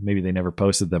them, or maybe they never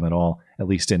posted them at all, at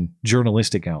least in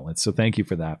journalistic outlets. So thank you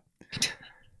for that.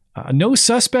 No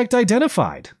suspect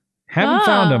identified. Haven't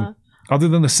found him, other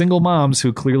than the single moms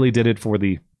who clearly did it for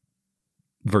the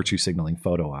virtue signaling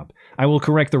photo op. I will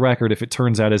correct the record if it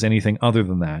turns out as anything other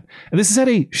than that. And this is at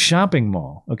a shopping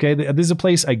mall. Okay, this is a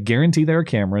place I guarantee there are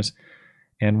cameras.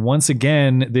 And once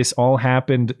again, this all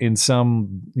happened in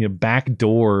some back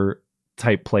door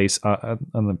type place or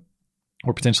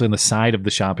potentially on the side of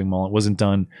the shopping mall. It wasn't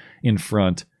done in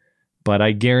front. But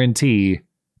I guarantee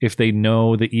if they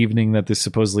know the evening that this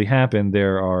supposedly happened,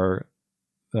 there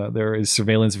is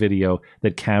surveillance video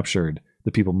that captured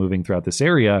the people moving throughout this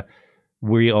area.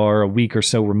 We are a week or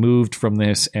so removed from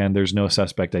this, and there's no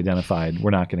suspect identified. We're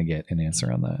not going to get an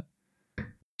answer on that.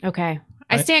 Okay.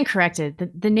 I stand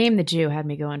corrected. The "Name the Jew" had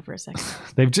me going for a second.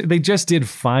 They just did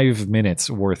 5 minutes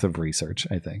worth of research,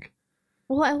 I think.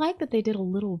 Well, I like that they did a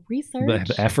little research.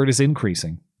 The effort is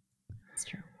increasing. That's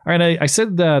true. All right, I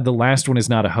said the last one is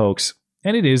not a hoax,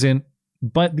 and it isn't.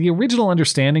 But the original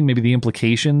understanding, maybe the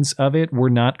implications of it,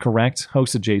 were not correct.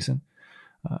 Hoax adjacent.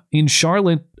 In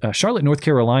Charlotte, North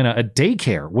Carolina, a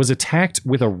daycare was attacked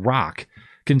with a rock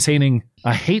containing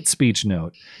a hate speech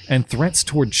note and threats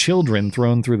toward children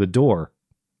thrown through the door.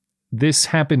 This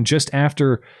happened just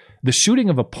after the shooting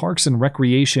of a Parks and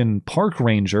Recreation park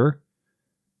ranger.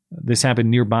 This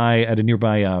happened at a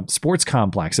nearby sports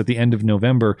complex at the end of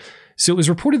November. So it was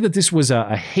reported that this was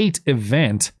a hate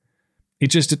event.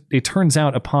 It turns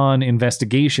out upon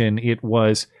investigation, it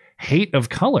was hate of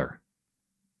color.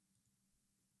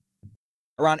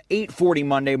 Around 8:40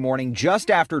 Monday morning,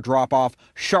 just after drop-off,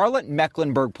 Charlotte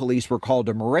Mecklenburg police were called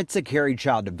to Maritza Carey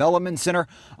Child Development Center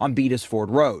on Beatus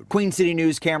Ford Road. Queen City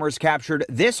News cameras captured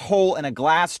this hole in a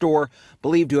glass door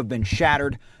believed to have been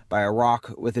shattered. by a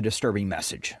rock with a disturbing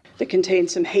message that contained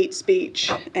some hate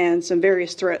speech and some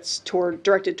various threats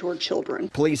directed toward children.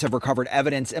 Police have recovered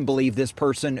evidence and believe this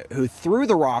person who threw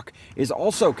the rock is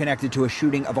also connected to a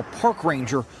shooting of a park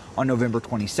ranger on November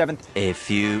 27th. A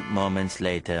few moments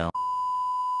later.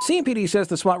 CMPD says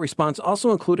the SWAT response also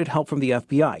included help from the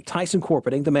FBI, Tyson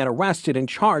Corpeting, the man arrested and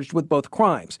charged with both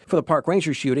crimes. For the park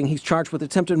ranger shooting, he's charged with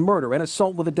attempted murder and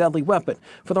assault with a deadly weapon.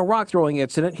 For the rock-throwing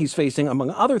incident, he's facing, among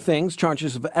other things,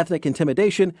 charges of ethnic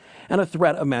intimidation and a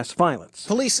threat of mass violence.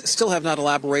 Police still have not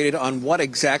elaborated on what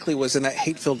exactly was in that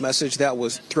hate-filled message that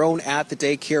was thrown at the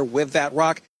daycare with that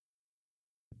rock.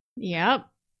 Yep.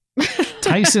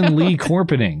 Tyson Lee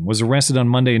Corpeting was arrested on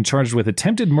Monday and charged with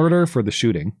attempted murder for the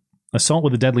shooting, assault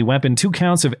with a deadly weapon, 2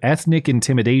 counts of ethnic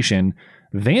intimidation,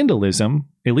 vandalism,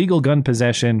 illegal gun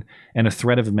possession, and a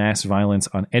threat of mass violence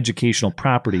on educational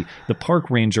property. The park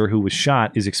ranger who was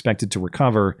shot is expected to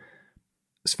recover.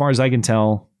 As far as I can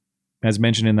tell, as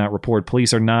mentioned in that report,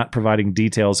 police are not providing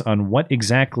details on what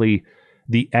exactly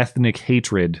the ethnic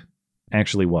hatred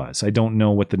actually was. I don't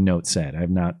know what the note said.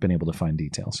 I've not been able to find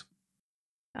details.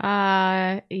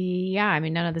 Yeah, I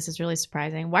mean, none of this is really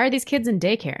surprising. Why are these kids in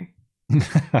daycare?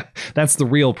 That's the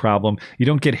real problem. You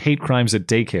don't get hate crimes at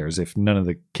daycares if none of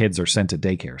the kids are sent to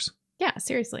daycares. Yeah,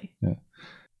 seriously. Yeah.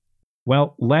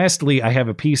 Well, lastly, I have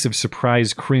a piece of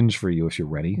surprise cringe for you if you're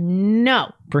ready.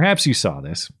 No. Perhaps you saw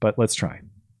this, but let's try.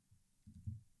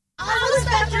 I was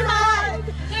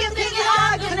petrified. You think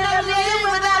I could never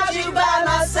live without you by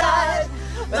my side.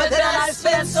 But then I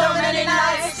spent so many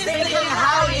nights thinking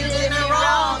how you did me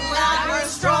wrong when I grew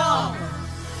strong.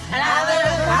 And I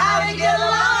learned how to get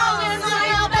along.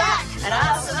 And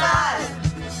I'll survive.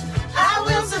 I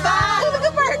will survive. Oh, look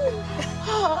at Bert.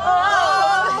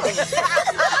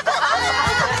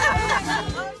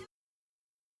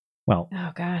 Well,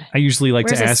 oh God. I usually like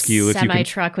Where's to ask you if you can...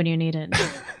 semi-truck when you need it.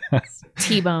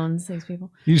 T-bones, these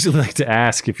people. Usually like to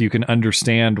ask if you can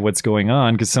understand what's going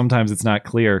on, because sometimes it's not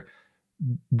clear.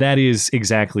 That is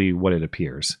exactly what it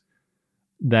appears.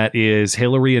 That is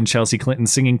Hillary and Chelsea Clinton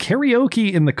singing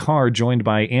karaoke in the car, joined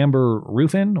by Amber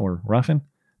Ruffin,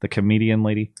 the comedian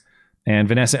lady, and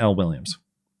Vanessa L. Williams.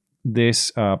 This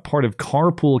part of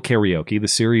Carpool Karaoke, the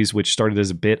series which started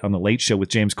as a bit on The Late Show with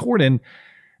James Corden,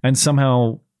 and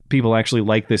somehow people actually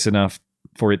like this enough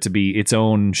for it to be its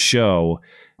own show.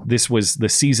 This was the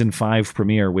season 5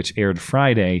 premiere, which aired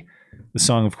Friday. The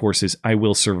song, of course, is I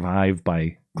Will Survive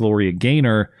by Gloria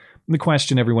Gaynor. The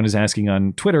question everyone is asking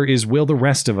on Twitter is, will the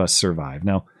rest of us survive?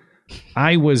 Now,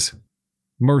 I was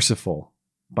merciful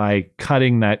by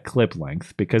cutting that clip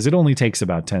length because it only takes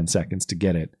about 10 seconds to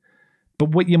get it. But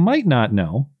what you might not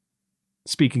know,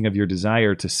 speaking of your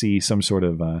desire to see some sort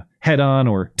of head-on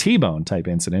or T-bone type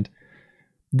incident,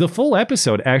 the full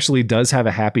episode actually does have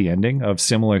a happy ending of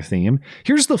similar theme.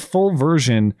 Here's the full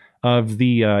version of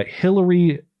the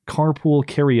Hillary Carpool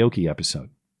Karaoke episode.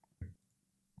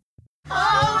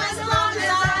 Oh, as long as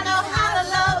I know how to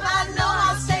love, I know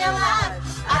I'll stay alive.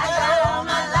 I got all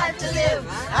my life to live.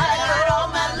 I got all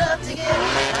my love to give.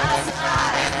 I'll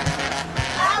survive.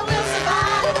 I will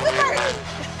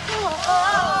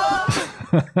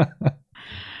survive.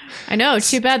 I know.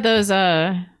 Too bad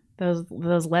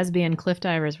those lesbian cliff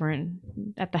divers weren't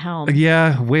at the helm.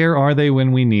 Yeah, where are they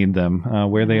when we need them?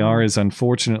 Where they are is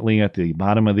unfortunately at the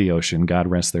bottom of the ocean. God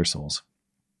rest their souls.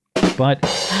 But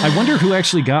I wonder who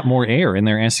actually got more air in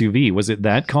their SUV. Was it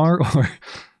that car or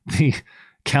the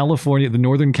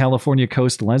Northern California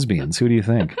coast lesbians? Who do you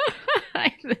think?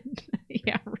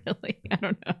 Yeah, really. I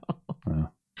don't know.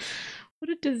 What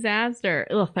a disaster.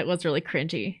 Ugh, that was really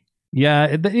cringy. Yeah,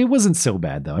 it wasn't so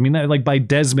bad, though. I mean, like by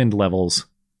Desmond levels,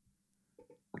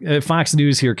 Fox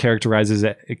News here characterizes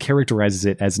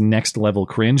it as next level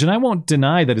cringe. And I won't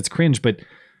deny that it's cringe, but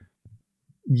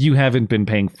you haven't been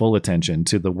paying full attention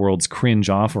to the world's cringe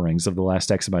offerings of the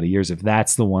last X amount of years, if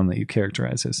that's the one that you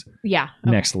characterize as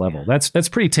next level. Yeah. That's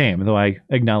pretty tame, though I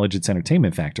acknowledge its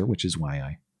entertainment factor, which is why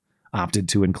I opted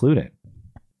to include it.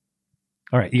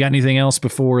 All right, you got anything else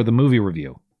before the movie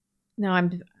review? No,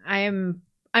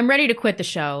 I'm ready to quit the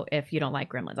show if you don't like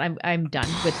Gremlins. I'm done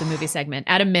with the movie segment.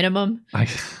 At a minimum. I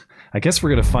guess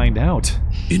we're going to find out.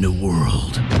 In a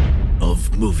world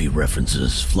of movie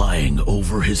references flying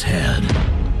over his head,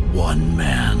 one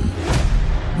man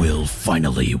will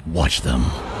finally watch them.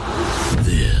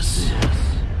 This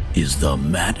is the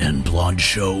Matt and Blonde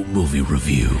Show movie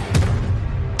review.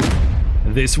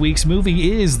 This week's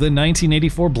movie is the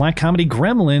 1984 black comedy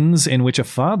Gremlins, in which a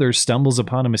father stumbles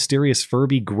upon a mysterious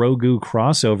Furby Grogu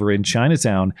crossover in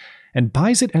Chinatown and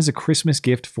buys it as a Christmas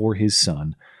gift for his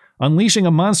son, unleashing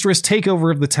a monstrous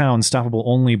takeover of the town, stoppable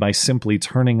only by simply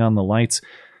turning on the lights.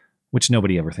 which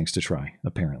nobody ever thinks to try,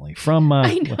 apparently. From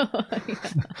I know.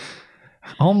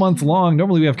 all month long,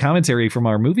 normally we have commentary from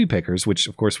our movie pickers, which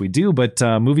of course we do, but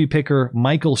movie picker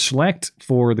Michael Schlecht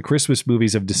for the Christmas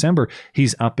movies of December,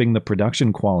 he's upping the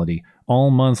production quality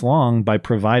all month long by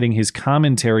providing his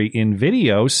commentary in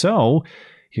video. So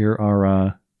here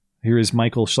is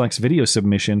Michael Schlecht's video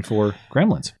submission for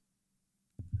Gremlins.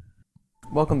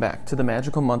 Welcome back to the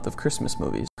magical month of Christmas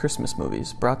movies,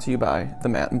 brought to you by The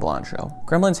Matt and Blonde Show.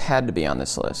 Gremlins had to be on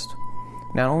this list.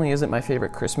 Not only is it my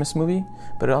favorite Christmas movie,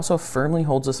 but it also firmly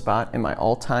holds a spot in my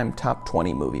all-time top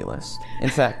 20 movie list. In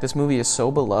fact, this movie is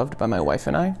so beloved by my wife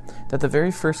and I that the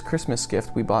very first Christmas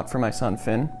gift we bought for my son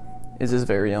Finn is his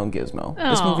very own Gizmo. Aww.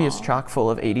 This movie is chock full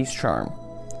of 80s charm,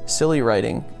 silly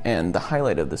writing, and the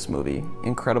highlight of this movie,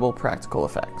 incredible practical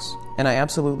effects. And I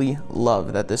absolutely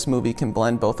love that this movie can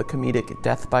blend both a comedic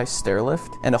death by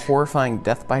stairlift and a horrifying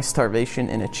death by starvation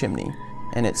in a chimney,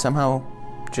 and it somehow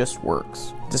just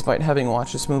works. Despite having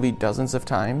watched this movie dozens of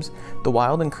times, the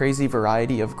wild and crazy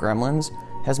variety of Gremlins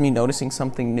has me noticing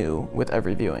something new with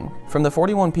every viewing. From the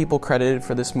 41 people credited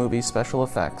for this movie's special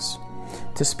effects,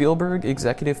 to Spielberg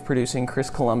executive producing Chris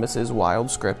Columbus's wild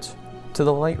script, to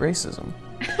the light racism,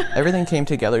 everything came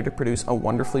together to produce a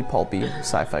wonderfully pulpy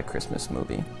sci-fi Christmas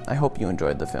movie. I hope you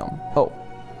enjoyed the film. Oh,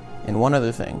 and one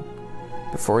other thing.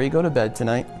 Before you go to bed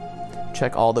tonight,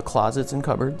 check all the closets and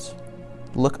cupboards.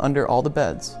 Look under all the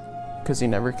beds, because you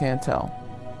never can tell.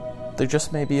 There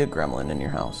just may be a gremlin in your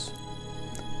house.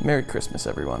 Merry Christmas,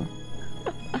 everyone.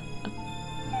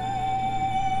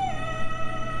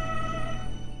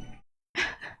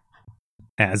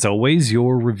 As always,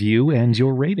 your review and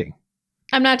your rating.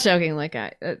 I'm not joking. Like,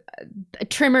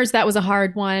 Trimmers, that was a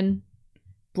hard one.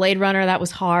 Blade Runner, that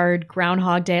was hard.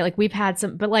 Groundhog Day, like we've had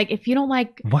some, but like if you don't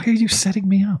like, why are you setting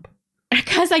me up?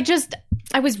 Because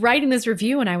I was writing this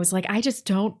review and I was like, I just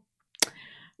don't.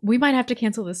 We might have to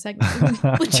cancel this segment.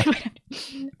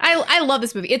 I love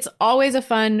this movie. It's always a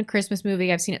fun Christmas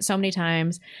movie. I've seen it so many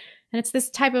times, and it's this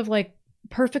type of like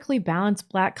perfectly balanced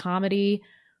black comedy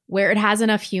where it has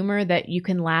enough humor that you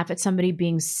can laugh at somebody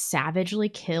being savagely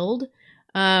killed.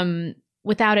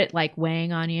 Without it like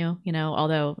weighing on you, you know,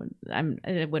 although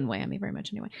it wouldn't weigh on me very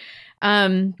much anyway.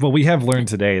 Well, we have learned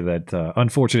today that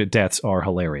unfortunate deaths are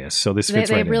hilarious. So this fits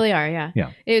they right really in. are. Yeah.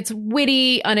 Yeah. It's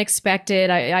witty, unexpected.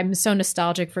 I'm so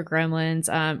nostalgic for Gremlins.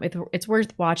 It's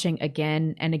worth watching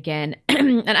again and again.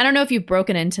 And I don't know if you've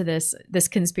broken into this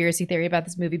conspiracy theory about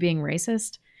this movie being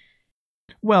racist.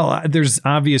 Well, there's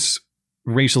obvious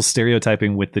racial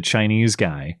stereotyping with the Chinese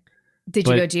guy. Did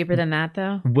you go deeper than that,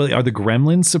 though? Well, are the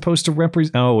gremlins supposed to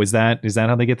represent? Oh, is that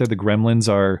how they get there? The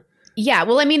gremlins are. Yeah.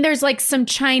 Well, I mean, there's like some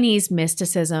Chinese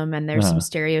mysticism and there's some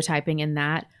stereotyping in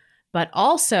that. But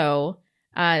also,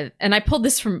 and I pulled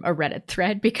this from a Reddit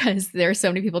thread because there are so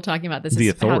many people talking about this,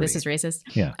 how this is racist.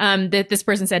 Yeah. That this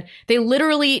person said, they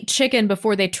literally eat chicken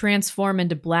before they transform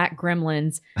into black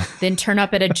gremlins, then turn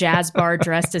up at a jazz bar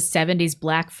dressed as 70s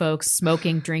black folks,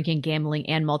 smoking, drinking, gambling,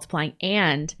 and multiplying.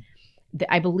 And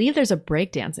I believe there's a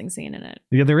breakdancing scene in it.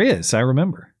 Yeah, there is. I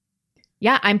remember.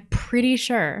 Yeah, I'm pretty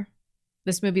sure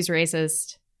this movie's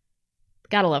racist.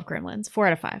 Gotta love Gremlins. 4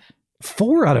 out of 5.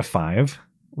 4 out of 5?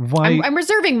 Why? I'm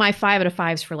reserving my 5 out of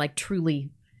 5s for like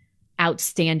truly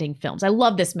outstanding films. I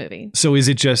love this movie. So is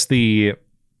it just the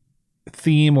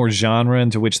theme or genre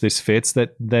into which this fits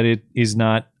that it is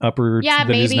not upper? Yeah, that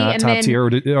maybe. is not and top then, tier?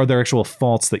 Or are there actual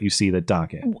faults that you see that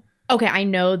dock it? Okay, I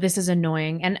know this is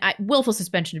annoying, and willful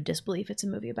suspension of disbelief. It's a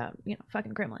movie about,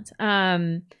 fucking gremlins.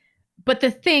 But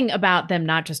the thing about them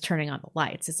not just turning on the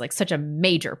lights is like such a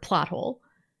major plot hole,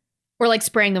 or like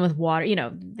spraying them with water.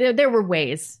 There were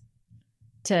ways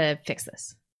to fix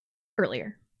this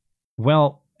earlier.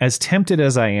 Well, as tempted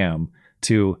as I am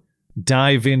to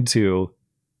dive into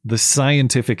the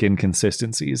scientific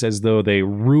inconsistencies as though they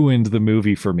ruined the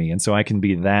movie for me, and so I can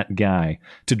be that guy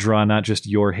to draw not just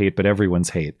your hate, but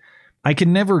everyone's hate. I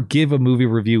can never give a movie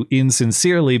review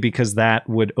insincerely because that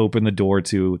would open the door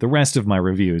to the rest of my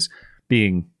reviews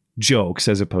being jokes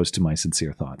as opposed to my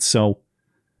sincere thoughts. So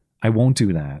I won't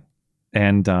do that.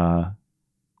 And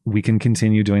we can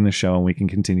continue doing the show and we can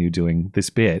continue doing this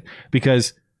bit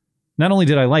because not only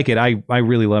did I like it, I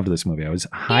really loved this movie. I was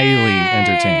highly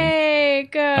entertained. Hey,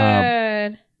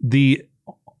 good.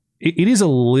 It is a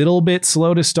little bit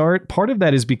slow to start. Part of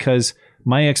that is because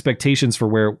my expectations for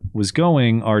where it was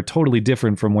going are totally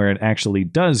different from where it actually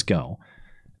does go.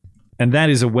 And that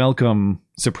is a welcome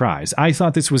surprise. I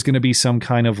thought this was going to be some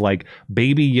kind of like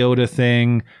Baby Yoda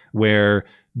thing where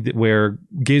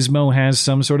Gizmo has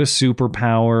some sort of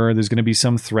superpower. There's going to be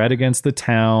some threat against the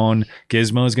town.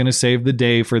 Gizmo is going to save the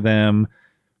day for them.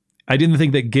 I didn't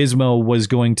think that Gizmo was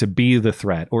going to be the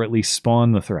threat, or at least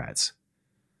spawn the threats.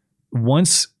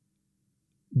 Once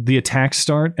the attacks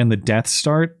start and the deaths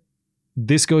start,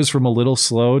 this goes from a little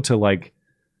slow to like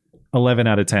 11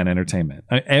 out of 10 entertainment.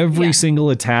 Every single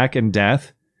attack and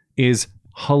death is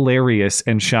hilarious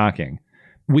and shocking,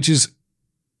 which is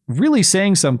really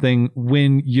saying something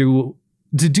when you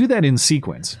to do that in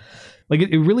sequence. Like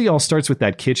it really all starts with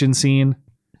that kitchen scene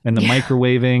and the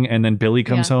microwaving, and then Billy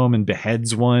comes home and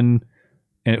beheads one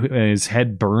and his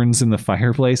head burns in the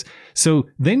fireplace. So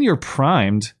then you're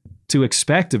primed to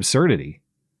expect absurdity,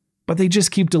 but they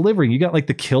just keep delivering. You got like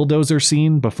the killdozer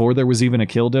scene before there was even a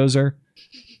killdozer.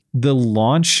 The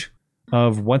launch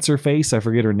of what's her face? I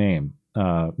forget her name.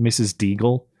 Mrs.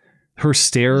 Deagle. Her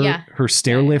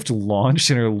stair lift launched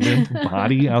and her limp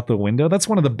body out the window. That's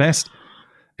one of the best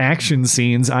action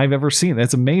scenes I've ever seen.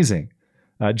 That's amazing.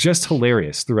 Just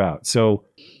hilarious throughout. So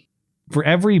for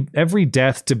every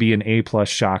death to be an A+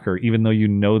 shocker, even though you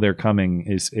know they're coming,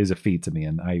 is a feat to me,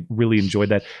 and I really enjoyed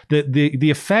that.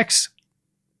 The effects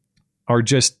are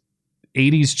just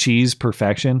 80s cheese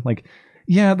perfection. Like,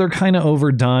 yeah, they're kind of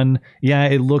overdone. Yeah,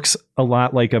 it looks a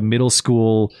lot like a middle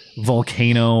school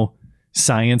volcano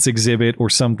science exhibit or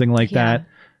something like that.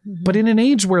 Mm-hmm. But in an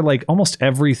age where like almost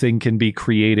everything can be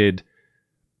created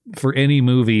for any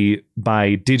movie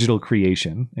by digital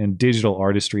creation and digital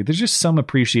artistry, there's just some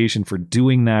appreciation for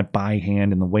doing that by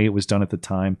hand and the way it was done at the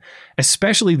time,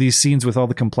 especially these scenes with all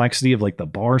the complexity of like the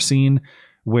bar scene,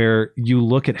 where you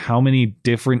look at how many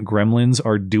different gremlins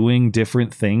are doing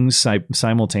different things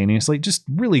simultaneously. Just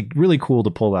really, really cool to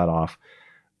pull that off.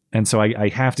 And so I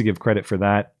have to give credit for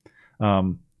that.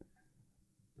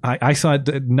 I thought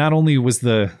that not only was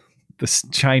the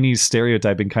Chinese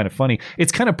stereotyping kind of funny,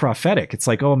 it's kind of prophetic. It's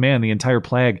like, oh man, the entire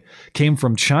plague came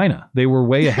from China. They were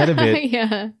way ahead of it.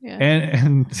 Yeah.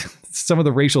 And some of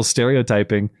the racial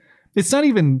stereotyping, it's not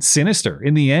even sinister.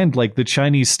 In the end, like the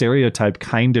Chinese stereotype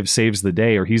kind of saves the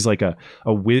day, or he's like an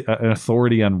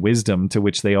authority on wisdom to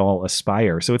which they all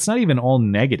aspire. So it's not even all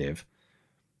negative.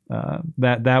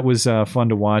 That was fun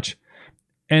to watch.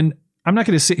 And I'm not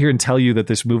going to sit here and tell you that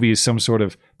this movie is some sort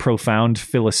of profound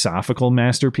philosophical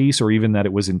masterpiece, or even that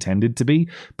it was intended to be.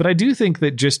 But I do think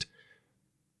that just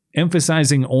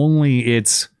emphasizing only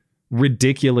its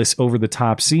ridiculous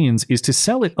over-the-top scenes is to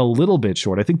sell it a little bit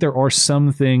short. I think there are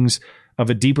some things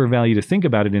of a deeper value to think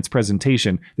about in its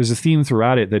presentation. There's a theme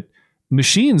throughout it that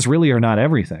machines really are not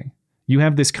everything. You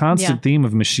have this constant theme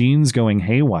of machines going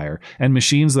haywire, and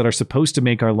machines that are supposed to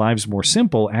make our lives more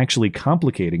simple actually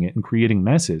complicating it and creating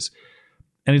messes.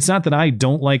 And it's not that I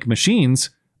don't like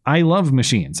machines. I love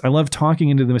machines. I love talking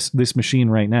into this machine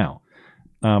right now.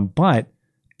 But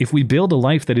if we build a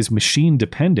life that is machine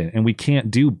dependent and we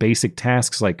can't do basic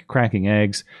tasks like cracking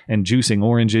eggs and juicing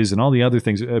oranges and all the other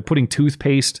things, putting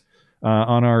toothpaste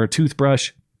on our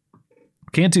toothbrush,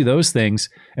 can't do those things,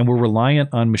 and we're reliant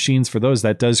on machines for those,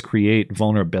 that does create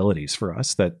vulnerabilities for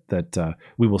us that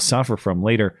we will suffer from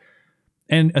later.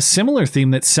 And a similar theme,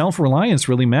 that self-reliance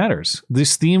really matters.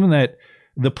 This theme that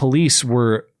the police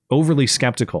were overly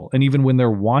skeptical, and even when they're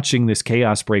watching this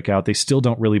chaos break out, they still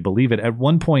don't really believe it. At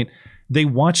one point, they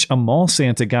watch a mall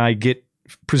Santa guy get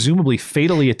presumably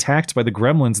fatally attacked by the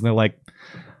gremlins, and they're like,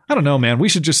 I don't know, man, we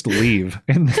should just leave.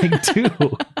 And they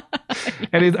do.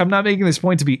 And I'm not making this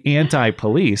point to be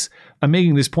anti-police. I'm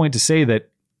making this point to say that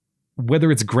whether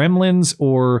it's gremlins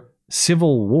or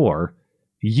civil war,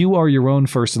 you are your own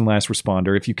first and last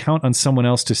responder. If you count on someone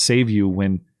else to save you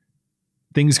when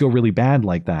things go really bad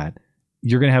like that,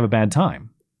 you're going to have a bad time.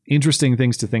 Interesting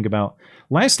things to think about.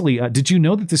 Lastly, did you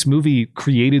know that this movie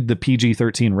created the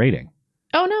PG-13 rating?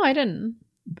 Oh, no, I didn't.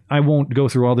 I won't go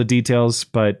through all the details,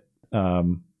 but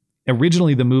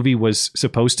originally the movie was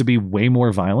supposed to be way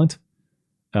more violent.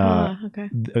 Okay.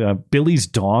 Billy's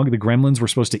dog, the gremlins were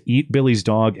supposed to eat Billy's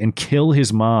dog and kill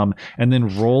his mom and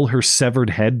then roll her severed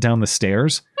head down the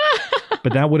stairs.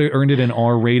 But that would have earned it an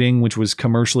R rating, which was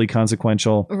commercially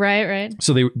consequential. Right.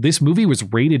 So this movie was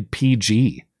rated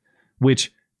PG,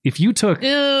 which if you took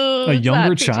a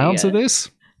younger child to this,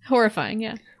 horrifying,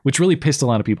 yeah. Which really pissed a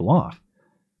lot of people off.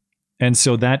 And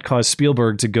so that caused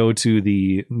Spielberg to go to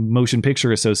the Motion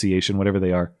Picture Association, whatever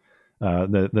they are,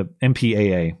 the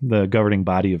MPAA, the governing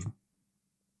body of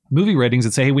movie ratings,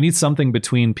 and say, hey, we need something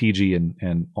between PG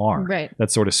and R. Right.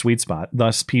 That sort of sweet spot.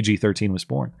 Thus, PG-13 was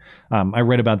born. I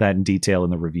read about that in detail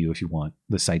in the review if you want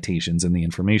the citations and the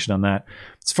information on that.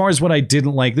 As far as what I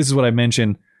didn't like, this is what I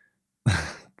mentioned.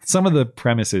 Some of the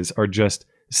premises are just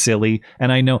silly.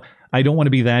 And I know I don't want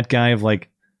to be that guy of like,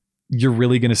 you're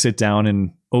really going to sit down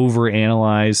and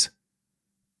overanalyze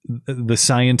the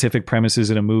scientific premises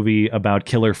in a movie about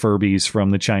killer Furbies from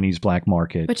the Chinese black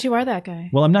market. But you are that guy.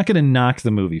 Well, I'm not going to knock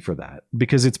the movie for that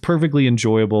because it's perfectly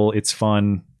enjoyable. It's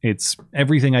fun. It's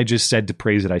everything I just said to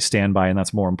praise it. I stand by, and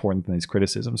that's more important than these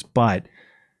criticisms. But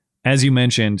as you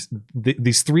mentioned,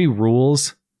 these 3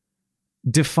 rules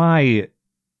defy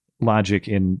logic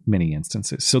in many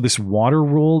instances. So this water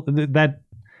rule, that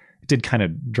did kind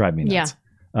of drive me nuts.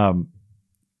 Yeah.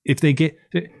 If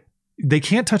they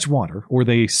can't touch water or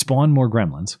they spawn more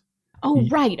gremlins. Oh,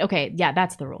 right. Okay. Yeah,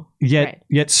 that's the rule.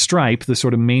 Yet Stripe, the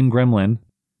sort of main gremlin,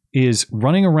 is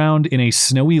running around in a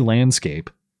snowy landscape,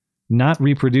 not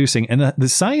reproducing. And the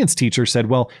science teacher said,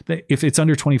 well, if it's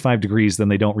under 25 degrees, then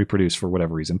they don't reproduce for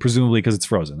whatever reason, presumably because it's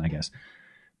frozen, I guess.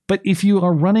 But if you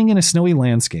are running in a snowy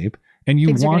landscape and you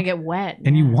Things are gonna get wet,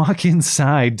 and you walk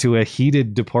inside to a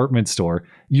heated department store,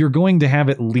 you're going to have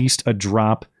at least a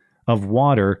drop of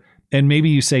water. And maybe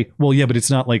you say, well, yeah, but it's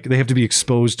not like they have to be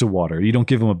exposed to water. You don't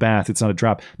give them a bath. It's not a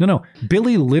drop. No.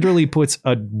 Billy literally puts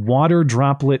a water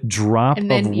droplet drop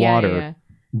of water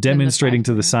demonstrating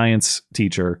to the science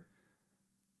teacher.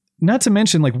 Not to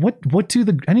mention, like, what do I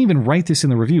didn't even write this in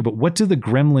the review, but what do the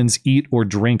gremlins eat or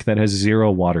drink that has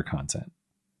 0 water content?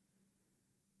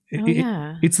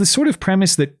 It's the sort of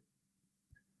premise that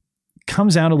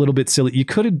comes out a little bit silly. You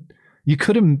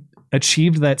could have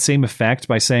achieved that same effect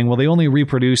by saying, well, they only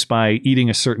reproduce by eating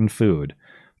a certain food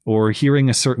or hearing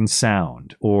a certain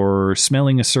sound or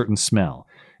smelling a certain smell.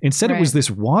 Instead, It was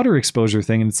this water exposure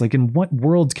thing. And it's like, in what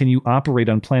world can you operate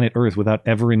on planet Earth without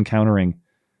ever encountering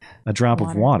a drop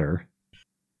of water?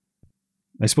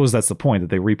 I suppose that's the point, that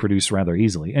they reproduce rather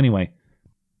easily. Anyway,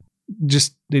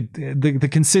 just the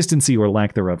consistency or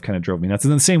lack thereof kind of drove me nuts.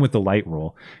 And then the same with the light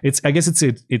rule. I guess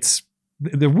it's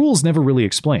the rule's never really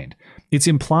explained. It's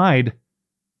implied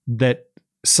that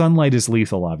sunlight is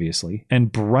lethal, obviously,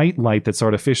 and bright light that's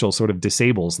artificial sort of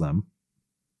disables them.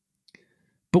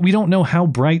 But we don't know how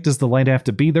bright does the light have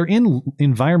to be. They're in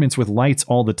environments with lights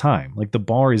all the time. Like the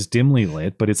bar is dimly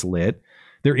lit, but it's lit.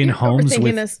 They're in homes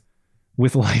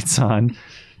with lights on.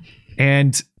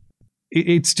 And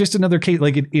it's just another case.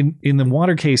 Like in the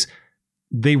water case,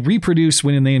 they reproduce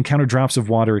when they encounter drops of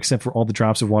water, except for all the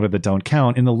drops of water that don't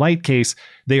count. In the light case,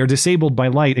 they are disabled by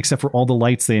light, except for all the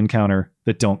lights they encounter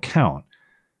that don't count.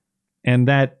 And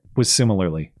that was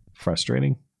similarly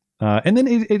frustrating. And then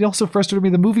it also frustrated me.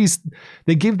 The movies,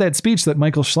 they give that speech that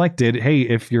Michael Schlecht did. Hey,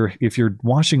 if your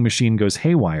washing machine goes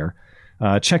haywire,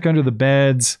 check under the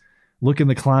beds, look in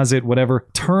the closet, whatever.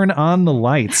 Turn on the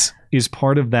lights is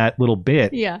part of that little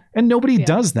bit. Yeah. And nobody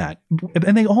does that.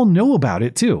 And they all know about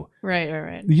it too.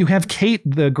 Right. You have Kate,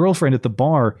 the girlfriend at the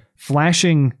bar,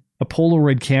 flashing a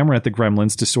Polaroid camera at the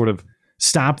gremlins to sort of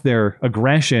stop their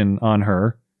aggression on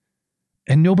her.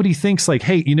 And nobody thinks like,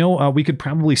 hey, we could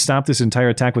probably stop this entire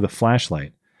attack with a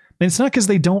flashlight. And it's not because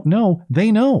they don't know.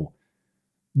 They know.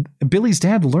 Billy's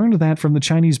dad learned that from the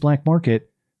Chinese black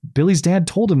market. Billy's dad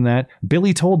told him that.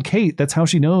 Billy told Kate. That's how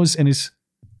she knows and is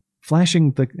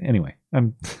flashing the... Anyway,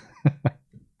 I'm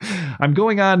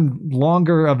going on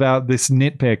longer about this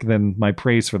nitpick than my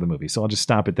praise for the movie, so I'll just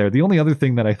stop it there. The only other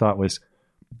thing that I thought was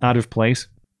out of place...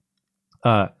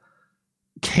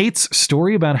 Kate's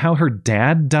story about how her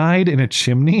dad died in a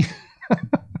chimney. Yeah,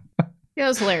 it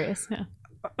was hilarious. Yeah.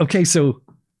 Okay, so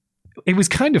it was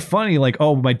kind of funny, like,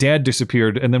 oh, my dad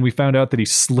disappeared, and then we found out that he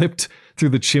slipped through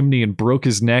the chimney and broke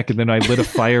his neck, and then I lit a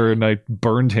fire and I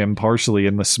burned him partially,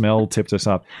 and the smell tipped us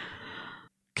off.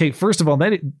 Okay, first of all,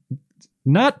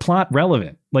 not plot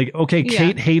relevant. Like, okay,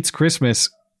 Kate hates Christmas.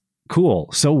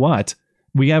 Cool. So what?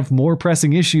 We have more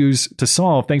pressing issues to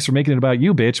solve. Thanks for making it about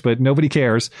you, bitch, but nobody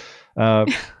cares.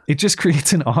 It just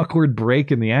creates an awkward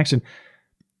break in the action.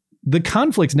 The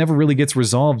conflict never really gets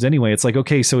resolved anyway. It's like,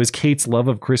 okay, so is Kate's love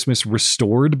of Christmas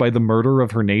restored by the murder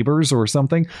of her neighbors or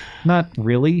something? Not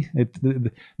really.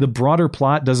 The broader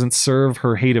plot doesn't serve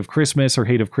her hate of Christmas. Her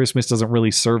hate of Christmas doesn't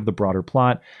really serve the broader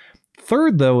plot.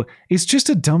 Third, though, it's just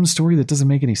a dumb story that doesn't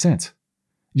make any sense.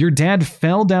 Your dad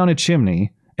fell down a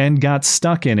chimney and got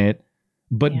stuck in it,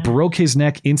 but broke his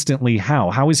neck instantly.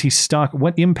 How is he stuck?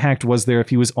 What impact was there if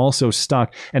he was also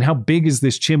stuck? And how big is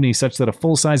this chimney such that a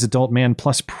full-size adult man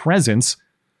plus presents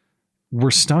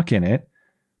were stuck in it?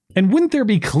 And wouldn't there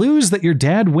be clues that your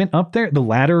dad went up there, the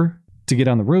ladder to get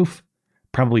on the roof?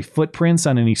 Probably footprints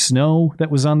on any snow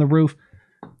that was on the roof.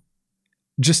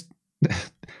 Just,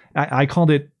 I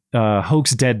called it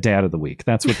Hoax Dead Dad of the Week.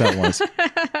 That's what that was.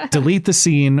 Delete the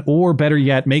scene, or better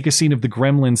yet, make a scene of the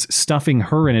gremlins stuffing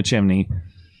her in a chimney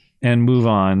and move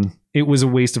on. It was a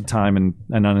waste of time and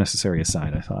an unnecessary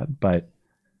aside, I thought. But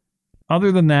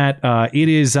other than that, it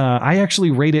is, I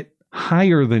actually rate it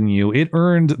higher than you. It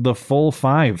earned the full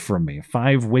 5 from me.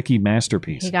 5 wiki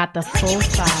masterpiece. He got the full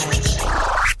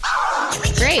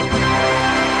 5. Great.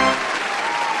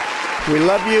 We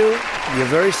love you. You're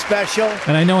very special.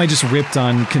 And I know I just ripped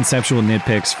on conceptual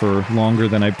nitpicks for longer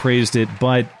than I praised it,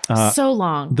 but so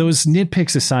long. Those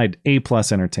nitpicks aside, A+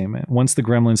 entertainment. Once the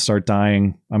gremlins start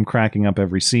dying, I'm cracking up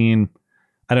every scene.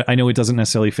 I know it doesn't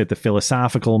necessarily fit the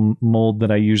philosophical mold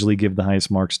that I usually give the highest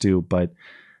marks to, but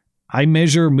I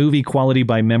measure movie quality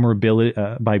by memorability.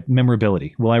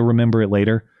 Will I remember it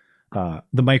later?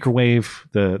 The microwave,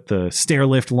 the stair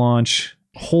lift launch,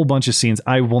 a whole bunch of scenes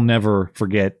I will never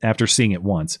forget after seeing it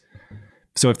once.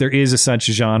 So if there is a such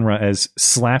genre as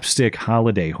slapstick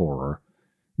holiday horror,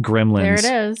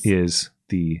 Gremlins is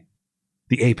the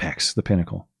apex, the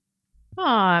pinnacle. Oh,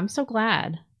 I'm so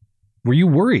glad. Were you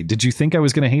worried? Did you think I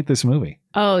was going to hate this movie?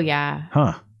 Oh, yeah.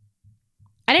 Huh.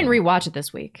 I didn't rewatch it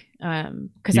this week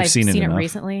because I've seen it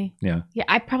recently. Yeah. Yeah,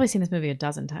 I've probably seen this movie a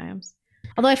dozen times.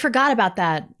 Although I forgot about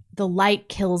that. The light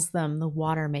kills them. The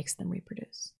water makes them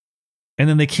reproduce. And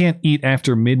then they can't eat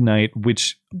after midnight,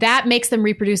 which... That makes them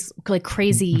reproduce like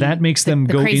crazy. That makes them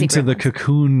go into gremlins. the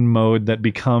cocoon mode that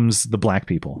becomes the black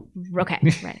people. Okay,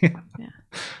 right.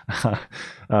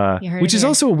 Yeah. Which is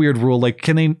also a weird rule. Like,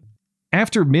 can they...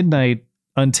 After midnight,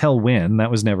 until when? That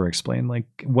was never explained. Like,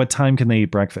 what time can they eat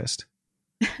breakfast?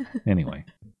 Anyway,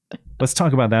 let's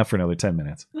talk about that for another 10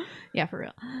 minutes. Yeah, for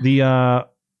real.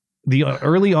 The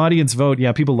early audience vote,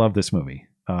 yeah, people love this movie.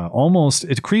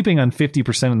 It's creeping on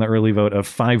 50% in the early vote of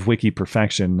 5 wiki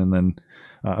perfection, and then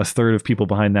a third of people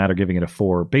behind that are giving it a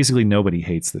 4. Basically, nobody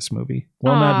hates this movie.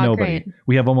 Well, not nobody. Great.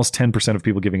 We have almost 10% of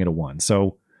people giving it a 1.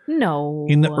 So no,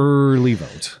 in the early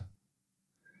vote.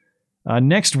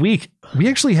 Next week, we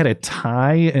actually had a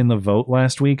tie in the vote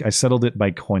last week. I settled it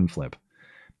by coin flip.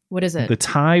 What is it? The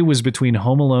tie was between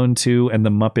Home Alone 2 and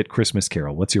The Muppet Christmas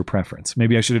Carol. What's your preference?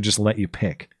 Maybe I should have just let you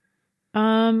pick.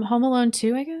 Home Alone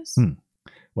 2, I guess.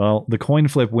 Well, the coin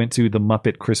flip went to The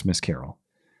Muppet Christmas Carol.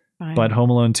 Fine. But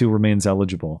Home Alone 2 remains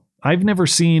eligible. I've never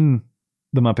seen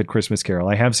The Muppet Christmas Carol.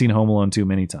 I have seen Home Alone 2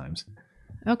 many times.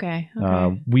 Okay.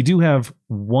 We do have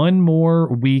one more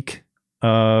week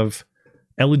of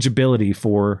eligibility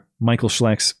for Michael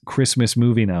Schleck's Christmas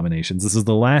movie nominations. This is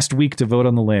the last week to vote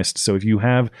on the list. So if you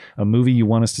have a movie you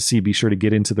want us to see, be sure to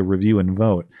get into the review and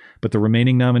vote. But the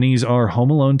remaining nominees are Home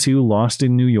Alone 2, Lost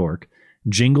in New York,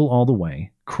 Jingle All the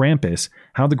Way, Krampus,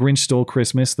 How the Grinch Stole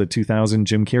Christmas, the 2000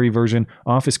 Jim Carrey version,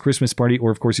 Office Christmas Party, or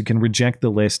of course you can reject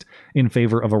the list in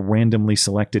favor of a randomly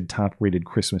selected top-rated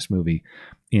Christmas movie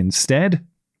instead.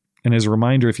 And as a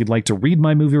reminder, if you'd like to read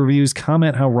my movie reviews,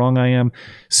 comment how wrong I am,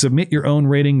 submit your own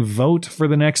rating, vote for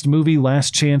the next movie,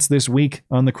 last chance this week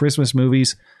on the Christmas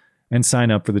movies, and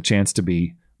sign up for the chance to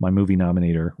be my movie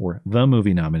nominator or the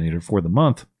movie nominator for the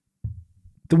month.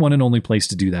 The one and only place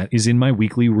to do that is in my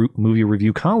weekly movie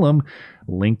review column,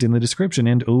 linked in the description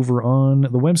and over on the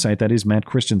website. That is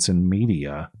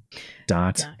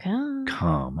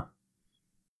mattchristiansenmedia.com.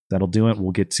 That'll do it.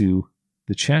 We'll get to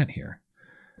the chat here.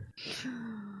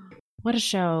 What a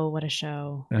show. What a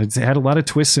show. It's had a lot of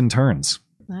twists and turns.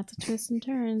 Lots of twists and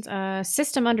turns.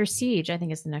 System Under Siege, I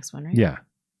think is the next one, right? Yeah.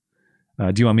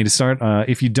 Do you want me to start?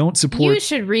 If you don't support... You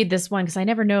should read this one because I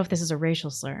never know if this is a racial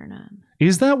slur or not.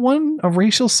 Is that one a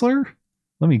racial slur?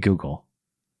 Let me Google.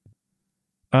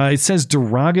 It says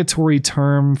derogatory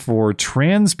term for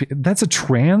trans... That's a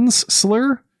trans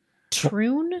slur?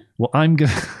 Troon? Well, I'm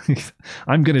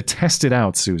gonna test it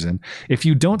out, Susan. If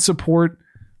you don't support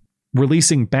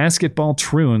releasing basketball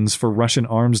troons for Russian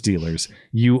arms dealers,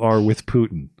 you are with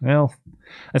Putin. Well,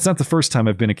 that's not the first time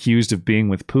I've been accused of being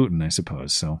with Putin, I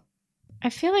suppose. So I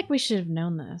feel like we should have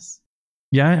known this.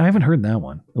 Yeah, I haven't heard that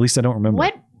one. At least I don't remember.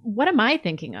 What am I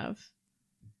thinking of?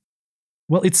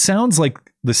 Well, it sounds like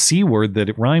the C word that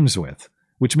it rhymes with,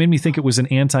 which made me think it was an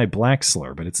anti-black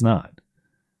slur, but it's not.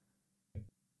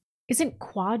 Isn't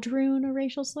quadroon a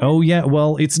racial slur? Oh, yeah.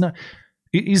 Well, it's not.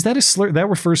 Is that a slur? That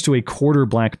refers to a quarter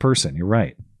black person. You're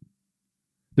right.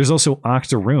 There's also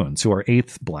octoroons who are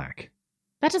eighth black.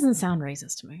 That doesn't sound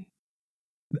racist to me.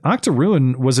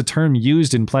 Octoroon was a term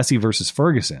used in Plessy versus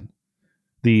Ferguson,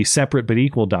 the separate but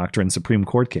equal doctrine Supreme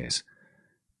Court case.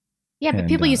 Yeah, but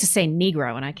people used to say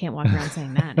Negro, and I can't walk around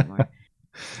saying that anymore.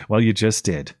 Well, you just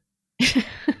did.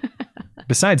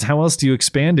 Besides, how else do you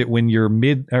expand it when you're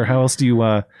or how else do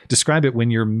you describe it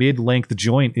when your mid-length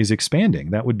joint is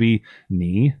expanding? That would be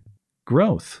knee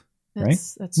growth, right?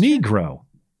 That's knee true. grow.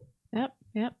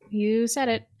 Yep. You said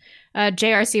it.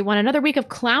 JRC won another week of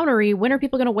clownery. When are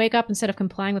people going to wake up instead of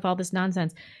complying with all this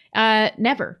nonsense?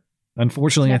 Never.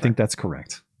 Unfortunately, Never. I think that's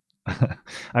correct.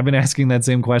 I've been asking that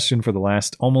same question for the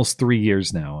last almost 3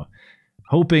 years now.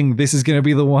 hoping this is going to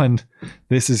be the one.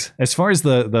 This is, as far as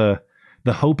the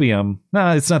hopium.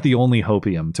 No, it's not the only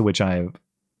hopium to which I've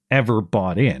ever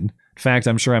bought in. In fact,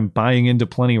 I'm sure I'm buying into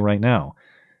plenty right now.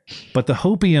 But the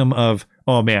hopium of,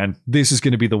 oh man, this is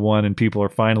going to be the one, and people are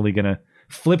finally going to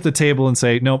flip the table and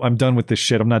say, nope, I'm done with this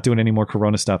shit. I'm not doing any more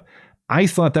Corona stuff. I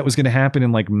thought that was going to happen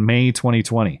in like May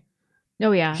 2020.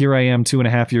 Oh, yeah. Here I am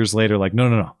 2.5 years later, like,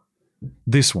 no.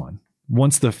 This one.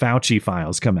 Once the Fauci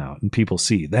files come out and people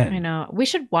see, then. I know. We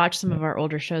should watch some of our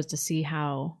older shows to see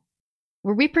how...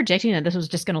 Were we predicting that this was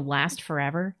just going to last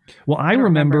forever? Well, I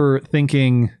remember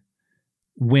thinking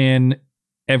when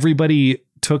everybody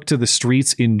took to the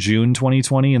streets in June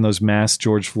 2020 in those mass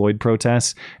George Floyd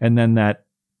protests, and then that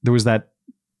there was that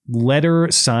letter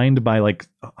signed by like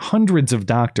hundreds of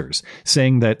doctors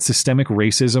saying that systemic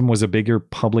racism was a bigger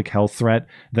public health threat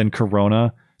than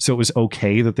Corona. So it was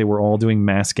okay that they were all doing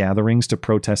mass gatherings to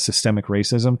protest systemic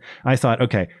racism. I thought,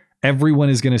 okay, everyone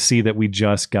is going to see that we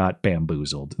just got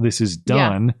bamboozled. This is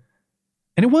done. Yeah.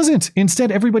 And it wasn't.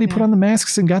 Instead, everybody put on the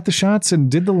masks and got the shots and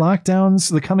did the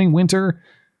lockdowns the coming winter.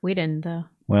 We didn't, though.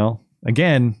 Well,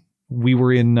 again, we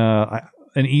were in an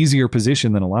easier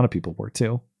position than a lot of people were,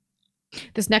 too.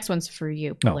 This next one's for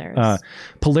you, Polaris.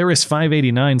 Polaris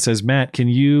 589 says, Matt, can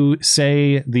you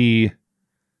say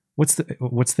what's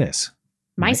this?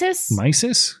 Mysis?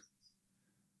 Mysis?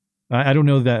 I don't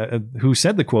know who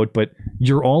said the quote, but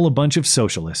you're all a bunch of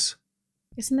socialists.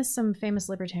 Isn't this some famous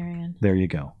libertarian? There you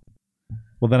go.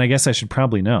 Well, then I guess I should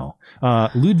probably know.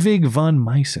 Ludwig von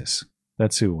Mises.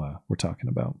 That's who we're talking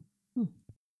about.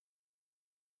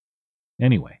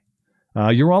 Anyway,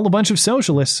 you're all a bunch of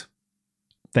socialists.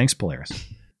 Thanks, Polaris.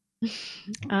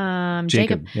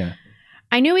 Jacob. Yeah.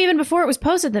 I knew even before it was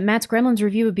posted that Matt's Gremlins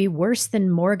review would be worse than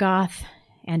Morgoth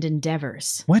and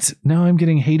Endeavors. What? Now I'm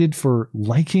getting hated for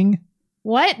liking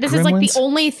What? This Gremlins? Is like the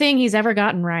only thing he's ever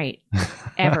gotten right.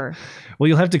 Ever. Well,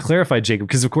 you'll have to clarify, Jacob,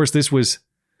 because of course this was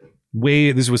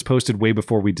posted way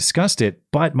before we discussed it,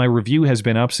 but my review has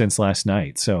been up since last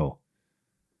night. So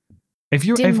if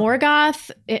you're did Morgoth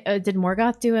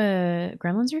do a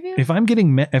Gremlins review? If I'm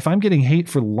getting hate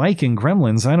for liking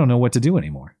Gremlins, I don't know what to do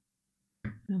anymore.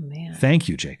 Oh man. Thank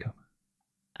you, Jacob.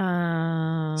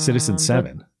 Citizen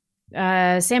 7.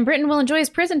 Sam Britton will enjoy his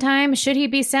prison time. Should he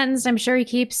be sentenced, I'm sure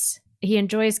he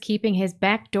enjoys keeping his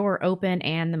back door open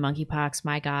and the monkeypox.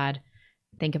 My God.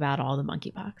 Think about all the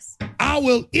monkeypox. I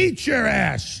will eat your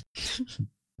ass.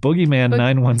 Boogeyman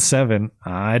 917.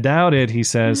 I doubt it, he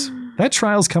says. That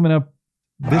trial's coming up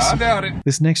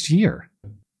this next year.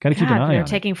 Got to keep an eye on it. They're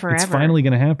taking forever. It's finally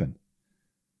going to happen.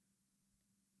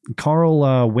 Carl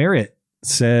Werrett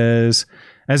says,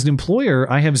 as an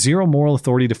employer, I have zero moral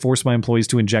authority to force my employees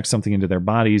to inject something into their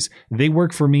bodies. They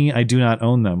work for me. I do not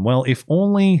own them. Well, if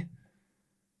only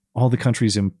all the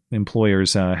country's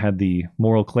employers had the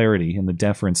moral clarity and the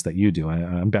deference that you do.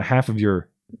 On behalf of your...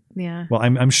 Yeah. Well,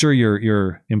 I'm sure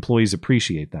your employees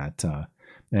appreciate that.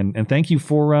 And thank you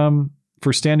for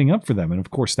standing up for them. And of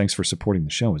course, thanks for supporting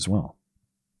the show as well.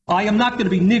 I am not going to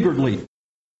be niggardly.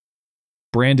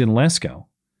 Brandon Lesko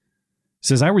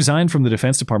says, I resigned from the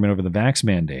Defense Department over the vax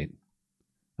mandate.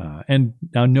 And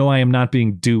now, no, I am not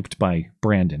being duped by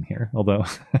Brandon here. Although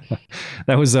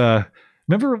that was,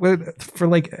 remember for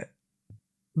like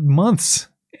months,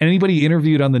 anybody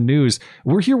interviewed on the news,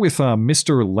 we're here with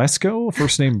Mr. Lesko,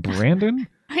 first name Brandon.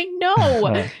 I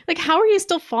know. Like, how are you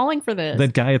still falling for this?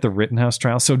 That guy at the Rittenhouse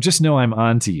trial. So just know I'm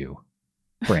on to you,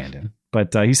 Brandon.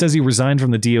 But he says he resigned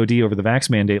from the DOD over the vax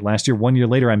mandate last year. 1 year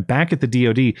later, I'm back at the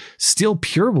DOD, still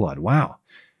pure blood. Wow.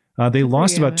 They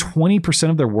lost about 20%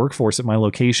 of their workforce at my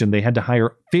location. They had to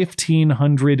hire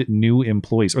 1,500 new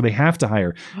employees, or they have to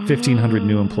hire 1,500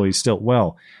 new employees still.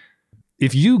 Well,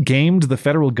 if you gamed the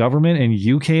federal government and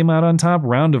you came out on top,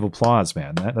 round of applause,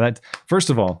 man. That first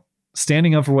of all,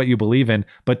 standing up for what you believe in,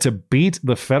 but to beat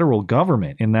the federal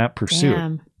government in that pursuit.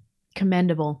 Damn.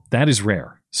 Commendable. That is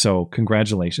rare. So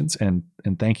congratulations and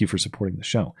thank you for supporting the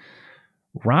show.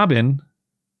 Robin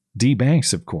D.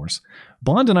 Banks, of course.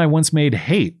 Blonde and I once made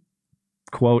hate.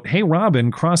 Quote, hey, Robin,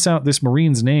 cross out this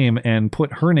Marine's name and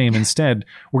put her name instead.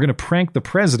 We're going to prank the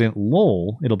president.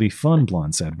 Lol. It'll be fun,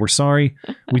 Blonde said. We're sorry.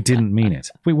 We didn't mean it.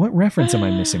 Wait, what reference am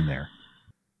I missing there?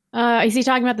 Is he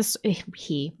talking about this?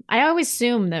 I always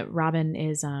assume that Robin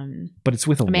is... But it's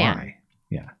with a man. Y.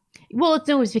 Yeah. Well,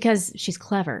 it's because she's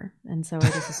clever. And so I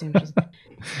just assume she's...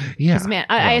 Yeah. She's a man.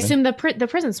 I assume the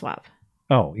prison swap.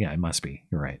 Oh, yeah, it must be.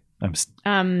 You're right.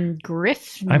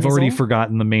 Griff. I've already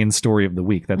forgotten the main story of the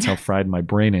week. That's how fried my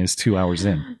brain is 2 hours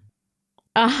in.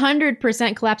 100%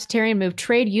 collapsitarian move.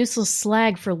 Trade useless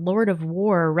slag for Lord of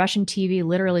War. Russian TV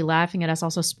literally laughing at us.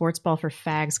 Also sports ball for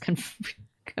fags. Confirm.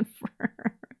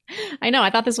 I know. I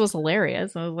thought this was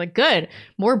hilarious. I was like, good.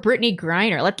 More Brittany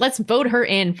Griner. Let's vote her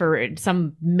in for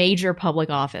some major public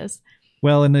office.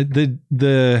 Well, and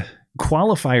the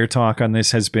qualifier talk on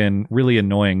this has been really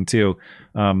annoying too.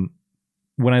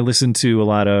 When I listen to a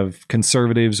lot of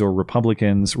conservatives or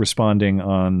Republicans responding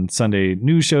on Sunday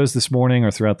news shows this morning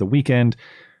or throughout the weekend,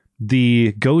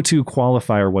 the go-to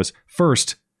qualifier was,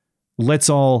 first, let's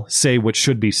all say what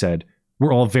should be said.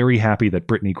 We're all very happy that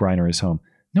Brittany Griner is home.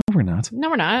 No, we're not. No,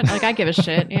 we're not. Like, I give a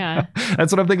shit. Yeah.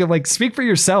 That's what I'm thinking. Like, speak for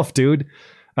yourself, dude.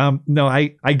 No,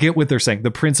 I get what they're saying.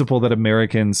 The principle that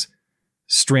Americans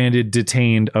stranded,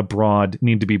 detained abroad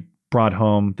need to be brought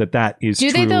home, that is true.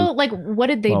 Do they though? Like, what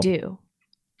did they do?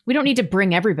 We don't need to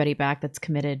bring everybody back that's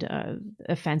committed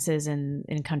offenses in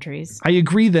countries. I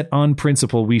agree that on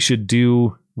principle we should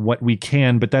do what we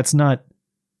can, but that's not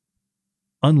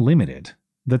unlimited.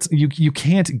 That's you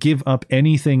can't give up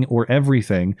anything or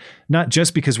everything, not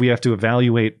just because we have to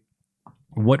evaluate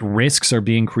what risks are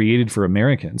being created for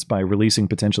Americans by releasing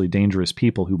potentially dangerous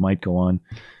people who might go on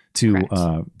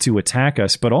to attack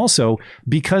us, but also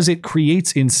because it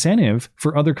creates incentive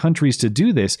for other countries to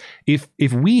do this. If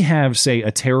we have, say,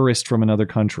 a terrorist from another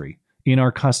country in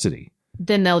our custody,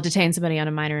 then they'll detain somebody on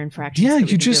a minor infraction. Yeah,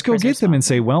 you just go get them and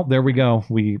say, well, there we go.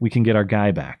 We can get our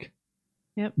guy back.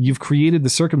 Yep. You've created the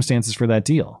circumstances for that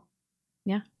deal.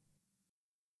 Yeah.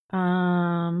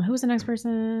 Who's the next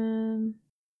person?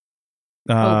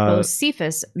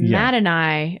 Cephas. Yeah.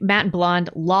 Matt and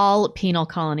Blonde, lol, penal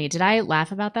colony. Did I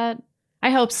laugh about that? I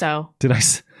hope so. Did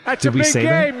we say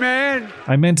that? man.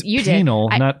 I meant You penal,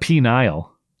 did. not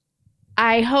penile.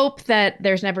 I hope that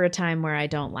there's never a time where I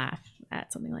don't laugh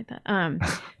at something like that.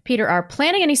 Peter R.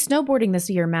 Planning any snowboarding this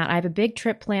year, Matt? I have a big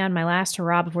trip planned, my last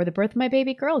hurrah before the birth of my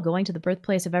baby girl, going to the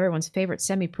birthplace of everyone's favorite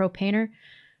semi-pro painter,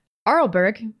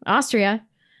 Arlberg, Austria.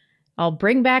 I'll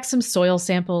bring back some soil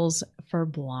samples for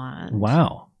Blonde.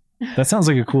 Wow. That sounds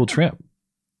like a cool trip.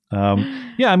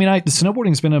 Yeah, I mean,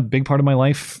 snowboarding's been a big part of my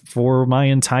life for my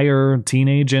entire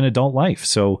teenage and adult life.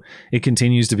 So it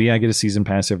continues to be. I get a season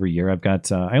pass every year.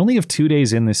 I only have 2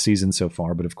 days in this season so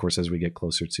far, but of course, as we get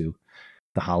closer to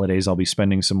the holidays, I'll be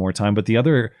spending some more time. But the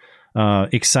other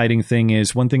exciting thing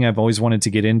is, one thing I've always wanted to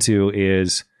get into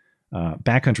is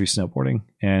backcountry snowboarding,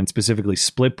 and specifically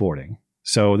splitboarding.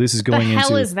 So this is going into... The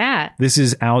hell is that? This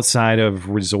is outside of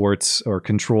resorts or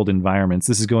controlled environments.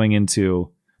 This is going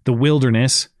into the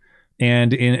wilderness.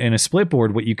 And in a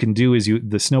splitboard, what you can do is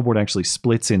the snowboard actually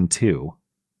splits in two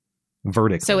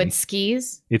vertically. So it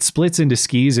skis? It splits into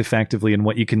skis effectively. And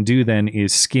what you can do then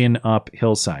is skin up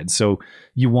hillsides. So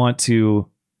you want to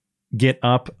get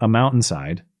up a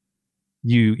mountainside.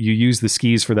 You use the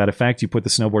skis for that effect. You put the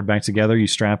snowboard back together, you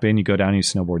strap in, you go down, you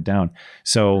snowboard down.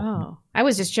 So I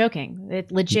was just joking.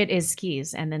 It legit is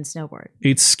skis and then snowboard.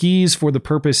 It's skis for the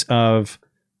purpose of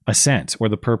ascent or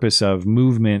the purpose of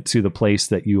movement to the place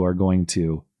that you are going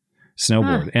to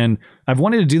snowboard. And I've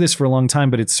wanted to do this for a long time,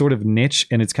 but it's sort of niche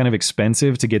and it's kind of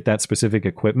expensive to get that specific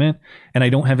equipment. And I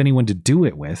don't have anyone to do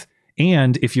it with.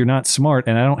 And if you're not smart,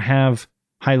 and I don't have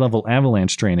high level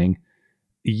avalanche training,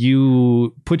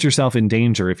 you put yourself in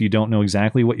danger if you don't know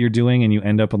exactly what you're doing and you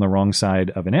end up on the wrong side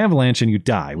of an avalanche and you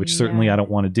die, which certainly I don't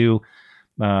want to do.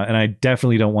 And I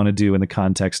definitely don't want to do in the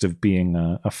context of being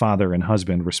a father and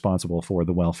husband responsible for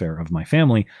the welfare of my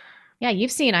family. Yeah,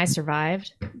 you've seen I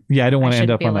Survived. Yeah, I don't want to end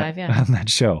up on that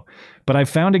show. But I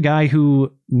found a guy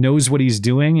who knows what he's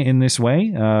doing in this way,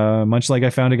 much like I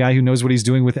found a guy who knows what he's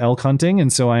doing with elk hunting.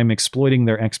 And so I'm exploiting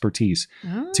their expertise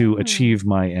to achieve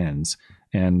my ends.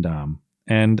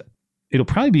 And it'll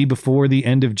probably be before the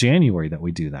end of January that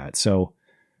we do that. So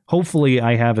hopefully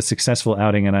I have a successful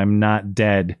outing and I'm not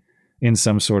dead in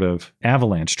some sort of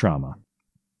avalanche trauma.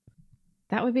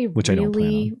 That would be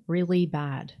really, really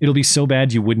bad. It'll be so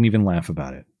bad you wouldn't even laugh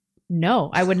about it. No,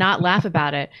 I would not laugh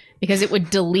about it because it would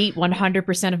delete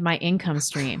 100% of my income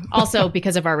stream. Also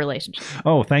because of our relationship.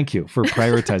 Oh, thank you for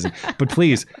prioritizing. But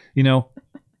please,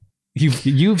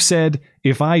 You've said,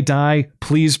 if I die,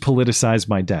 please politicize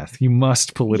my death. You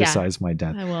must politicize my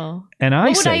death. I will. And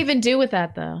what would I even do with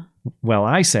that, though? Well,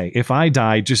 I say, if I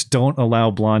die, just don't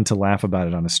allow Blonde to laugh about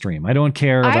it on a stream. I don't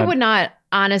care. I would not.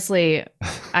 Honestly,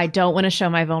 I don't want to show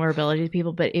my vulnerability to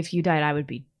people, but if you died, I would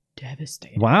be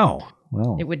devastated. Wow.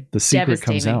 Well, it would. The secret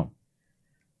comes out.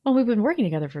 Well, we've been working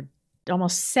together for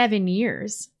almost 7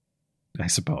 years. I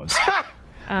suppose.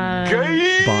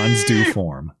 Bonds do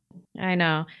form. I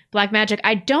know. Black Magic.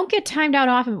 I don't get timed out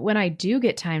often, but when I do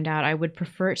get timed out, I would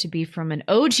prefer it to be from an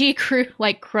OG crew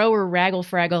like Crow or Raggle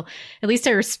Fraggle. At least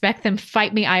I respect them.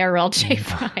 Fight me IRL, J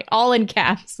Fry. All in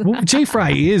caps. Well, J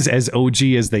Fry is as OG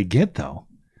as they get, though.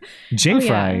 J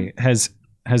Fry has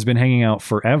has been hanging out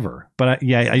forever. But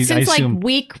I Since assume like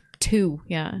week 2.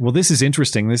 Yeah. Well, this is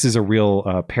interesting. This is a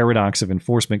real paradox of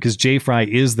enforcement because Jay Fry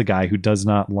is the guy who does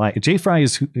not like. Jay Fry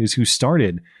is who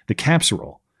started the caps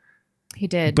rule. He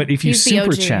did. But if you He's the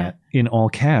super OG, chat in all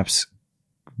caps,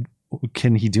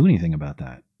 can he do anything about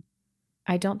that?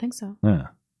 I don't think so.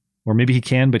 Or maybe he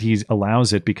can, but he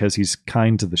allows it because he's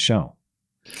kind to the show.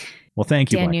 Well,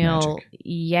 thank you, Daniel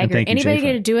Yeager. Thank you, Anybody Jay Fry.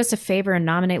 going to do us a favor and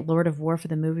nominate Lord of War for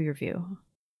the movie review?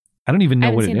 I don't even know I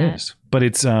haven't what it seen that. is, but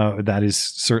it's that is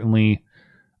certainly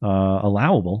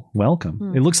allowable.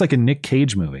 Welcome. It looks like a Nick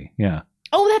Cage movie. Yeah.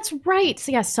 Oh, that's right.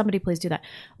 So yes, somebody please do that.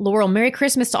 Laurel, Merry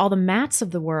Christmas to all the Matts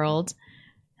of the world.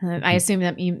 I assume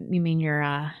that you mean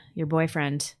your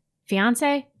boyfriend,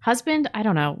 fiance, husband. I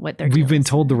don't know what they're. We've been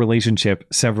told the relationship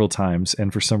several times,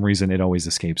 and for some reason, it always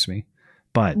escapes me.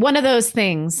 But one of those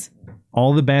things.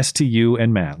 All the best to you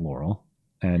and Matt, Laurel,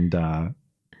 and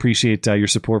appreciate your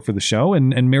support for the show,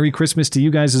 and Merry Christmas to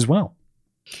you guys as well.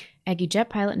 Aggie Jet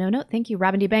Pilot, no note. Thank you,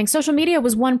 Robin D. Banks. Social media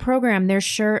was one program. There's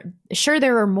sure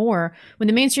there are more. When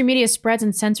the mainstream media spreads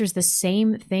and censors the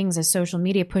same things as social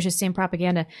media pushes same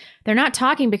propaganda, they're not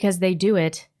talking because they do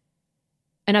it.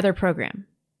 Another program.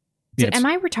 Am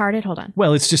I retarded? Hold on.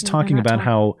 Well, it's just talking about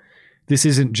how this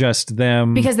isn't just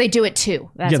them. Because they do it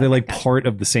too. That's they're like part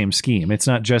of the same scheme. It's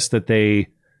not just that they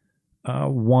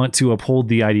want to uphold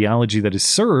the ideology that is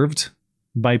served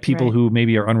by people who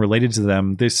maybe are unrelated to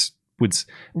them.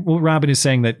 What Robin is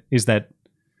saying is that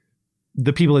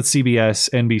the people at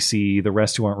CBS, NBC, the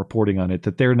rest who aren't reporting on it,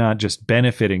 that they're not just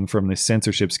benefiting from this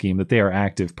censorship scheme, that they are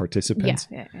active participants.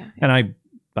 Yeah. And I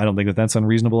don't think that that's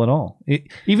unreasonable at all.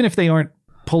 Even if they aren't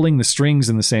pulling the strings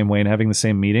in the same way and having the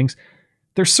same meetings,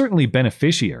 they're certainly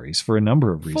beneficiaries for a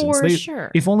number of reasons. For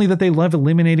sure. If only that they love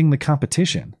eliminating the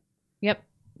competition. Yep.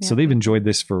 So they've enjoyed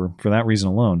this for that reason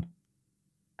alone.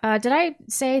 Did I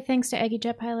say thanks to Aggie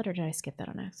Jet Pilot, or did I skip that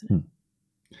on accident?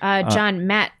 John,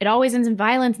 Matt, it always ends in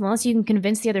violence unless you can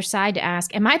convince the other side to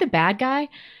ask, am I the bad guy?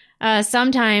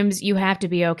 Sometimes you have to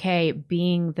be okay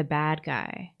being the bad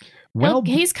guy. Well,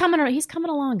 he's coming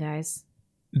along, guys.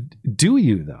 Do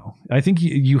you though? I think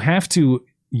you have to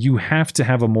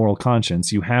have a moral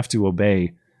conscience. You have to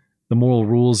obey the moral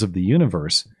rules of the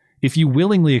universe. If you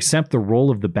willingly accept the role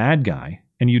of the bad guy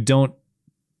and you don't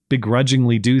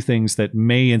begrudgingly do things that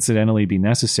may incidentally be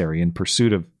necessary in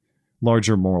pursuit of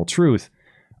larger moral truth,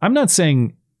 I'm not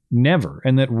saying never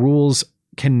and that rules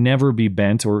can never be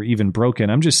bent or even broken.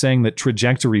 I'm just saying that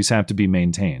trajectories have to be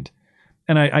maintained.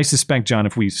 And I suspect, John,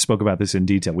 if we spoke about this in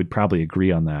detail, we'd probably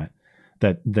agree on that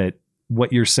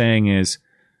what you're saying is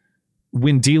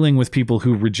when dealing with people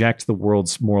who reject the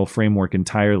world's moral framework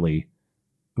entirely,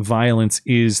 violence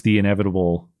is the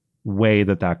inevitable way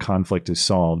that conflict is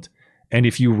solved. And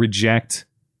if you reject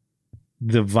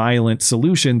the violent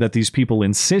solution that these people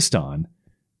insist on,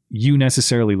 you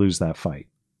necessarily lose that fight.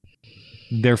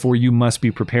 Therefore, you must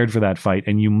be prepared for that fight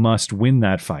and you must win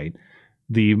that fight.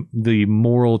 The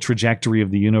moral trajectory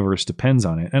of the universe depends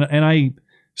on it. And I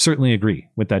certainly agree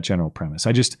with that general premise.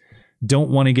 I just don't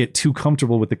want to get too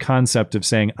comfortable with the concept of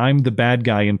saying I'm the bad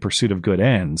guy in pursuit of good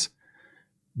ends.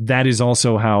 That is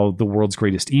also how the world's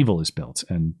greatest evil is built.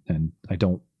 And I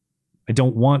don't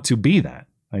want to be that.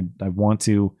 I want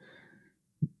to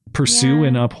pursue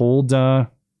and uphold the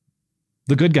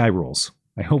good guy rules.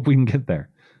 I hope we can get there.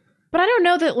 But I don't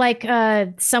know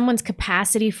that someone's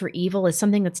capacity for evil is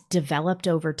something that's developed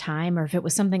over time or if it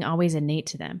was something always innate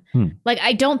to them.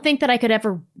 I don't think that I could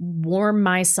ever warm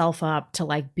myself up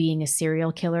to being a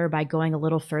serial killer by going a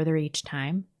little further each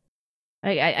time.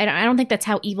 I don't think that's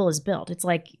how evil is built. It's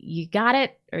like you got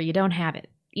it or you don't have it.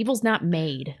 Evil's not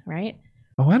made, right?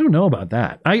 Oh, I don't know about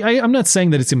that. I'm not saying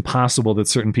that it's impossible that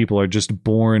certain people are just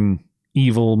born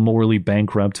evil, morally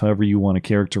bankrupt, however you want to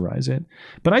characterize it.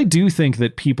 But I do think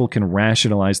that people can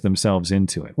rationalize themselves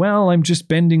into it. Well, I'm just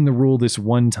bending the rule this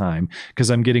one time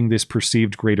because I'm getting this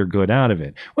perceived greater good out of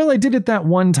it. Well, I did it that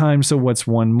one time, so what's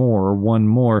one more?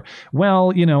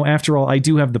 Well, after all, I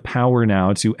do have the power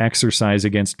now to exercise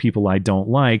against people I don't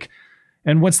like.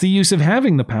 And what's the use of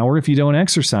having the power if you don't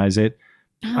exercise it?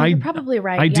 You're probably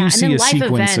right. I do see and then a life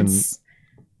sequence events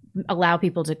allow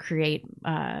people to create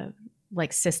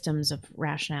systems of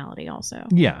rationality also.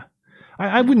 Yeah.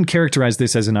 I wouldn't characterize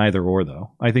this as an either or,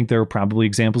 though. I think there are probably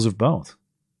examples of both.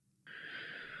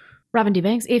 Robin D.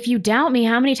 Banks, if you doubt me,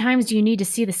 how many times do you need to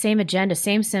see the same agenda,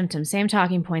 same symptoms, same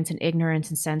talking points, and ignorance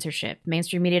and censorship?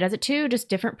 Mainstream media does it too, just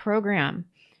different program.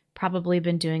 Probably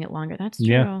been doing it longer. That's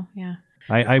true. Yeah.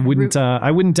 I wouldn't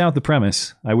doubt the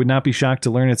premise. I would not be shocked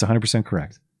to learn it's 100%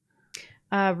 correct.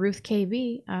 Ruth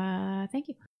KB, thank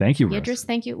you. Thank you, Ruth. Idris,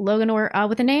 thank you. Logan, or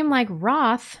with a name like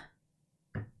Roth,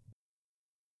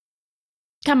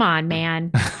 Come on,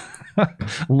 man.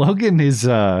 Logan is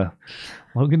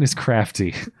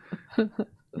crafty.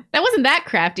 That wasn't that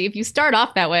crafty. If you start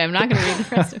off that way, I'm not going to read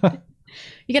the rest of it.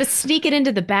 You got to sneak it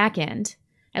into the back end.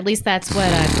 At least that's what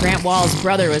Grant Wall's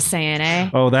brother was saying, eh?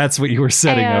 Oh, that's what you were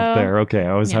setting up there. Okay,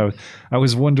 I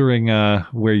was wondering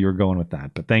where you were going with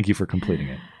that, but thank you for completing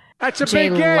it. That's a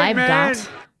big game, man.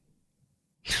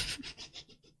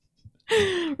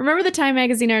 Remember the Time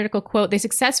magazine article, quote, "They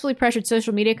successfully pressured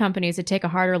social media companies to take a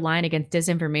harder line against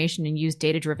disinformation and use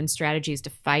data-driven strategies to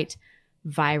fight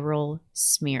viral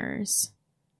smears."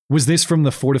 Was this from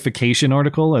the fortification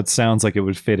article? It sounds like it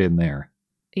would fit in there.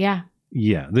 Yeah.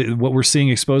 Yeah. What we're seeing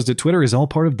exposed at Twitter is all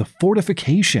part of the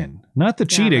fortification. Not the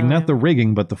cheating, not the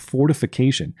rigging, but the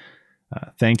fortification.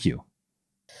 Thank you,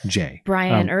 Jay.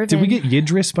 Brian Irvin. Did we get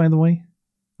Yidris, by the way?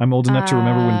 I'm old enough to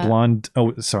remember when Blonde...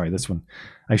 Oh, sorry, this one.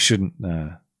 I shouldn't...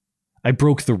 I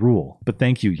broke the rule, but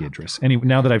thank you, Yidris. Anyway,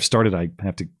 now that I've started, I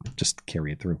have to just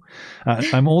carry it through.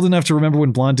 I'm old enough to remember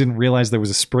when Blonde didn't realize there was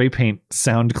a spray paint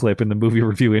sound clip in the movie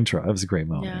review intro. That was a great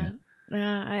moment.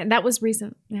 Yeah. That was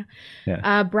recent.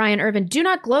 Yeah. Brian Irvin, "Do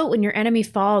not gloat when your enemy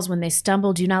falls. When they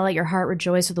stumble, do not let your heart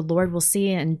rejoice, for the Lord will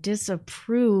see and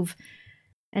disapprove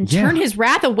and turn his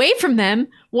wrath away from them."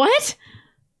 What?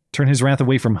 Turn his wrath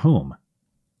away from whom?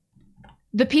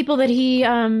 The people that he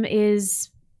is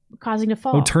causing to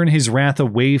fall. Oh, turn his wrath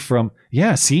away from...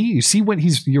 Yeah, see? You see what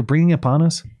you're bringing upon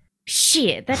us?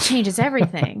 Shit, that changes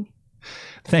everything.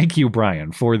 Thank you,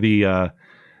 Brian, for the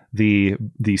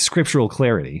scriptural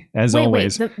clarity, as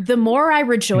always. Wait, the more I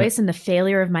rejoice in the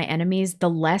failure of my enemies, the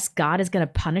less God is going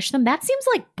to punish them? That seems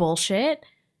like bullshit.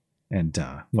 And,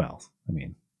 well, I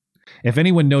mean, if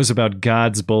anyone knows about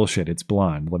God's bullshit, it's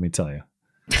Blonde, let me tell you.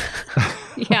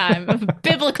 Yeah, I'm a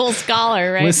biblical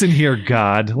scholar, right? Listen here,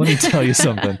 God. Let me tell you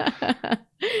something.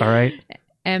 All right?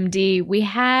 MD, we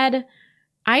had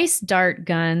ice dart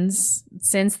guns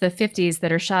since the 50s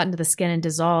that are shot into the skin and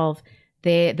dissolve.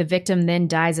 The victim then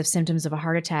dies of symptoms of a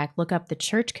heart attack. Look up the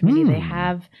church committee. They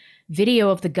have video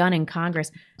of the gun in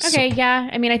Congress. Okay, yeah.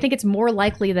 I mean, I think it's more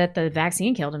likely that the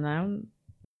vaccine killed him, though.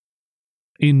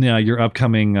 In your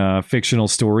upcoming fictional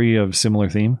story of similar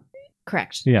theme?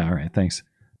 Correct. Yeah, all right, thanks.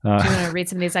 Do you want to read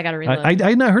some of these? I got to read them. I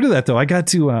had not heard of that, though. I got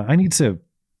to, I need to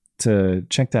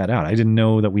check that out. I didn't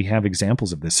know that we have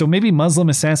examples of this. So maybe Muslim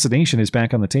assassination is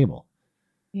back on the table.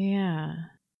 Yeah.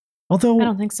 Although... I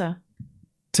don't think so.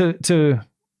 To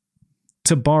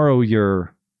borrow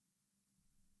your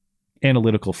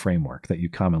analytical framework that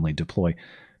you commonly deploy,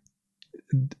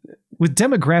 with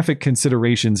demographic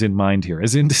considerations in mind here,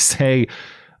 as in to say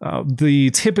the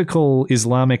typical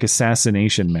Islamic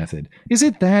assassination method, is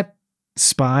it that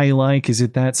spy-like? Is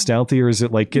it that stealthy? Or is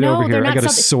it like, get over here, I got a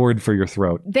sword for your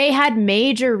throat? They had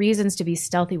major reasons to be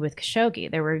stealthy with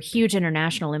Khashoggi. There were huge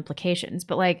international implications,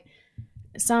 but like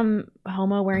some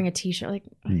homo wearing a t-shirt, like...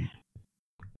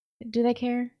 Do they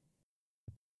care?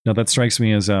 No, that strikes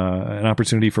me as an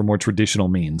opportunity for more traditional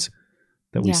means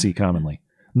that we see commonly.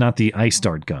 Not the ice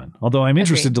dart gun. Although I'm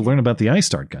interested to learn about the ice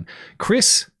dart gun.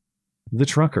 Chris, the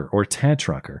trucker, or Tad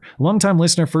Trucker, longtime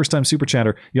listener, first-time super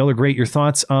chatter. Y'all are great. Your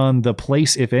thoughts on the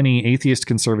place, if any, atheist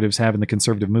conservatives have in the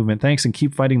conservative movement. Thanks, and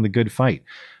keep fighting the good fight.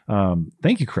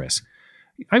 Thank you, Chris.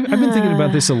 I've been thinking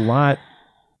about this a lot,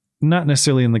 not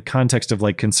necessarily in the context of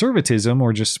like conservatism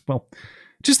or just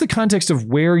the context of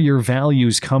where your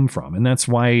values come from. And that's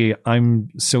why I'm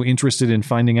so interested in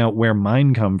finding out where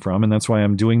mine come from. And that's why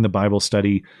I'm doing the Bible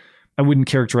study. I wouldn't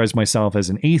characterize myself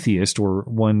as an atheist or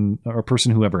a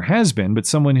person who ever has been, but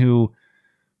someone who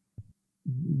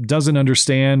doesn't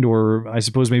understand, or I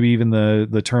suppose maybe even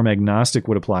the term agnostic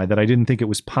would apply, that I didn't think it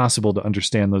was possible to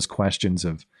understand those questions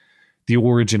of the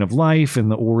origin of life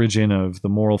and the origin of the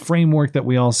moral framework that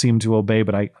we all seem to obey.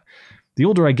 But the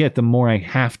older I get, the more I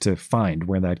have to find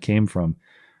where that came from.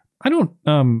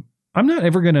 I'm not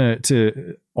ever going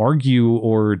to argue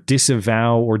or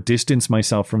disavow or distance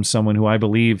myself from someone who I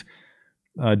believe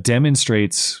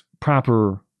demonstrates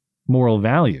proper moral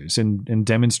values and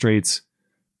demonstrates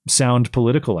sound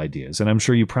political ideas. And I'm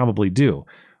sure you probably do.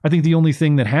 I think the only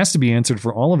thing that has to be answered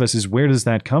for all of us is, where does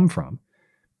that come from?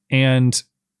 And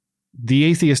the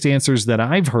atheist answers that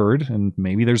I've heard, and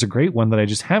maybe there's a great one that I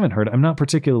just haven't heard, I'm not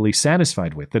particularly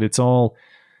satisfied with, that it's all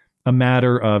a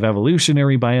matter of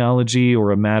evolutionary biology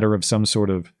or a matter of some sort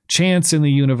of chance in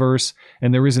the universe,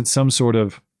 and there isn't some sort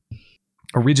of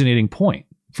originating point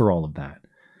for all of that.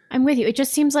 I'm with you. It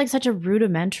just seems like such a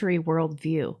rudimentary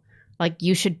worldview. Like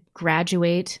you should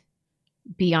graduate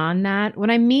beyond that. When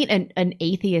I meet an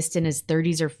atheist in his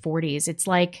 30s or 40s, it's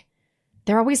like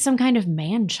they're always some kind of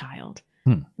man-child.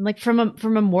 Like from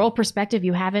a moral perspective,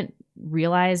 you haven't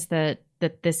realized that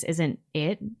this isn't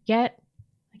it yet.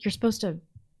 you're supposed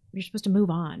to move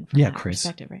on. From Yeah, that Chris.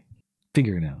 perspective, right?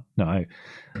 Figure it out. No, I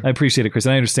appreciate it, Chris,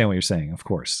 and I understand what you're saying. Of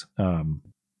course.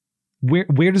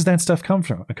 Where does that stuff come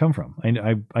from?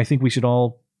 I think we should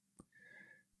all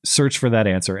search for that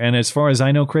answer. And as far as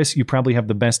I know, Chris, you probably have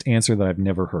the best answer that I've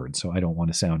never heard. So I don't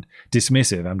want to sound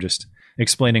dismissive. I'm just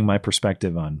explaining my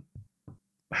perspective on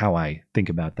how I think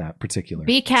about that particular.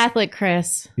 Be Catholic,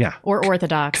 Chris. Yeah. Or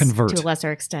Orthodox. Convert. To a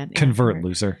lesser extent. Yeah, convert,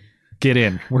 loser. Get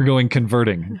in. We're going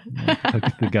converting.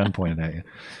 The gun pointed at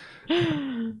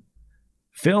you.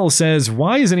 Phil says,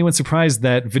 why is anyone surprised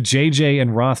that Vijay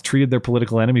and Roth treated their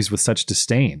political enemies with such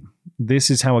disdain?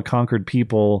 This is how a conquered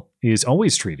people is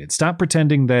always treated. Stop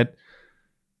pretending that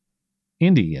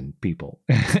Indian people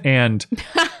and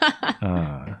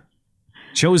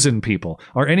chosen people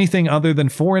are anything other than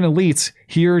foreign elites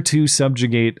here to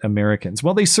subjugate Americans.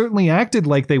 Well, they certainly acted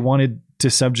like they wanted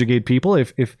to subjugate people,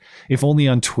 if only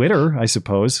on Twitter, I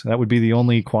suppose. That would be the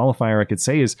only qualifier I could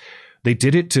say is they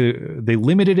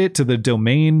limited it to the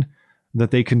domain that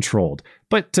they controlled.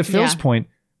 But to Phil's point,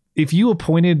 if you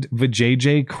appointed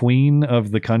Vijay queen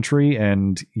of the country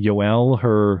and Yoel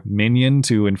her minion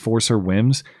to enforce her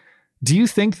whims, do you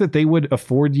think that they would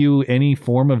afford you any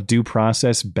form of due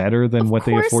process better than what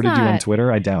they afforded you on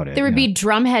Twitter? I doubt it. There would be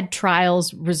drumhead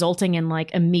trials resulting in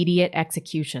like immediate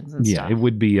executions and stuff. Yeah, it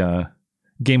would be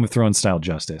Game of Thrones style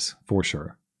justice for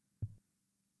sure.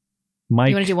 Mike,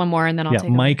 you want to do one more and then I'll take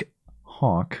Mike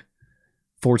Hawk,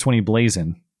 420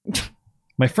 Blazin.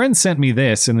 My friend sent me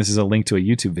this, and this is a link to a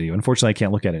YouTube video. Unfortunately, I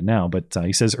can't look at it now, but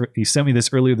he says he sent me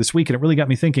this earlier this week, and it really got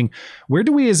me thinking, where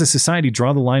do we as a society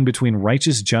draw the line between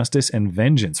righteous justice and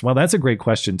vengeance? Well, that's a great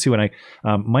question, too. And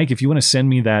Mike, if you want to send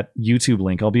me that YouTube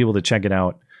link, I'll be able to check it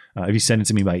out if you send it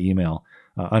to me by email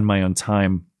on my own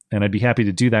time. And I'd be happy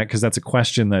to do that because that's a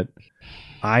question that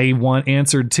I want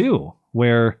answered, too,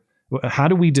 how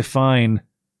do we define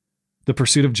the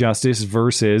pursuit of justice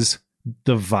versus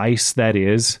the vice that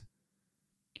is?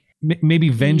 Maybe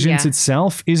vengeance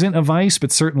itself isn't a vice,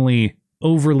 but certainly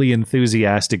overly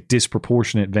enthusiastic,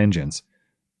 disproportionate vengeance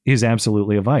is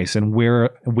absolutely a vice. And where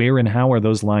and how are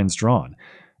those lines drawn?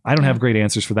 I don't have great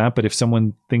answers for that, but if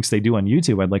someone thinks they do on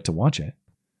YouTube, I'd like to watch it.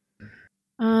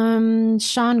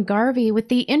 Sean Garvey, with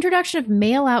the introduction of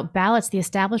mail-out ballots, the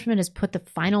establishment has put the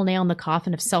final nail in the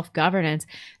coffin of self-governance.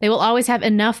 They will always have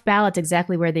enough ballots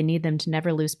exactly where they need them to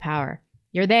never lose power.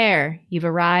 You're there. You've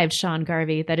arrived, Sean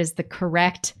Garvey. That is the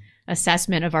correct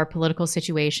assessment of our political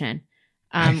situation,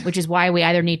 which is why we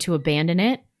either need to abandon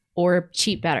it or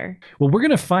cheat better. Well, we're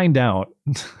going to find out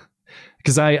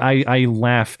because I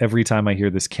laugh every time I hear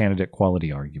this candidate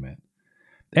quality argument.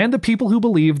 And the people who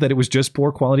believe that it was just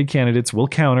poor quality candidates will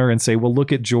counter and say, well,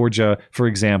 look at Georgia, for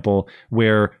example,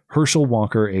 where Herschel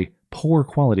Walker, a poor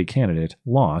quality candidate,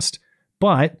 lost,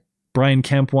 but Brian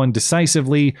Kemp won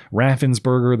decisively.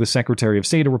 Raffensperger, the Secretary of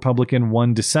State, a Republican,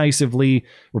 won decisively.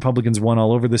 Republicans won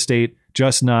all over the state,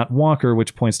 just not Walker,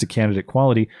 which points to candidate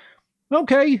quality.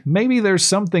 Okay, maybe there's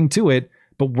something to it,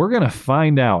 but we're going to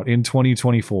find out in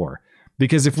 2024.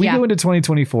 Because if we go into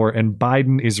 2024 and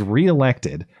Biden is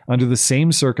reelected under the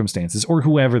same circumstances, or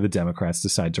whoever the Democrats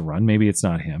decide to run, maybe it's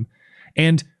not him.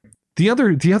 And the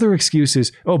other excuse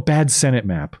is, bad Senate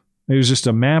map. It was just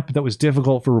a map that was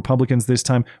difficult for Republicans this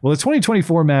time. Well, the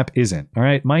 2024 map isn't. All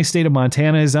right. My state of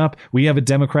Montana is up. We have a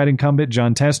Democrat incumbent,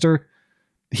 John Tester.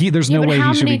 There's no way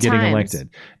he should be getting elected.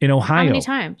 In Ohio,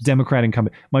 Democrat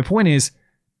incumbent. My point is,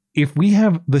 if we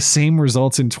have the same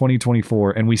results in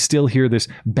 2024 and we still hear this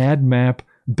bad map,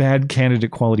 bad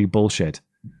candidate quality bullshit,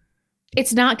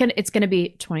 it's going to be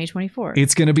 2024.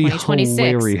 It's going to be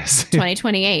hilarious.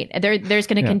 2028. There's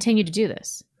going to continue to do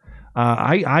this.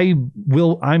 I'm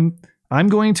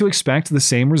going to expect the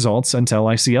same results until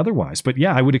I see otherwise. But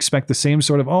yeah, I would expect the same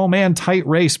sort of, tight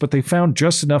race, but they found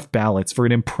just enough ballots for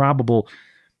an improbable,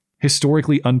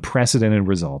 historically unprecedented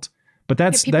result. But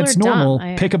that's normal.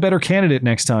 Pick a better candidate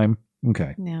next time.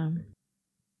 Okay. Yeah.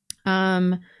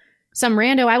 Some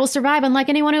rando, I will survive, unlike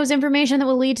anyone who has information that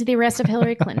will lead to the arrest of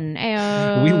Hillary Clinton.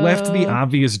 Ayo. We left the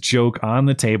obvious joke on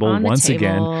the table once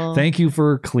again. Thank you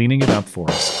for cleaning it up for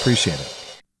us. Appreciate it.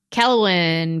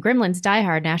 Kellwyn, Gremlins, Die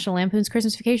Hard, National Lampoon's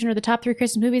Christmas Vacation are the top 3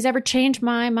 Christmas movies ever changed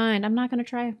my mind. I'm not going to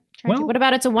try to. What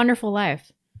about It's a Wonderful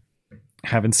Life?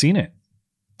 Haven't seen it.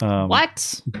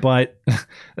 What? But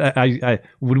I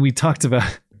when we talked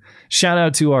about, shout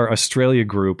out to our Australia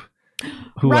group.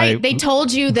 They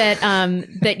told you that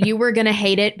that you were going to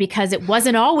hate it because it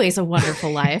wasn't always a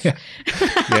wonderful life. Yeah,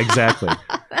 exactly.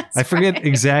 I forget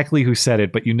exactly who said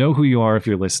it, but you know who you are if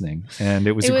you're listening. And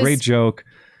it was a great joke.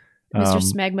 Mr.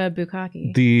 Smegma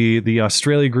Bukaki. The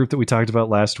Australia group that we talked about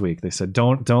last week, they said,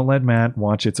 don't let Matt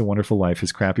watch It's a Wonderful Life.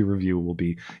 His crappy review will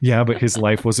be, yeah, but his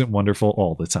life wasn't wonderful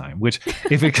all the time. Which,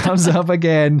 if it comes up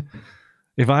again,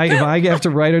 if I have to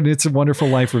write an It's a Wonderful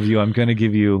Life review, I'm going to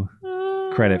give you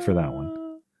credit for that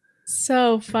one.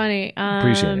 So funny.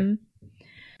 Appreciate it.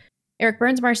 Eric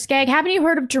Burns, Marsh Skag, haven't you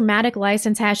heard of dramatic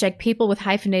license # people with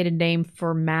hyphenated name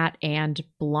for Matt and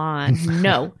Blonde?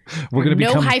 No. We're going to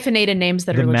become hyphenated names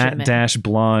that are legitimate.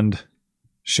 Matt-Blonde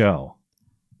show.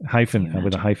 Hyphen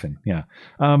with a hyphen. Yeah.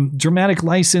 Dramatic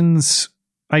license.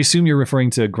 I assume you're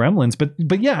referring to Gremlins,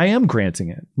 but yeah, I am granting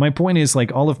it. My point is,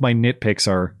 like, all of my nitpicks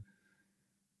are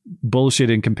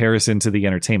bullshit in comparison to the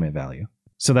entertainment value.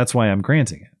 So that's why I'm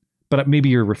granting it. But maybe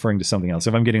you're referring to something else.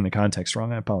 If I'm getting the context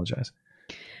wrong, I apologize.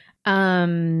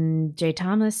 Jay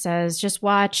Thomas says, just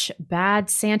watch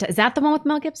Bad Santa. Is that the one with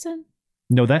Mel Gibson?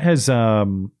 No, that has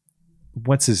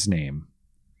what's his name?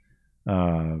 It's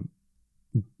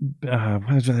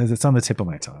on the tip of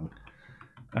my tongue.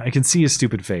 I can see his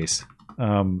stupid face.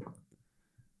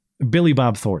 Billy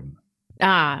Bob Thornton.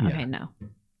 Okay, no.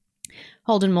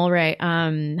 Holden Mulray.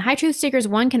 High Truth Seekers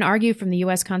 1 can argue from the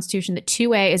U.S. Constitution that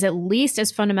 2A is at least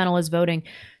as fundamental as voting.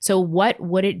 So what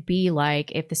would it be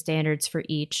like if the standards for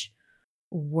each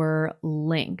were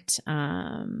linked?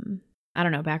 I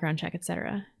don't know, background check,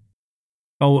 etc.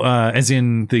 As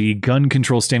in the gun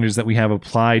control standards that we have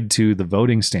applied to the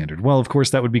voting standard. Well, of course,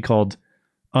 that would be called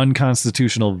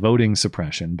unconstitutional voting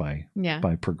suppression by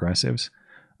progressives.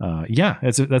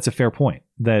 That's a fair point.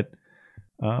 That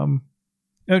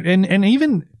and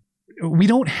even we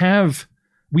don't have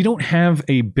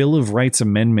a Bill of Rights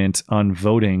amendment on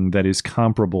voting that is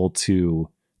comparable to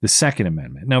the Second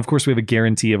Amendment. Now, of course, we have a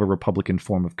guarantee of a Republican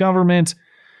form of government,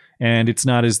 and it's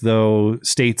not as though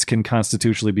states can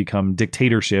constitutionally become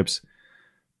dictatorships.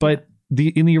 But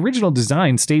in the original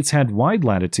design, states had wide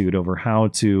latitude over how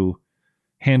to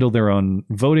handle their own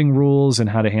voting rules and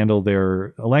how to handle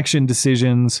their election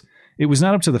decisions. It was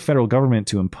not up to the federal government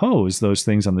to impose those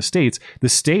things on the states. The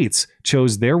states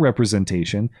chose their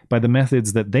representation by the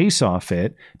methods that they saw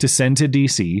fit to send to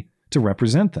DC to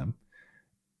represent them.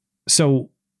 So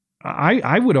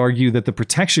I would argue that the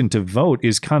protection to vote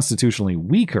is constitutionally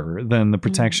weaker than the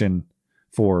protection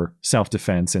for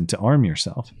self-defense and to arm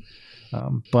yourself.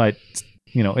 But,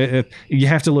 you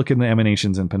have to look in the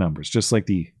emanations and penumbras, just like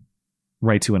the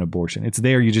right to an abortion. It's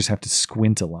there. You just have to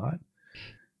squint a lot.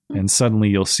 And suddenly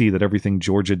you'll see that everything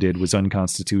Georgia did was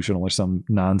unconstitutional or some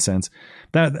nonsense.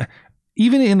 That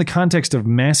even in the context of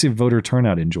massive voter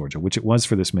turnout in Georgia, which it was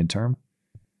for this midterm,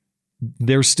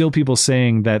 there's still people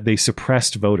saying that they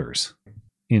suppressed voters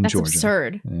in Georgia. That's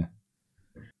absurd. Yeah.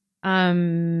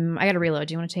 I got to reload.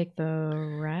 Do you want to take the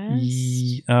rest?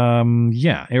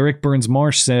 Yeah. Eric Burns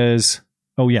Marsh says,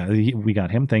 we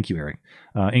got him. Thank you, Eric.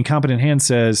 Incompetent Hand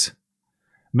says,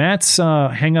 Matt's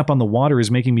hang up on the water is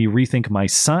making me rethink my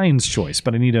Signs choice,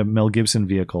 but I need a Mel Gibson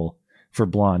vehicle for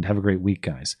Blonde. Have a great week,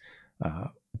 guys.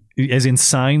 As in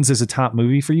Signs is a top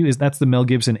movie for you? That's the Mel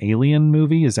Gibson Alien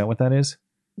movie? Is that what that is?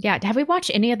 Yeah. Have we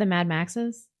watched any of the Mad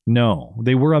Maxes? No.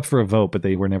 They were up for a vote, but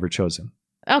they were never chosen.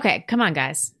 Okay. Come on,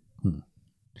 guys.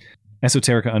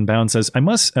 Esoterica Unbound says, it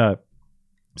must have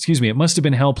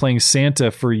been hell playing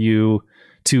Santa for you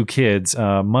two kids.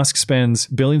 Musk spends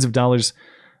billions of dollars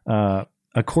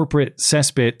a corporate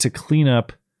cesspit to clean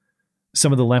up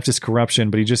some of the leftist corruption,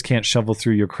 but he just can't shovel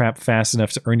through your crap fast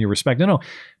enough to earn your respect. No,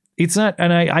 it's not.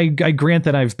 And I grant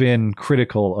that I've been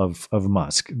critical of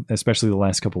Musk, especially the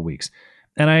last couple of weeks.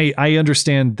 And I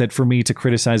understand that for me to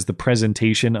criticize the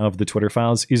presentation of the Twitter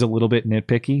files is a little bit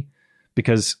nitpicky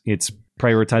because it's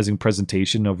prioritizing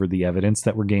presentation over the evidence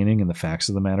that we're gaining and the facts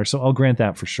of the matter. So I'll grant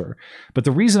that for sure. But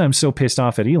the reason I'm so pissed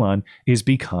off at Elon is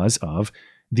because of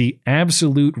the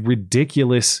absolute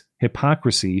ridiculous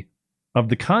hypocrisy of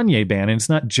the Kanye ban. And it's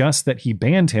not just that he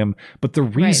banned him, but the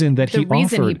reason that he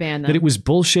offered that it was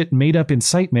bullshit, made up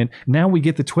incitement. Now we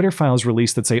get the Twitter files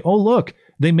released that say, oh, look,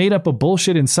 they made up a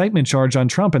bullshit incitement charge on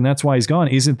Trump and that's why he's gone.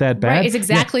 Isn't that bad? Right, it's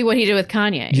exactly what he did with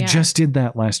Kanye. You just did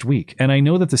that last week. And I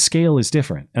know that the scale is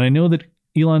different. And I know that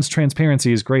Elon's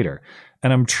transparency is greater.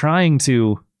 And I'm trying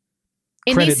to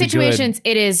in these situations,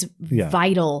 it is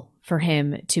vital for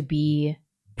him to be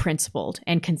principled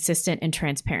and consistent and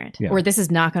transparent, or this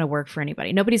is not going to work for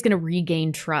anybody. Nobody's going to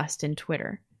regain trust in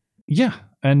Twitter. Yeah.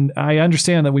 And I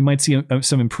understand that we might see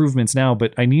some improvements now,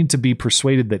 but I need to be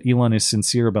persuaded that Elon is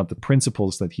sincere about the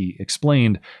principles that he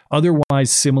explained.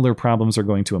 Otherwise, similar problems are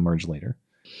going to emerge later.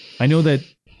 I know that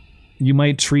you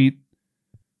might treat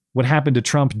what happened to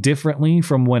Trump differently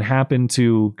from what happened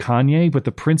to Kanye, but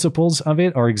the principles of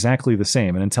it are exactly the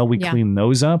same. And until we clean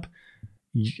those up,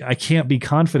 I can't be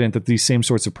confident that these same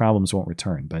sorts of problems won't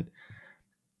return. But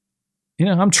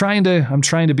I'm trying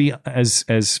to be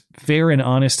as fair and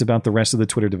honest about the rest of the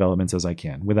Twitter developments as I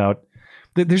can without.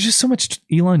 There's just so much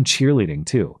Elon cheerleading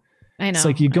too. I know. It's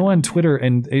like you go on Twitter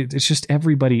and it's just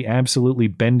everybody absolutely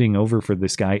bending over for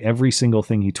this guy. Every single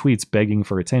thing he tweets, begging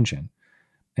for attention.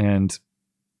 And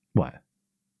what?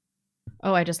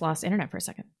 Oh, I just lost internet for a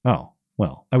second. Oh,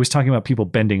 well, I was talking about people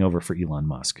bending over for Elon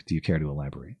Musk. Do you care to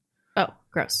elaborate? Oh,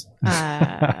 gross.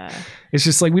 It's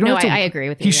just like we don't have to. I agree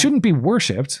with you. He shouldn't be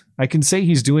worshipped. I can say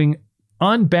he's doing,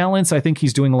 on balance, I think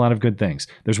he's doing a lot of good things.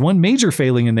 There's one major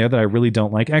failing in there that I really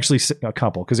don't like. Actually, a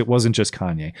couple, because it wasn't just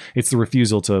Kanye. It's the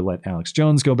refusal to let Alex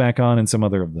Jones go back on and some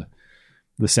other of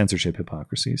the censorship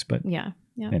hypocrisies. But yeah.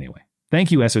 Anyway,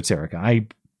 thank you, Esoterica. I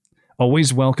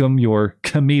always welcome your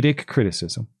comedic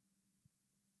criticism.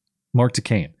 Mark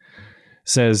DeCane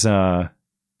says,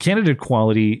 candidate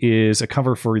equality is a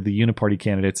cover for the uniparty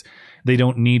candidates. They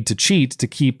don't need to cheat to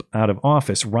keep out of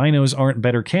office. Rhinos aren't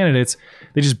better candidates.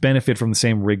 They just benefit from the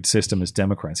same rigged system as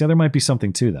Democrats. Yeah, there might be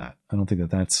something to that. I don't think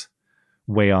that that's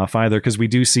way off either, because we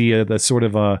do see the sort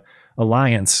of a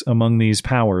alliance among these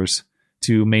powers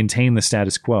to maintain the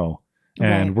status quo.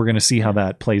 And Right. we're going to see how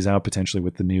that plays out potentially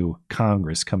with the new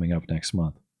Congress coming up next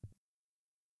month.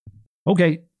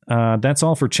 Okay, that's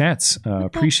all for chats.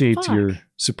 Appreciate your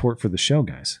support for the show,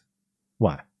 guys.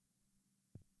 Why?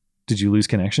 Did you lose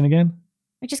connection again?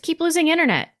 I just keep losing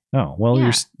internet. Oh, well,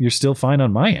 Yeah. you're still fine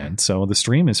on my end, so the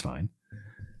stream is fine.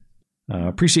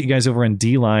 Appreciate you guys over on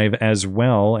DLive as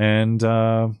well. And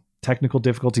technical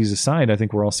difficulties aside, I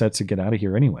think we're all set to get out of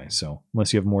here anyway. So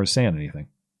unless you have more to say on anything.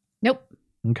 Nope.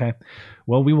 Okay.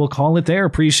 Well, we will call it there.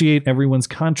 Appreciate everyone's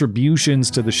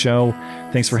contributions to the show.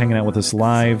 Thanks for hanging out with us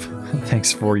live.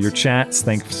 Thanks for your chats.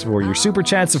 Thanks for your super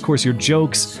chats. Of course, your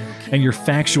jokes and your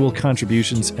factual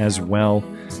contributions as well.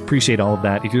 Appreciate all of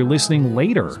that. If you're listening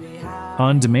later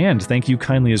on demand, thank you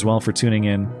kindly as well for tuning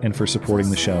in and for supporting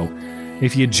the show.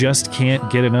 If you just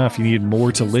can't get enough, you need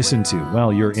more to listen to,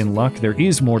 well, you're in luck. There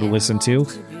is more to listen to.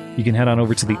 You can head on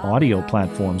over to the audio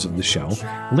platforms of the show,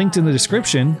 linked in the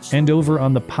description, and over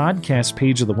on the podcast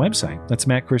page of the website. That's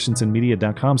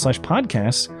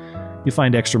mattchristiansenmedia.com/podcasts. You'll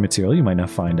find extra material you might not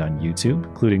find on YouTube,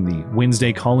 including the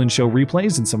Wednesday call-in show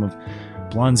replays and some of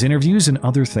Blonde's interviews and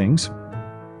other things.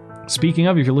 Speaking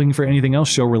of, if you're looking for anything else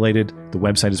show-related, the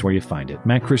website is where you find it.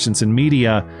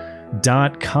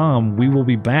 mattchristiansenmedia.com. We will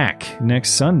be back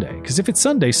next Sunday. Because if it's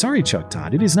Sunday, sorry, Chuck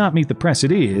Todd, it is not Meet the Press.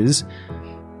 It is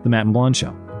the Matt and Blonde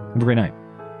Show. Have a great night.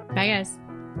 Bye, guys.